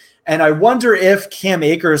him. And I wonder if Cam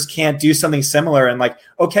Akers can't do something similar. And like,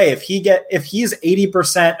 okay, if he's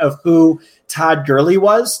 80% of who Todd Gurley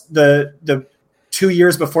was the 2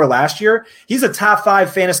 years before last year, he's a top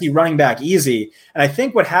 5 fantasy running back easy. And I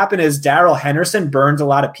think what happened is Darrell Henderson burned a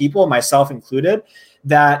lot of people, myself included,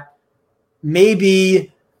 that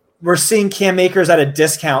maybe we're seeing Cam Akers at a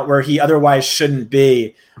discount where he otherwise shouldn't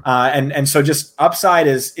be. And so just upside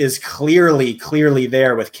is clearly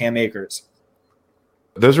there with Cam Akers.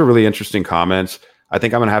 Those are really interesting comments. I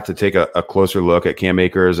think I'm going to have to take a closer look at Cam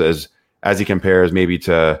Akers as he compares maybe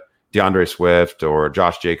to DeAndre Swift or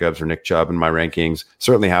Josh Jacobs or Nick Chubb in my rankings.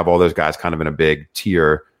 Certainly have all those guys kind of in a big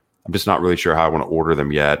tier. I'm just not really sure how I want to order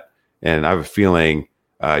them yet. And I have a feeling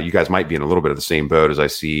you guys might be in a little bit of the same boat as I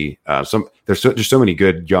see there's just so many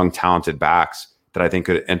good, young, talented backs that I think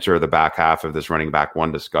could enter the back half of this running back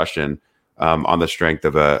one discussion on the strength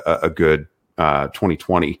of a good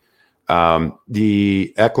 2020.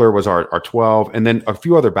 The Eckler was our 12, and then a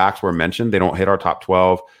few other backs were mentioned. They don't hit our top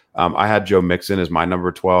 12. I had Joe Mixon as my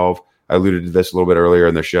number 12. I alluded to this a little bit earlier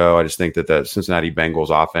in the show. I just think that the Cincinnati Bengals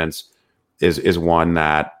offense is one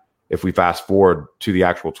that, if we fast forward to the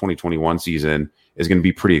actual 2021 season, is going to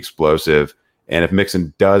be pretty explosive. And if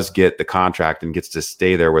Mixon does get the contract and gets to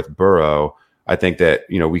stay there with Burrow, I think that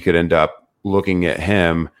we could end up looking at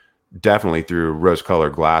him definitely through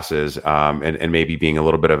rose-colored glasses, and maybe being a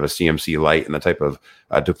little bit of a CMC light in the type of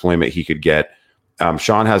deployment he could get.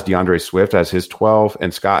 Sean has DeAndre Swift as his 12,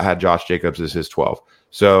 and Scott had Josh Jacobs as his 12.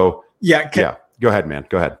 So yeah, go ahead, man.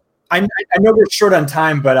 Go ahead. I know we're short on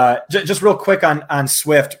time, but just real quick on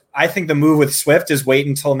Swift. I think the move with Swift is wait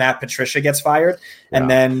until Matt Patricia gets fired and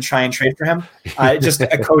then try and trade for him. Just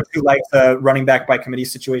a coach who likes the running back by committee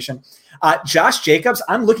situation. Josh Jacobs,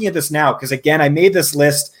 I'm looking at this now because, again, I made this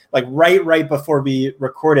list like right before we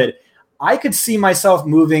recorded. I could see myself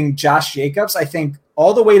moving Josh Jacobs, I think,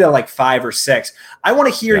 all the way to like 5 or 6. I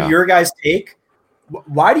want to hear your guys' take.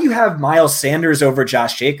 Why do you have Miles Sanders over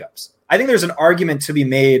Josh Jacobs? I think there's an argument to be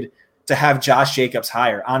made to have Josh Jacobs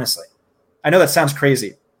higher, honestly. I know that sounds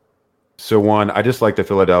crazy. So one, I just like the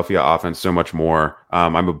Philadelphia offense so much more.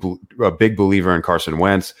 I'm a big believer in Carson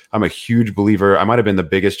Wentz. I'm a huge believer. I might have been the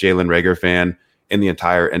biggest Jalen Reagor fan in the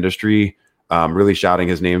entire industry, really shouting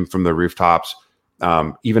his name from the rooftops,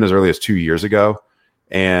 even as early as 2 years ago.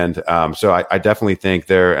 And so I definitely think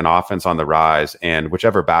they're an offense on the rise, and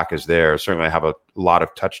whichever back is there certainly have a lot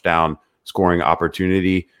of touchdown scoring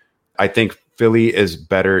opportunity. I think Philly is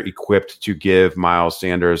better equipped to give Miles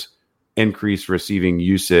Sanders increased receiving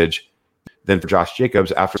usage than for Josh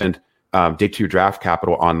Jacobs after day 2 draft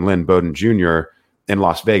capital on Lynn Bowden Jr. in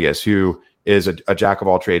Las Vegas, who is a jack of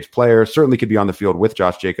all trades player, certainly could be on the field with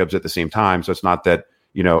Josh Jacobs at the same time. So it's not that,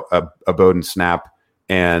 a Bowden snap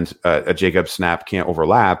and a Jacobs snap can't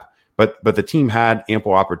overlap, but the team had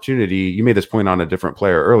ample opportunity. You made this point on a different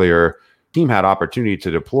player earlier team had opportunity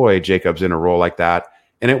to deploy Jacobs in a role like that.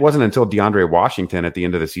 And it wasn't until DeAndre Washington at the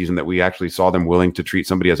end of the season that we actually saw them willing to treat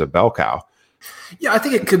somebody as a bell cow. Yeah, I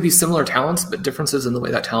think it could be similar talents, but differences in the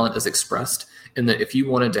way that talent is expressed. In that if you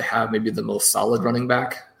wanted to have maybe the most solid running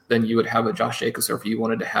back, then you would have a Josh Jacobs, or if you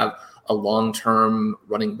wanted to have a long-term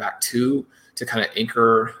running back to kind of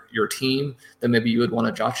anchor your team, then maybe you would want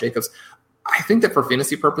a Josh Jacobs. I think that for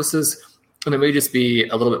fantasy purposes, and it may just be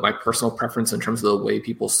a little bit my personal preference in terms of the way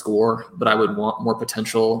people score, but I would want more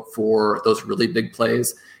potential for those really big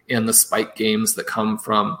plays and the spike games that come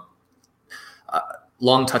from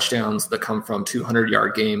long touchdowns, that come from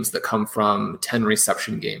 200-yard games, that come from 10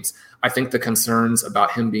 reception games. I think the concerns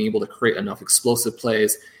about him being able to create enough explosive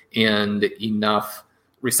plays and enough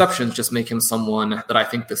receptions just make him someone that I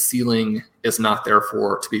think the ceiling is not there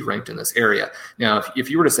for to be ranked in this area. Now, if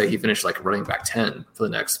you were to say he finished like running back 10 for the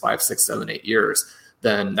next 5, 6, 7, 8 years,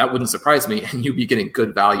 then that wouldn't surprise me, and you'd be getting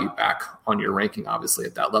good value back on your ranking, obviously,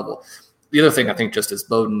 at that level. The other thing I think just is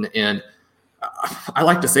Bowden, and I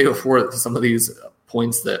like to say before some of these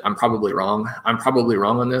points that I'm probably wrong. I'm probably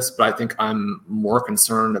wrong on this, but I think I'm more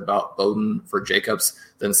concerned about Bowden for Jacobs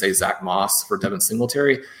than, say, Zach Moss for Devin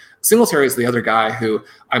Singletary. Singletary is the other guy who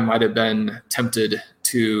I might have been tempted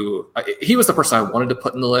to he was the person I wanted to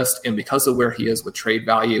put in the list, and because of where he is with trade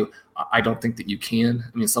value, I don't think that you can.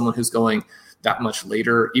 I mean, someone who's going that much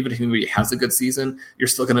later, even if he has a good season, you're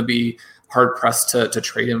still going to be hard-pressed to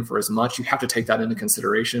trade him for as much. You have to take that into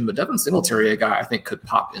consideration, but Devin Singletary, a guy I think could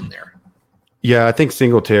pop in there. Yeah, I think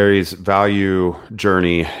Singletary's value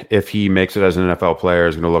journey, if he makes it as an NFL player,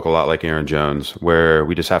 is going to look a lot like Aaron Jones, where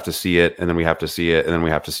we just have to see it, and then we have to see it, and then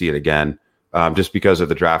we have to see it again, just because of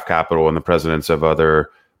the draft capital and the presence of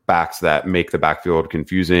other backs that make the backfield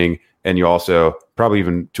confusing. And you also, probably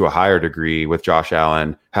even to a higher degree with Josh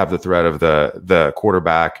Allen, have the threat of the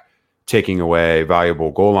quarterback taking away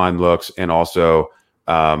valuable goal line looks and also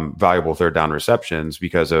valuable third down receptions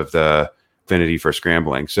because of the affinity for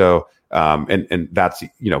scrambling. So, and that's,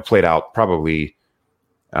 played out probably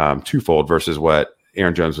twofold versus what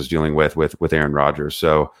Aaron Jones was dealing with Aaron Rodgers.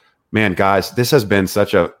 So, man, guys, this has been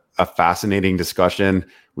such a fascinating discussion.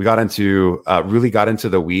 We really got into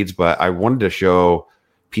the weeds, but I wanted to show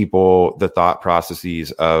people the thought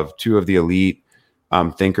processes of two of the elite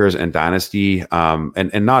thinkers in Dynasty,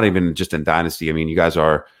 and not even just in Dynasty. I mean, you guys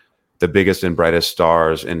are the biggest and brightest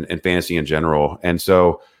stars in fantasy in general. And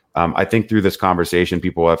so I think through this conversation,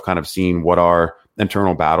 people have kind of seen what our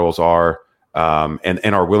internal battles are,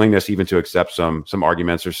 and our willingness even to accept some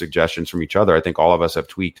arguments or suggestions from each other. I think all of us have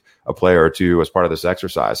tweaked a player or two as part of this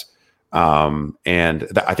exercise. And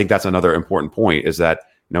I think that's another important point, is that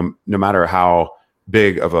no matter how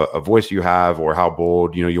big of a voice you have or how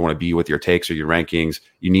bold, you want to be with your takes or your rankings,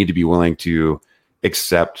 you need to be willing to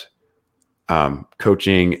accept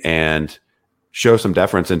coaching and show some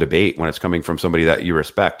deference and debate when it's coming from somebody that you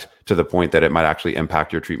respect, to the point that it might actually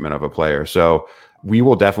impact your treatment of a player. So we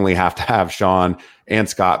will definitely have to have Sean and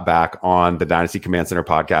Scott back on the Dynasty Command Center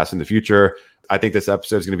podcast in the future. I think this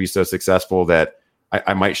episode is going to be so successful that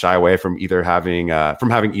I might shy away from having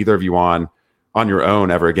either of you on your own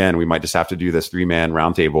ever again. We might just have to do this 3-man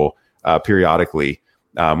roundtable periodically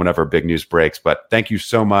whenever big news breaks. But thank you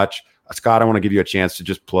so much. Scott, I want to give you a chance to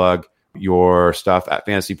just plug your stuff at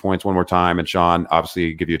Fantasy Points one more time. And Sean,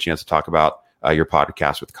 obviously give you a chance to talk about your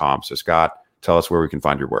podcast with Calm. So Scott, tell us where we can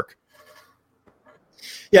find your work.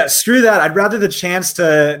 Yeah, screw that. I'd rather the chance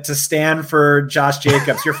to stand for Josh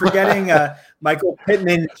Jacobs. You're forgetting Michael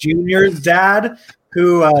Pittman Jr.'s dad,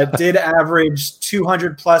 who did average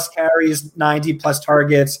 200-plus carries, 90-plus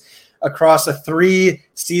targets across a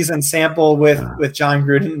 3-season sample with John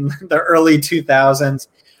Gruden in the early 2000s.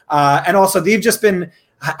 And also, they've just been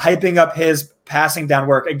hyping up his passing down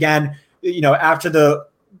work. Again, after the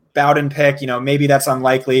Bowden pick, maybe that's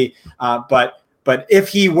unlikely. But if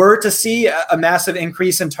he were to see a massive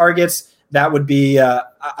increase in targets, that would be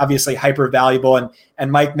obviously hyper valuable.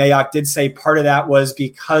 And Mike Mayock did say part of that was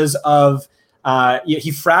because of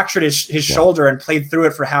he fractured his shoulder and played through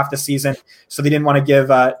it for half the season. So they didn't want to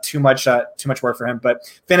give too much work for him. But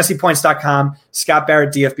fantasypoints.com, Scott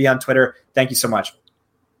Barrett, DFB on Twitter. Thank you so much.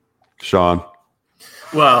 Sean.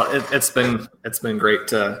 Well, it's been great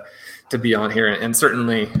to be on here, and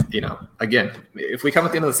certainly, again, if we come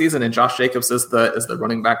at the end of the season and Josh Jacobs is the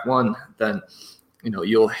running back one, then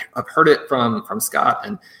you'll have heard it from Scott,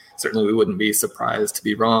 and certainly we wouldn't be surprised to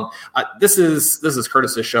be wrong. This is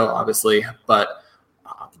Curtis's show, obviously, but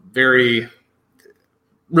really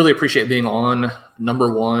appreciate being on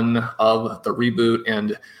number one of the reboot,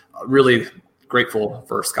 and really grateful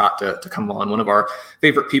for Scott to come on. One of our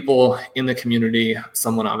favorite people in the community,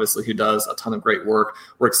 someone obviously who does a ton of great work.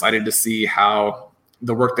 We're excited to see how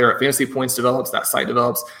the work there at Fantasy Points develops, that site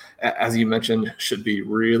develops. As you mentioned, should be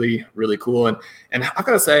really, really cool. And I've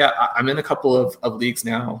got to say, I'm in a couple of leagues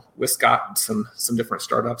now with Scott, some different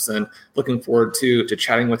startups, and looking forward to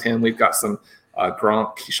chatting with him. We've got some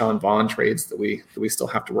Gronk, Keyshawn Vaughn trades that we still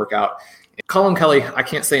have to work out. Colin Kelly, I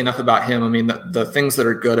can't say enough about him. I mean, the things that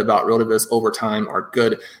are good about RotoViz over time are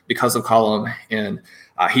good because of Colin, and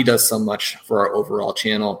he does so much for our overall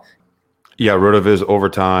channel. Yeah, RotoViz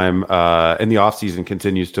Overtime in the offseason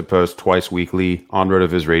continues to post twice weekly on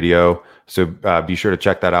RotoViz Radio. So be sure to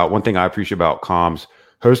check that out. One thing I appreciate about Com's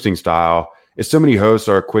hosting style is so many hosts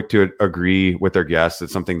are quick to agree with their guests.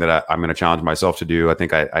 It's something that I'm going to challenge myself to do. I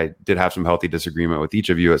think I did have some healthy disagreement with each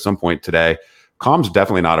of you at some point today. Com's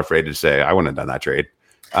definitely not afraid to say, I wouldn't have done that trade.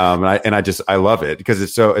 I love it because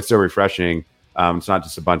it's so refreshing. It's not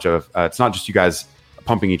just it's not just you guys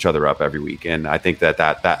pumping each other up every week. And I think that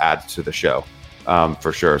adds to the show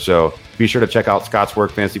for sure. So be sure to check out Scott's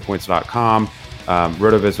work, fantasypoints.com,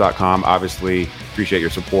 rotoviz.com. Obviously, appreciate your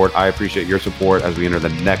support. I appreciate your support as we enter the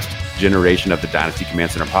next generation of the Dynasty Command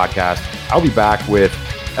Center podcast. I'll be back with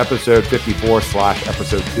episode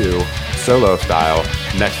 54/episode 2 solo style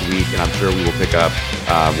next week. And I'm sure we will pick up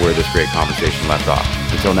where this great conversation left off.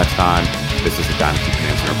 Until next time, this is the Dynasty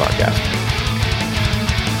Command Center podcast.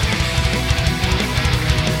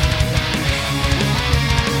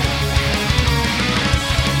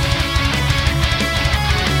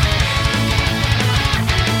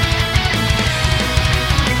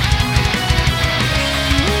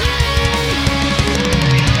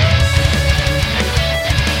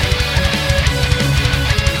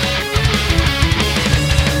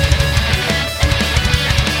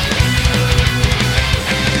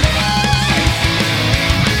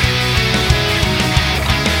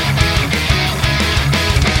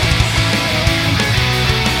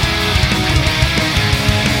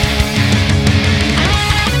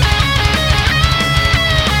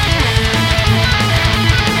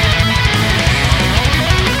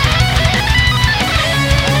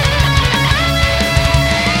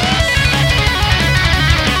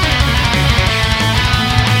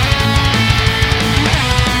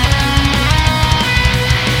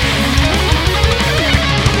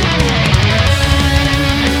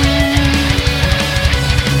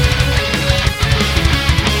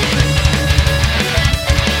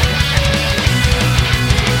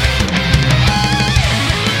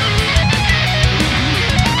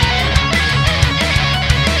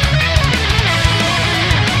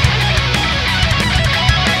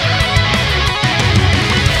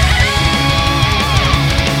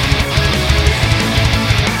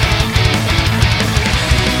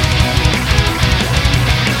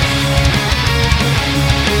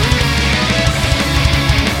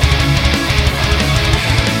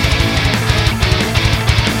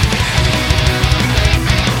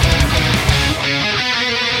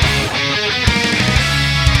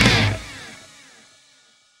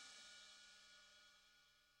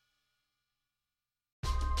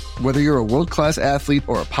 Whether you're a world-class athlete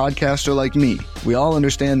or a podcaster like me, we all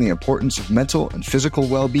understand the importance of mental and physical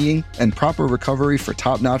well-being and proper recovery for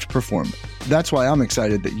top-notch performance. That's why I'm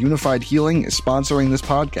excited that Unified Healing is sponsoring this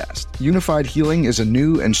podcast. Unified Healing is a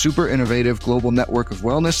new and super innovative global network of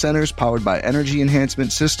wellness centers powered by Energy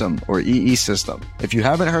Enhancement System, or EE System. If you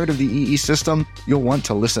haven't heard of the EE System, you'll want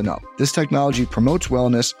to listen up. This technology promotes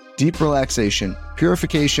wellness, deep relaxation,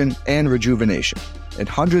 purification, and rejuvenation. At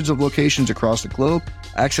hundreds of locations across the globe,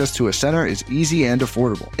 access to a center is easy and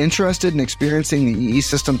affordable. Interested in experiencing the EE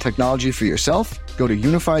System technology for yourself? Go to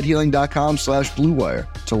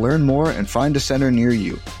unifiedhealing.com/bluewire to learn more and find a center near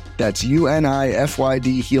you. That's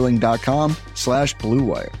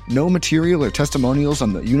unifydhealing.com/bluewire. No material or testimonials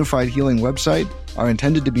on the Unified Healing website are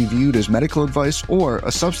intended to be viewed as medical advice or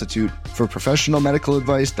a substitute for professional medical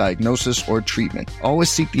advice, diagnosis, or treatment.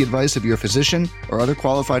 Always seek the advice of your physician or other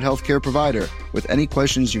qualified healthcare provider with any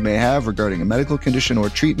questions you may have regarding a medical condition or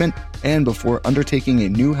treatment and before undertaking a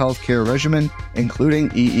new healthcare regimen,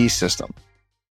 including EE System.